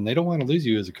say no. And they don't want to lose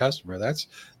you as a customer.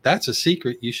 That's a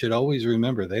secret you should always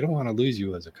remember. They don't want to lose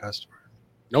you as a customer.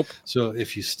 Nope. So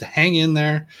if you hang in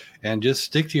there and just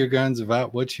stick to your guns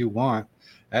about what you want,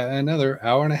 another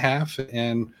hour and a half,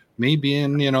 and me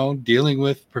being, you know, dealing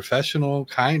with professional,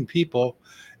 kind people,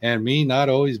 and me not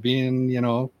always being, you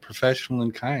know, professional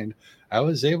and kind, I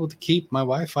was able to keep my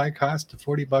Wi-Fi cost to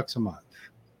 $40 a month.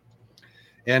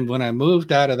 And when I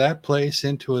moved out of that place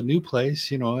into a new place,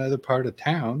 you know, other part of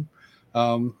town,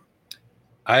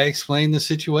 I explained the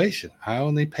situation. I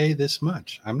only pay this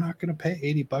much. I'm not going to pay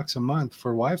 $80 a month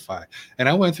for Wi-Fi. And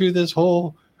I went through this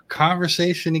whole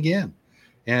conversation again.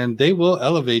 And they will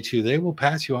elevate you. They will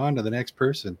pass you on to the next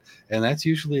person. And that's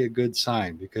usually a good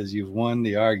sign because you've won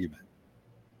the argument.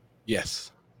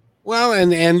 Yes. Well,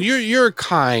 and you're a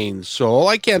kind soul.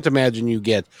 I can't imagine you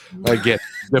get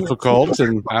difficult.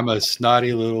 And I'm a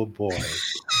snotty little boy.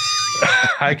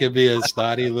 I could be a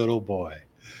snotty little boy.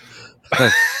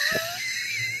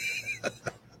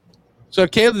 So,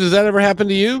 Caleb, does that ever happen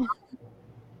to you?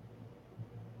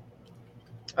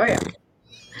 Oh yeah.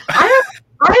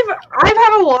 I've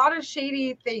had a lot of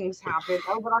shady things happen,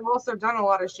 but I've also done a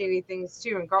lot of shady things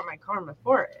too and got my karma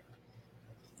for it.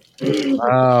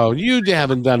 Oh, you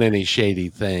haven't done any shady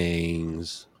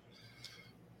things.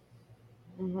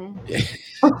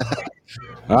 Mm-hmm.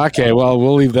 Okay, well,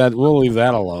 we'll leave that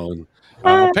alone.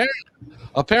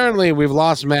 Apparently, we've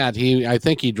lost Matt. I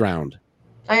think he drowned.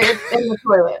 It's in the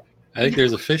toilet. I think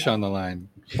there's a fish on the line.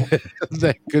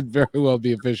 That could very well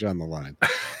be a fish on the line.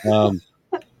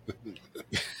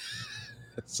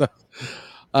 So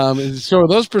are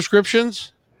those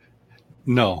prescriptions?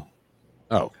 No.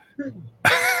 Oh.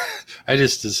 I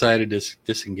just decided to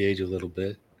disengage a little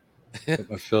bit. Put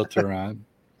my filter on.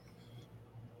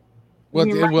 Well,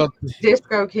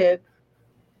 disco kid.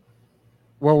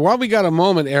 Well, while we got a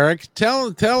moment, Eric,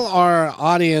 tell our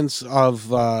audience of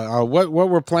what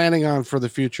we're planning on for the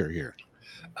future here.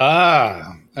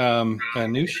 A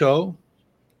new show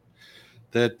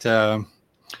that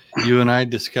you and I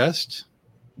discussed.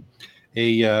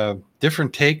 A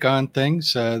different take on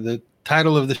things. The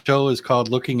title of the show is called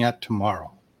Looking at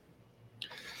Tomorrow.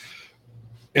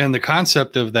 And the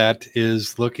concept of that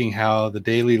is looking how the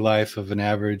daily life of an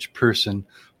average person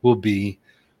will be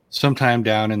sometime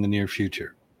down in the near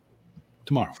future,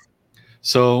 tomorrow.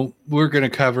 So we're going to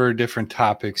cover different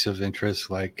topics of interest.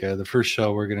 Like the first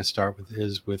show we're going to start with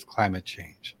is with climate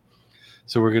change.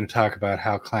 So we're going to talk about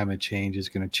how climate change is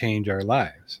going to change our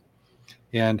lives.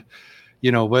 And,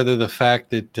 you know, whether the fact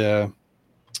that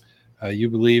you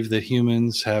believe that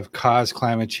humans have caused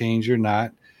climate change or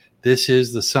not, this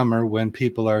is the summer when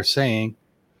people are saying,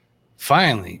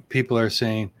 finally,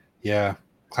 yeah,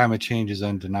 climate change is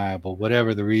undeniable.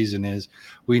 Whatever the reason is,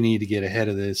 we need to get ahead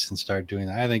of this and start doing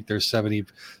that. I think there's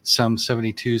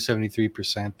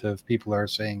 73% of people are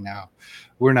saying now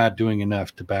we're not doing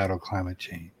enough to battle climate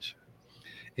change.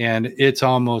 And it's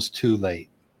almost too late.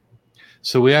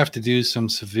 So we have to do some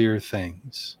severe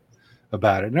things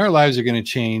about it. And our lives are going to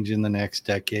change in the next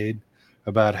decade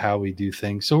about how we do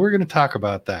things. So we're going to talk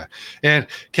about that. And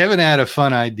Kevin had a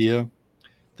fun idea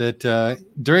that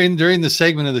during the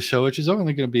segment of the show, which is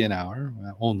only going to be an hour,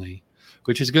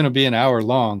 which is going to be an hour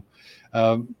long,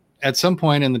 at some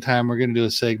point in the time, we're going to do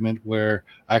a segment where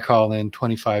I call in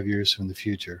 25 years from the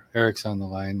future. Eric's on the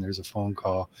line. There's a phone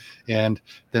call. And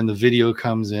then the video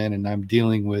comes in, and I'm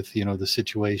dealing with, the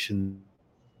situation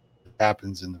that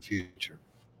happens in the future.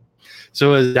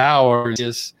 So as hours,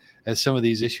 as some of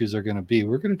these issues are going to be,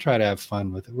 we're going to try to have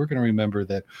fun with it. We're going to remember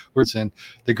that and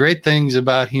the great things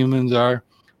about humans are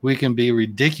we can be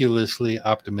ridiculously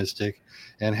optimistic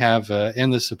and have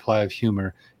endless supply of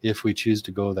humor if we choose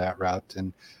to go that route.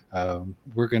 And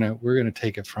we're gonna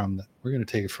take it from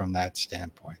that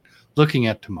standpoint, looking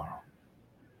at tomorrow.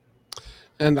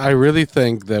 And I really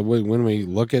think that when we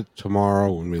look at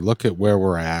tomorrow, when we look at where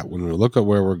we're at, when we look at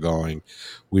where we're going,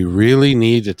 we really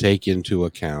need to take into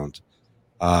account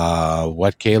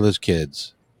what Kayla's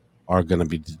kids are going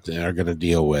to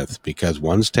deal with, because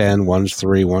one's 10, one's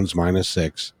 3, one's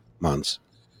 -6 months,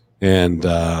 and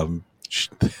they're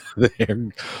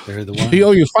the one.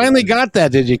 You finally got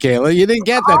that, did you, Kayla? You didn't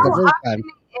get that the first time.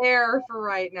 I'm in air for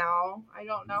right now. I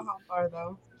don't know how far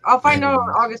though. I'll find out on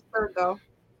August 3rd though.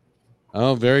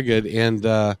 Oh, very good. And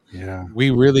we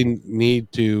really need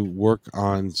to work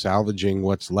on salvaging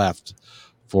what's left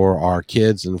for our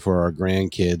kids and for our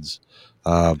grandkids,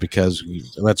 because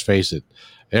let's face it,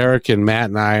 Eric and Matt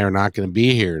and I are not going to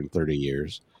be here in 30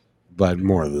 years, but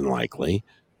more than likely.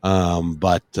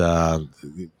 But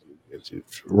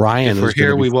Ryan, if we're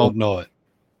here, we won't know it.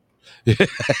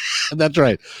 That's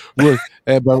right. But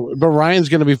Ryan's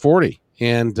going to be 40,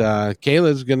 and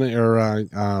Kayla's going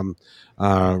to,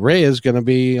 Ray is going to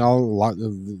be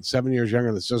 7 years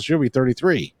younger, so she'll be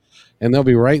 33, and they'll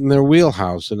be right in their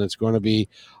wheelhouse, and it's going to be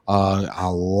a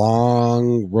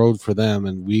long road for them,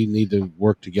 and we need to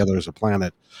work together as a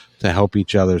planet to help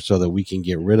each other so that we can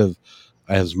get rid of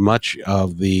as much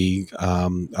of the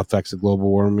effects of global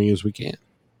warming as we can.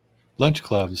 Lunch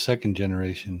Club, second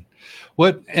generation.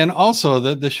 And also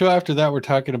the show after that, we're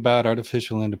talking about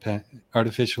artificial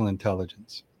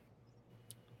intelligence.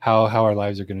 How our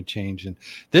lives are going to change, and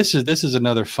this is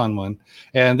another fun one,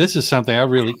 and this is something I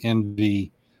really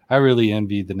envy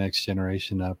the next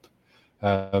generation up,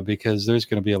 because there's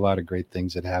going to be a lot of great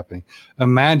things that are happening.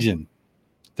 Imagine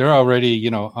they're already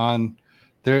on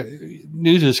their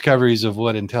new discoveries of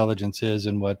what intelligence is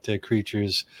and what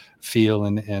creatures feel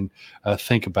and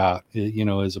think about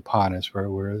is upon us.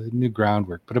 We're new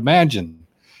groundwork. But imagine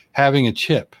having a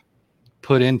chip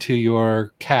put into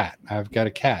your cat. I've got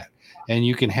a cat. And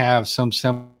you can have some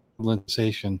semblance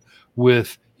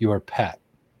with your pet.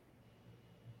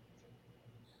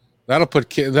 That'll put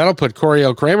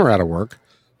Coriel Kramer out of work,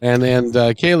 and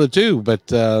Kayla too. But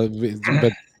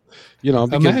because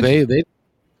imagine. they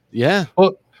yeah.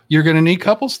 Well, you're going to need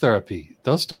couples therapy.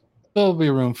 There'll still be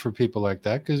room for people like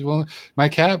that, because my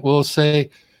cat will say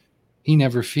he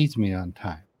never feeds me on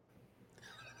time.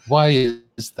 Why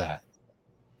is that?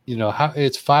 How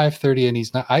it's 5:30 and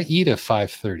he's not. I eat at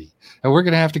 5:30, and we're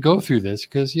going to have to go through this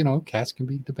because cats can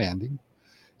be demanding,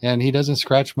 and he doesn't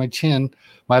scratch my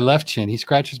left chin. He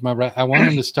scratches my right. I want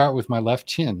him to start with my left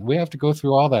chin. We have to go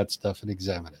through all that stuff and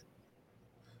examine it.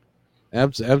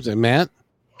 Absolutely, Matt.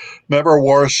 Remember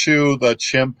Warshu, the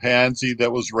chimpanzee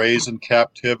that was raised in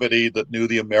captivity that knew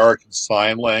the American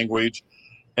Sign Language,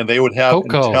 and they would have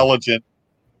Coco. Intelligent.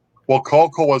 Well,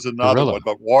 Coco was another Gorilla. one,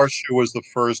 but Warshu was the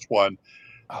first one.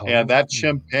 And that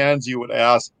chimpanzee would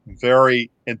ask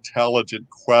very intelligent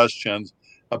questions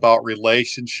about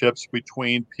relationships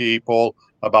between people,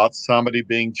 about somebody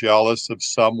being jealous of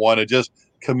someone, and just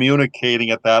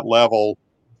communicating at that level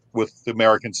with the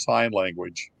American Sign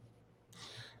Language.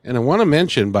 And I want to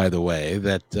mention, by the way,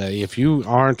 that if you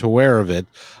aren't aware of it,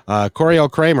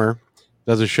 Coriel Kramer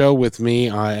does a show with me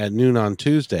at noon on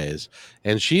Tuesdays,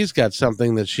 and she's got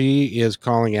something that she is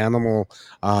calling animal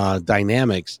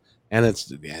dynamics. And it's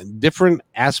different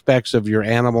aspects of your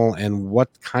animal and what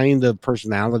kind of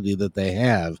personality that they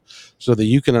have, so that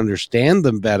you can understand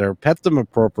them better, pet them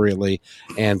appropriately,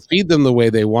 and feed them the way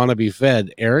they want to be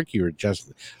fed. Eric,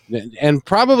 and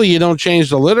probably you don't change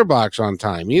the litter box on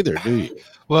time either, do you?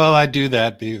 Well, I do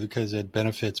that because it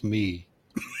benefits me.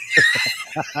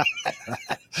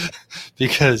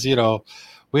 Because,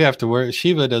 We have to work.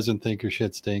 Shiva doesn't think her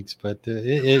shit stinks, but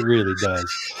it really does.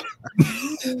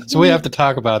 So we have to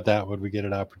talk about that when we get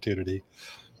an opportunity.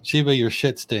 Shiva, your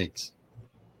shit stinks.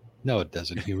 No, it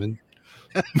doesn't, human.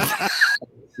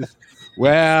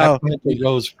 Well, That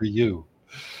goes for you.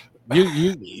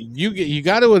 You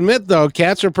got to admit though,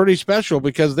 cats are pretty special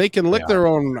because they can lick their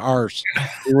own arse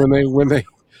when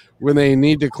they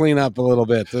need to clean up a little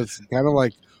bit. It's kind of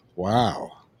like,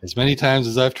 wow. As many times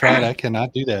as I've tried, I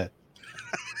cannot do that.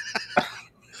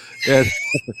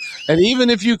 And even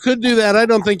if you could do that, I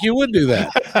don't think you would do that.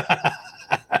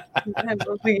 I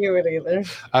don't think you would either.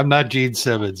 I'm not Gene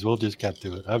Simmons. We'll just cut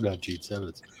to it. I'm not Gene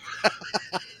Simmons.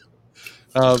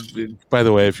 By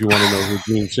the way, if you want to know who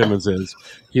Gene Simmons is,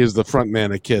 he is the front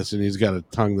man of Kiss, and he's got a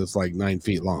tongue that's like 9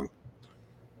 feet long.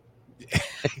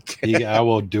 I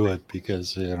won't do it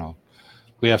because,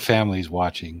 we have families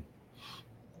watching.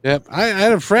 Yep. I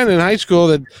had a friend in high school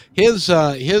that his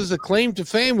claim to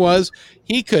fame was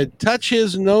he could touch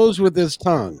his nose with his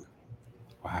tongue.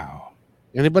 Wow.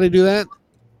 Anybody do that?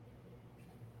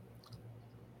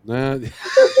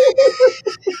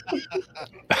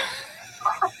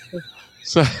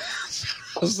 So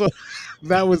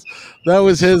that was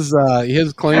his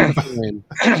claim to fame.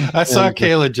 I saw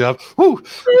Kayla jump. Woo!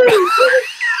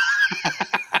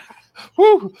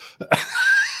 Woo!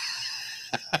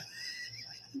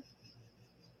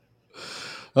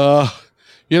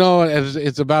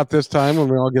 It's about this time when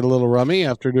we all get a little rummy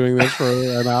after doing this for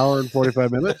an hour and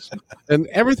 45 minutes, and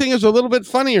everything is a little bit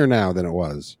funnier now than it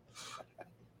was.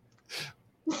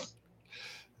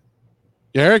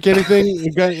 Eric, anything?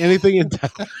 You got anything in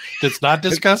town? It's not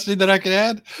disgusting that I can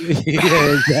add?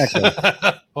 Yeah, exactly.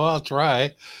 Well, I'll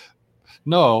try.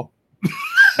 No.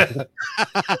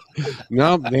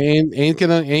 No, ain't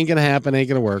gonna happen. Ain't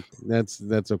gonna work. That's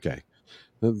okay.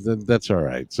 That's all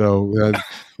right. So,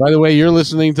 by the way, you're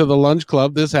listening to the Lunch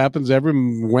Club. This happens every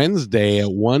Wednesday at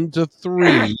 1 to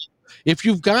 3. If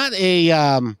you've got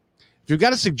a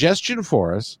suggestion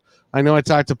for us, I know I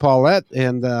talked to Paulette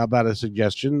about a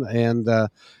suggestion, and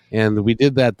we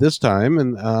did that this time.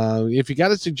 And if you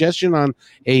got a suggestion on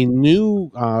a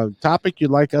new topic you'd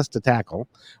like us to tackle,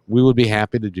 we would be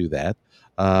happy to do that.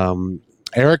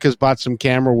 Eric has bought some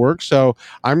camera work, so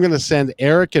I'm going to send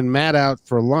Eric and Matt out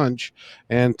for lunch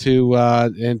and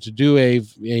to do a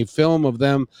film of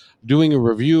them doing a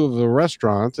review of the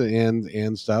restaurant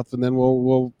and stuff, and then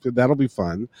we'll that'll be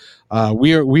fun.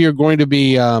 We are going to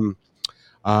be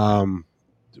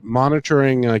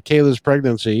monitoring Kayla's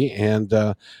pregnancy, and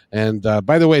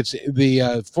by the way, it's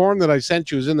the form that I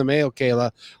sent you is in the mail,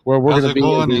 Kayla, where we're going to be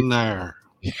going in there.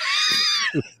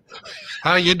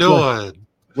 How you doing?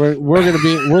 We're gonna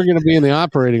be in the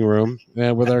operating room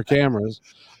with our cameras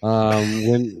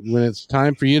when it's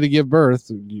time for you to give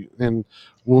birth, and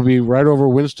we'll be right over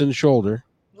Winston's shoulder.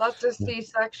 Left a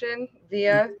C-section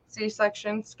via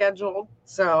C-section scheduled,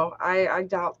 so I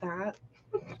doubt that.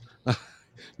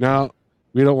 No,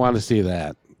 we don't want to see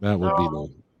that. That would be no.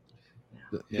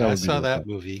 Yeah, I saw that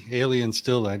movie. Alien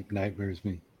still nightmares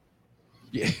me.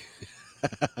 Yeah,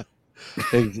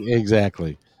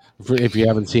 exactly. If you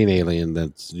haven't seen Alien,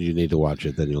 you need to watch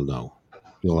it. Then you'll know.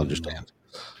 You'll understand.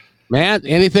 Matt,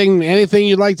 anything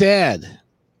you'd like to add?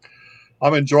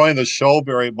 I'm enjoying the show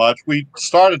very much. We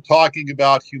started talking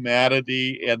about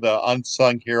humanity and the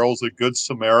unsung heroes, the Good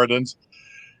Samaritans.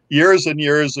 Years and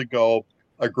years ago,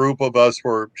 a group of us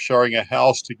were sharing a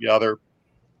house together,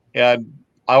 and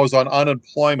I was on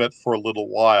unemployment for a little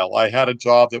while. I had a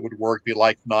job that would work me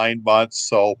like 9 months,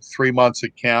 so 3 months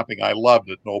of camping. I loved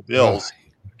it, no bills.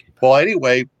 Well,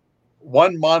 anyway,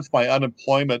 1 month my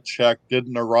unemployment check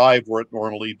didn't arrive where it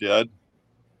normally did.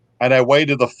 And I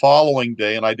waited the following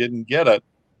day and I didn't get it.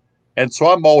 And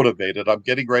so I'm motivated. I'm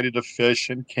getting ready to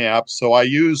fish and camp. So I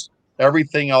used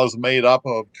everything I was made up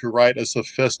of to write a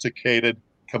sophisticated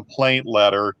complaint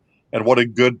letter and what a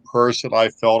good person I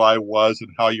felt I was and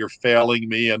how you're failing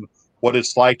me and what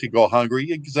it's like to go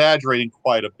hungry, exaggerating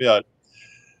quite a bit.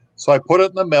 So I put it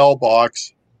in the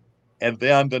mailbox, and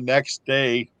then the next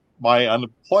day, my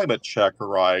unemployment check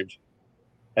arrived.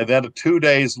 And then 2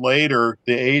 days later,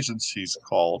 the agencies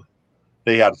called.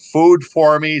 They had food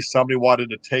for me. Somebody wanted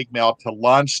to take me out to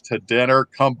lunch, to dinner.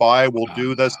 Come by, we'll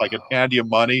do this. I can hand you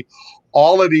money.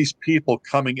 All of these people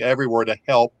coming everywhere to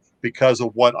help because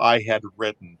of what I had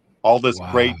written. All this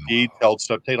great detailed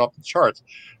stuff taken off the charts.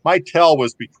 My tail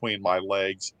was between my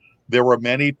legs. There were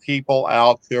many people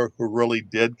out there who really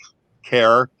did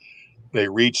care. They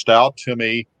reached out to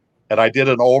me. And I did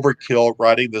an overkill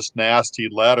writing this nasty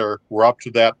letter where up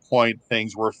to that point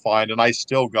things were fine, and I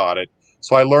still got it.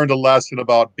 So I learned a lesson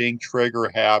about being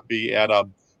trigger happy and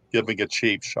giving a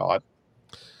cheap shot.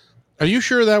 Are you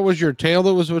sure that was your tail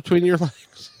that was between your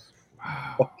legs?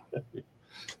 Wow.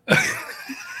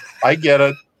 I get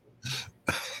it.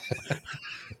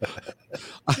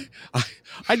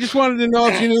 I just wanted to know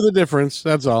if you knew the difference.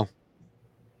 That's all.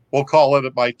 We'll call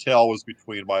it my tail was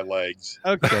between my legs.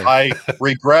 Okay. I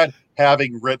regret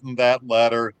having written that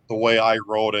letter the way I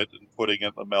wrote it and putting it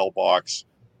in the mailbox.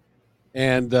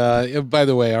 And by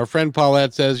the way, our friend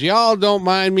Paulette says, y'all don't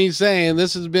mind me saying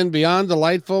this has been beyond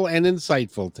delightful and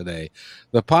insightful today.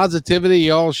 The positivity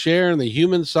y'all share and the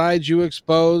human sides you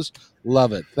expose,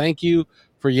 love it. Thank you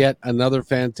for yet another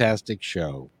fantastic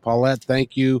show. Paulette,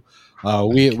 thank you.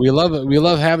 We love it. We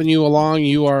love having you along.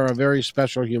 You are a very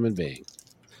special human being.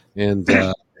 And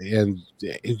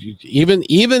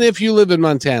even if you live in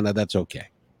Montana, that's okay.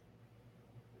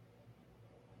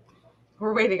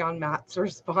 We're waiting on Matt's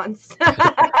response.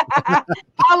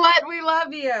 Paulette, we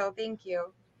love you. Thank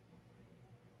you.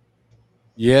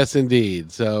 Yes,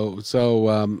 indeed. So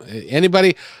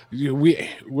anybody,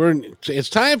 it's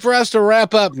time for us to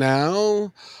wrap up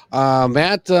now.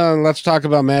 Matt, let's talk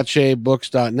about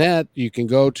mattshaybooks.net. You can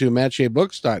go to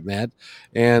mattshaybooks.net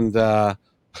and well,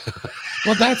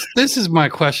 this is my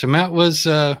question, Matt. Was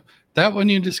that when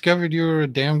you discovered you were a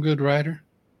damn good writer?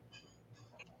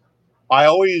 I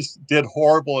always did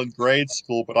horrible in grade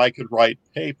school, but I could write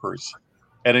papers.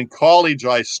 And in college,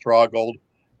 I struggled.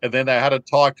 And then I had to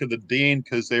talk to the dean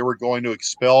because they were going to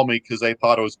expel me because they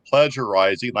thought it was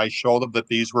plagiarizing. And I showed them that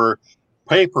these were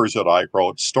papers that I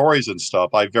wrote, stories and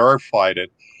stuff. I verified it.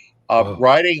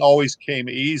 Writing always came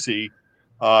easy.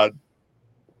 No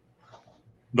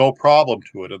problem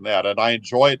to it in that. And I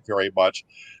enjoy it very much.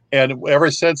 And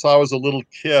ever since I was a little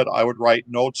kid, I would write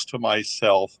notes to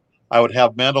myself. I would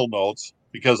have mental notes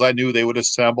because I knew they would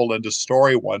assemble into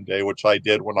story one day, which I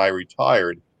did when I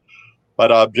retired.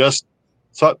 But just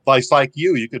so, like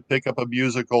you could pick up a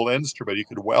musical instrument. You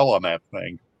could well on that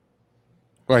thing.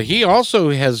 Well, he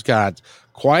also has got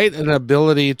quite an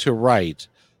ability to write.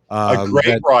 A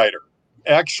great writer.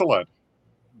 Excellent.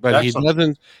 But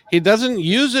Excellent. he doesn't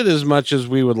use it as much as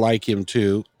we would like him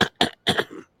to,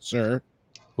 sir.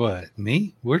 What,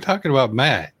 me? We're talking about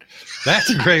Matt. That's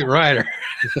a great writer.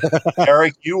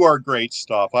 Eric, you are great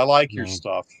stuff. I like your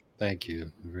stuff. Thank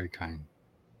you. Very kind.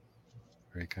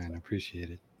 Very kind. I appreciate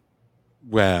it.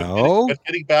 Well,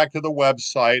 getting back to the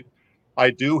website,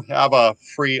 I do have a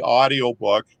free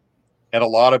audiobook, and a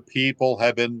lot of people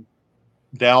have been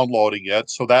downloading it.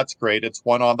 So that's great. It's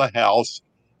One on the House,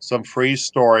 some free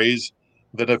stories.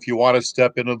 That if you want to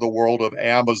step into the world of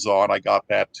Amazon, I got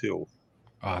that too.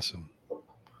 Awesome.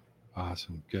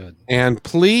 Awesome. Good. And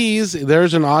please,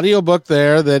 there's an audiobook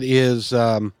there that is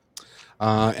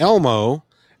Elmo,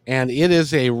 and it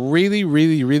is a really,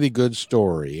 really, really good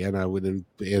story. And I would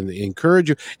encourage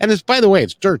you. And it's, by the way,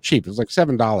 it's dirt cheap. It's like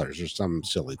 $7 or some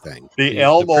silly thing. The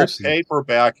Elmo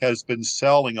paperback has been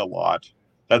selling a lot.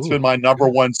 That's been my number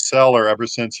one seller ever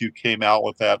since you came out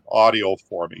with that audio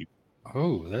for me.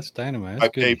 Oh, that's dynamite.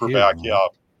 That's my paperback, yeah.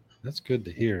 That's good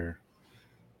to hear.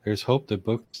 There's hope that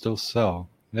books still sell.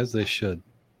 As they should.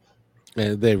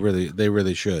 And they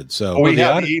really should. So we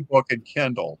have the ebook and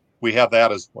Kindle. We have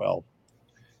that as well.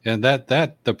 And that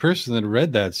the person that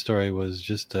read that story was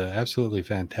just absolutely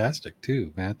fantastic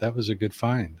too, Matt. That was a good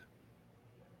find.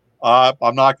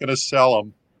 I'm not going to sell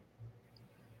him.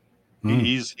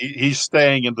 He's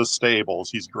staying in the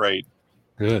stables. He's great.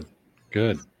 Good.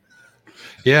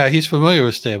 Yeah, he's familiar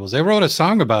with stables. They wrote a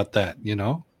song about that. You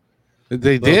know,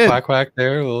 they did. Quack quack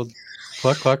there, little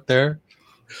cluck cluck there.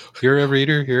 You're a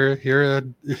reader. You're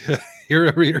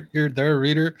a reader. They're a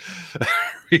reader.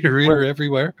 reader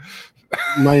everywhere.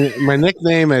 My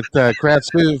nickname at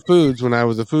Kraft Foods when I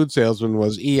was a food salesman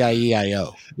was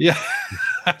EIEIO. Yeah,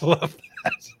 I love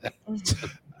that.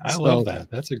 I love that.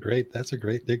 That's a great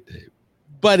nickname.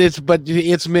 But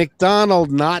it's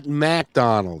McDonald, not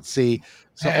MacDonald. See,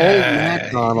 so old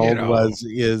MacDonald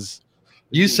is.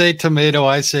 You say tomato,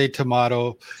 I say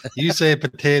tomato. You say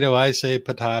potato, I say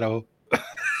potato.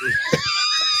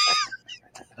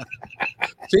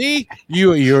 See,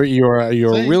 you're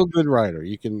a real good writer.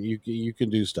 You can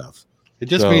do stuff. It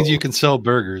just means you can sell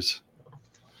burgers.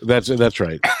 That's right. That's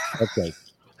right.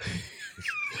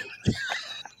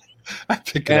 I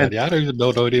pick it at you. I don't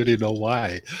even know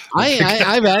why.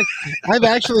 I've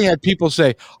actually had people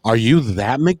say, "Are you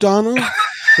that McDonald?"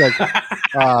 Like,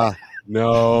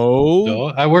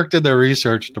 no. I worked in the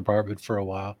research department for a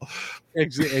while.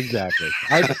 Exactly.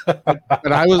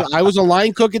 But I was a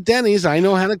line cook at Denny's. I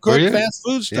know how to cook fast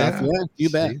food stuff. Yeah, you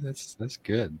bet. That's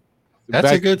good.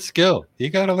 That's a good skill. You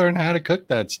got to learn how to cook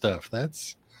that stuff.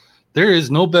 There is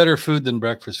no better food than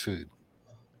breakfast food.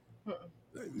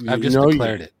 I've just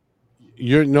declared it.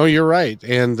 You're right.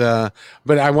 And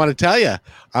but I want to tell you,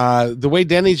 the way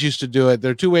Denny's used to do it,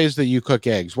 there are two ways that you cook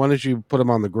eggs. One is you put them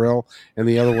on the grill, and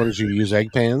the other one is you use egg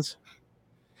pans.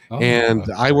 And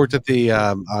I worked at the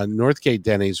Northgate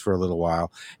Denny's for a little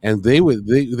while, and they would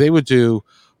do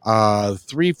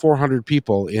 300-400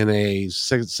 people in a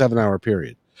 7-hour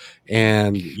period,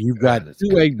 and you've got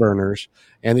two egg burners,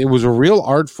 and it was a real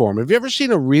art form. Have you ever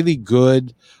seen a really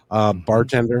good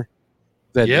bartender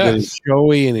that is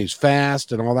showy and he's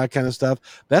fast and all that kind of stuff?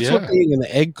 That's what being an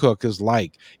egg cook is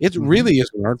like. It really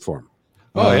is an art form.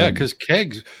 Oh yeah, because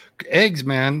eggs,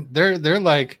 man, they're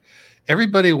like.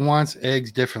 Everybody wants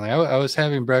eggs differently. I was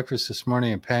having breakfast this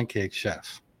morning at Pancake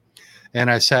Chef, and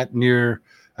I sat near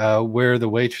where the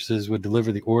waitresses would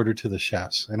deliver the order to the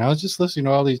chefs, and I was just listening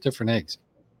to all these different eggs.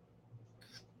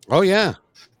 Oh yeah,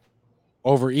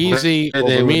 over easy,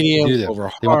 over medium, over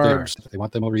hard. They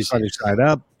want them over easy, sunny side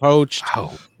up, poached.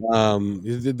 Wow.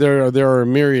 There are a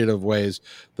myriad of ways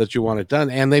that you want it done,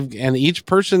 and each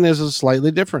person is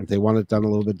slightly different. They want it done a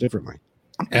little bit differently,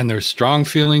 and there's strong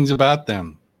feelings about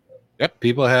them. Yep.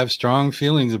 People have strong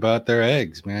feelings about their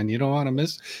eggs, man. You don't want to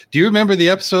miss. Do you remember the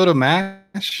episode of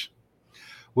MASH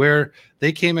where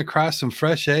they came across some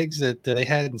fresh eggs that they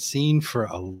hadn't seen for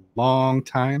a long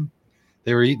time?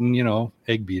 They were eating,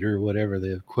 egg beater or whatever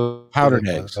the equivalent powdered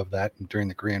eggs of that during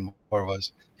the Korean War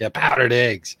was. Yeah, powdered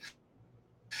eggs.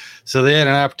 So they had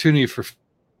an opportunity for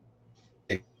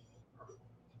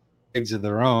eggs of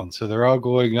their own. So they're all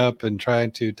going up and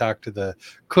trying to talk to the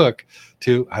cook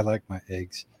I like my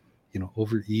eggs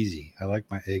over easy. I like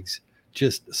my eggs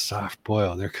just soft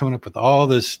boil. They're coming up with all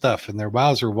this stuff, and their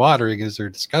mouths are watering as they're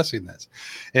discussing this.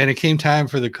 And it came time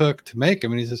for the cook to make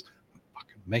them, and he says,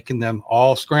 making them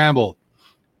all scrambled.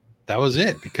 That was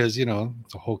it, because it's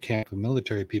a whole camp of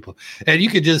military people, and you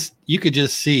could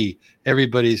just see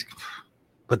everybody's,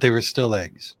 but they were still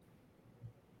eggs.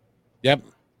 Yep.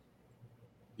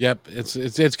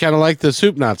 It's kind of like the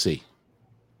soup Nazi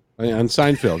on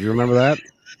Seinfeld. You remember that?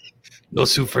 No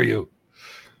soup for you.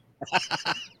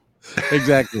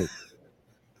 Exactly.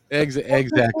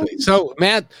 So,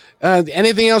 Matt,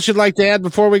 anything else you'd like to add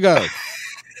before we go?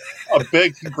 A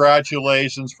big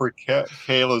congratulations for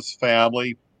Kayla's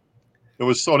family. It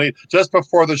was so neat. Just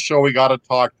before the show, we got to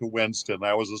talk to Winston.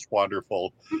 That was just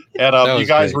wonderful. And you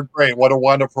guys were great. What a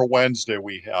wonderful Wednesday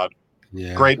we had.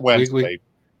 Yeah. Great Wednesday.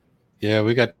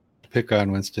 We got to pick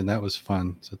on Winston. That was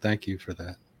fun. So thank you for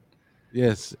that.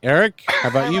 Yes. Eric, how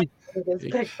about you?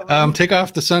 Take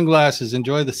off the sunglasses.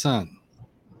 Enjoy the sun.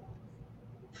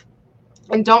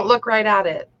 And don't look right at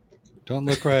it. Don't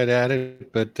look right at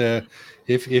it. But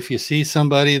if you see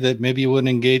somebody that maybe you wouldn't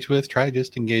engage with, try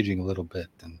just engaging a little bit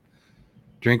and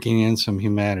drinking in some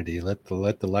humanity. Let the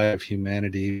light of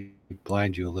humanity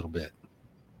blind you a little bit.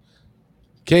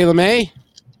 Kayla May?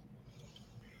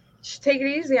 Just take it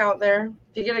easy out there.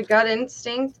 If you get a gut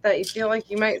instinct that you feel like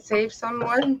you might save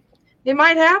someone, it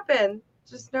might happen.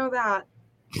 Just know that.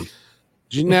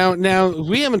 Now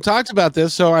we haven't talked about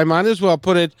this, so I might as well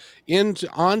put it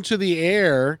onto the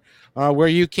air where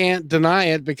you can't deny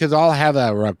it, because I'll have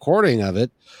a recording of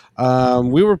it.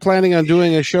 We were planning on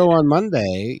doing a show on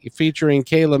Monday featuring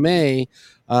Kayla May.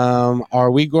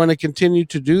 Are we going to continue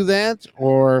to do that,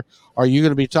 or are you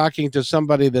going to be talking to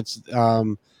somebody that's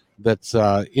in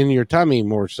your tummy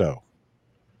more so?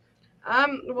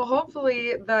 Well,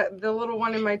 hopefully the little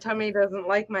one in my tummy doesn't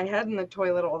like my head in the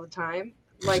toilet all the time,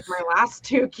 like my last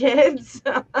two kids.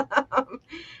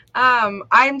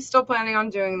 I'm still planning on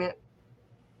doing it.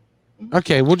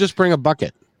 Okay, we'll just bring a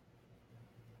bucket.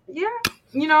 Yeah.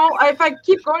 If I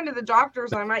keep going to the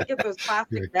doctors, I might get those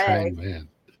plastic bags. Kind man.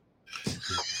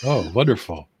 Oh,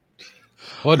 wonderful.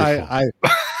 Wonderful.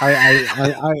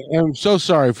 I am so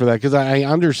sorry for that, because I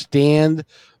understand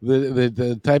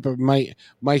the type of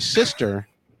my sister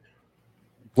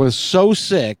was so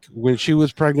sick when she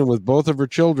was pregnant with both of her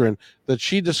children that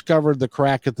she discovered the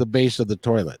crack at the base of the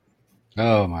toilet.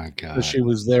 Oh my God. She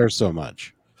was there so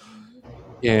much.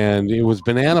 And it was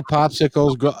banana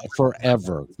popsicles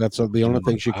forever. That's the only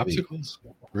thing she could eat. Popsicles?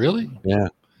 Really? Yeah.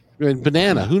 And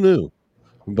banana, who knew?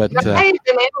 But I ate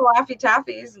banana Laffy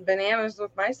Taffies and bananas with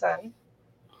my son.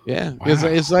 Yeah, wow.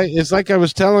 It's like I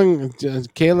was telling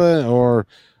Kayla, or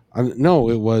no,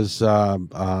 it was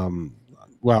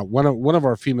one of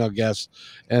our female guests,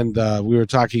 and we were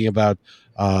talking about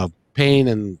pain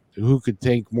and who could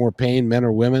take more pain, men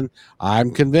or women. I'm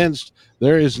convinced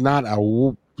there is not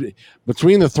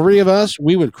between the three of us,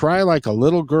 we would cry like a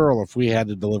little girl if we had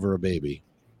to deliver a baby.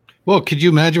 Well, could you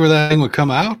imagine where that thing would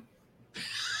come out?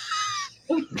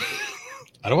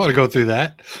 I don't want to go through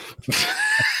that.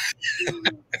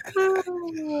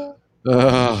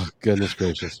 Oh, goodness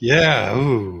gracious. Yeah.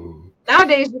 Ooh.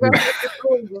 Nowadays, you got to get the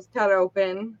toes just cut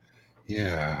open.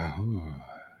 Yeah. Ooh.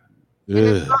 And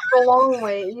it's not the long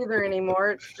way either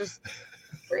anymore. It's just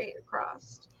straight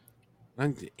across.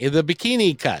 The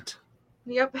bikini cut.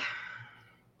 Yep.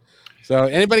 So,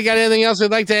 anybody got anything else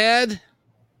they'd like to add?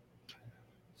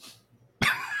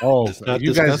 Oh, It's not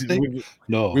you guys. disgusting?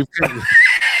 No.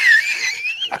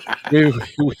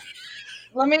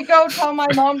 Let me go tell my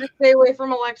mom to stay away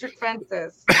from electric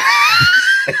fences.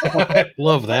 I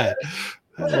love that.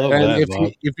 I love that,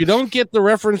 Bob. If you don't get the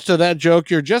reference to that joke,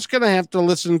 you're just going to have to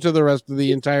listen to the rest of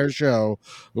the entire show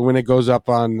when it goes up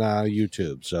on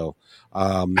YouTube. So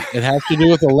it has to do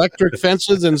with electric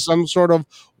fences and some sort of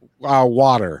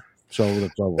water. So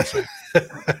that's all we'll say.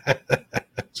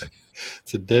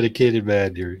 It's a dedicated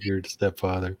man, your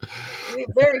stepfather.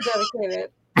 Very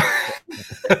dedicated.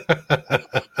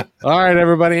 All right,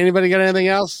 everybody. Anybody got anything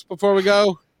else before we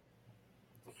go?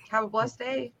 Have a blessed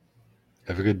day.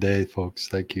 Have a good day, folks.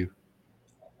 Thank you.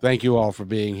 Thank you all for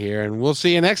being here, and we'll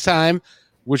see you next time,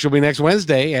 which will be next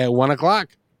Wednesday at 1:00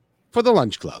 for the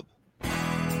Lunch Club.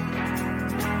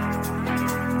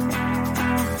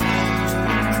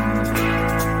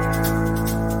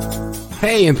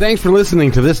 Hey, and thanks for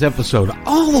listening to this episode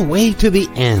all the way to the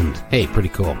end. Hey, pretty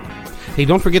cool. Hey,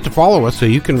 don't forget to follow us so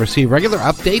you can receive regular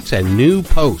updates and new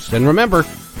posts. And remember,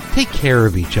 take care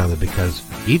of each other because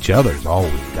each other's all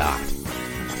we've got.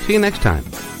 See you next time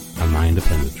on My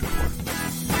Independence Report.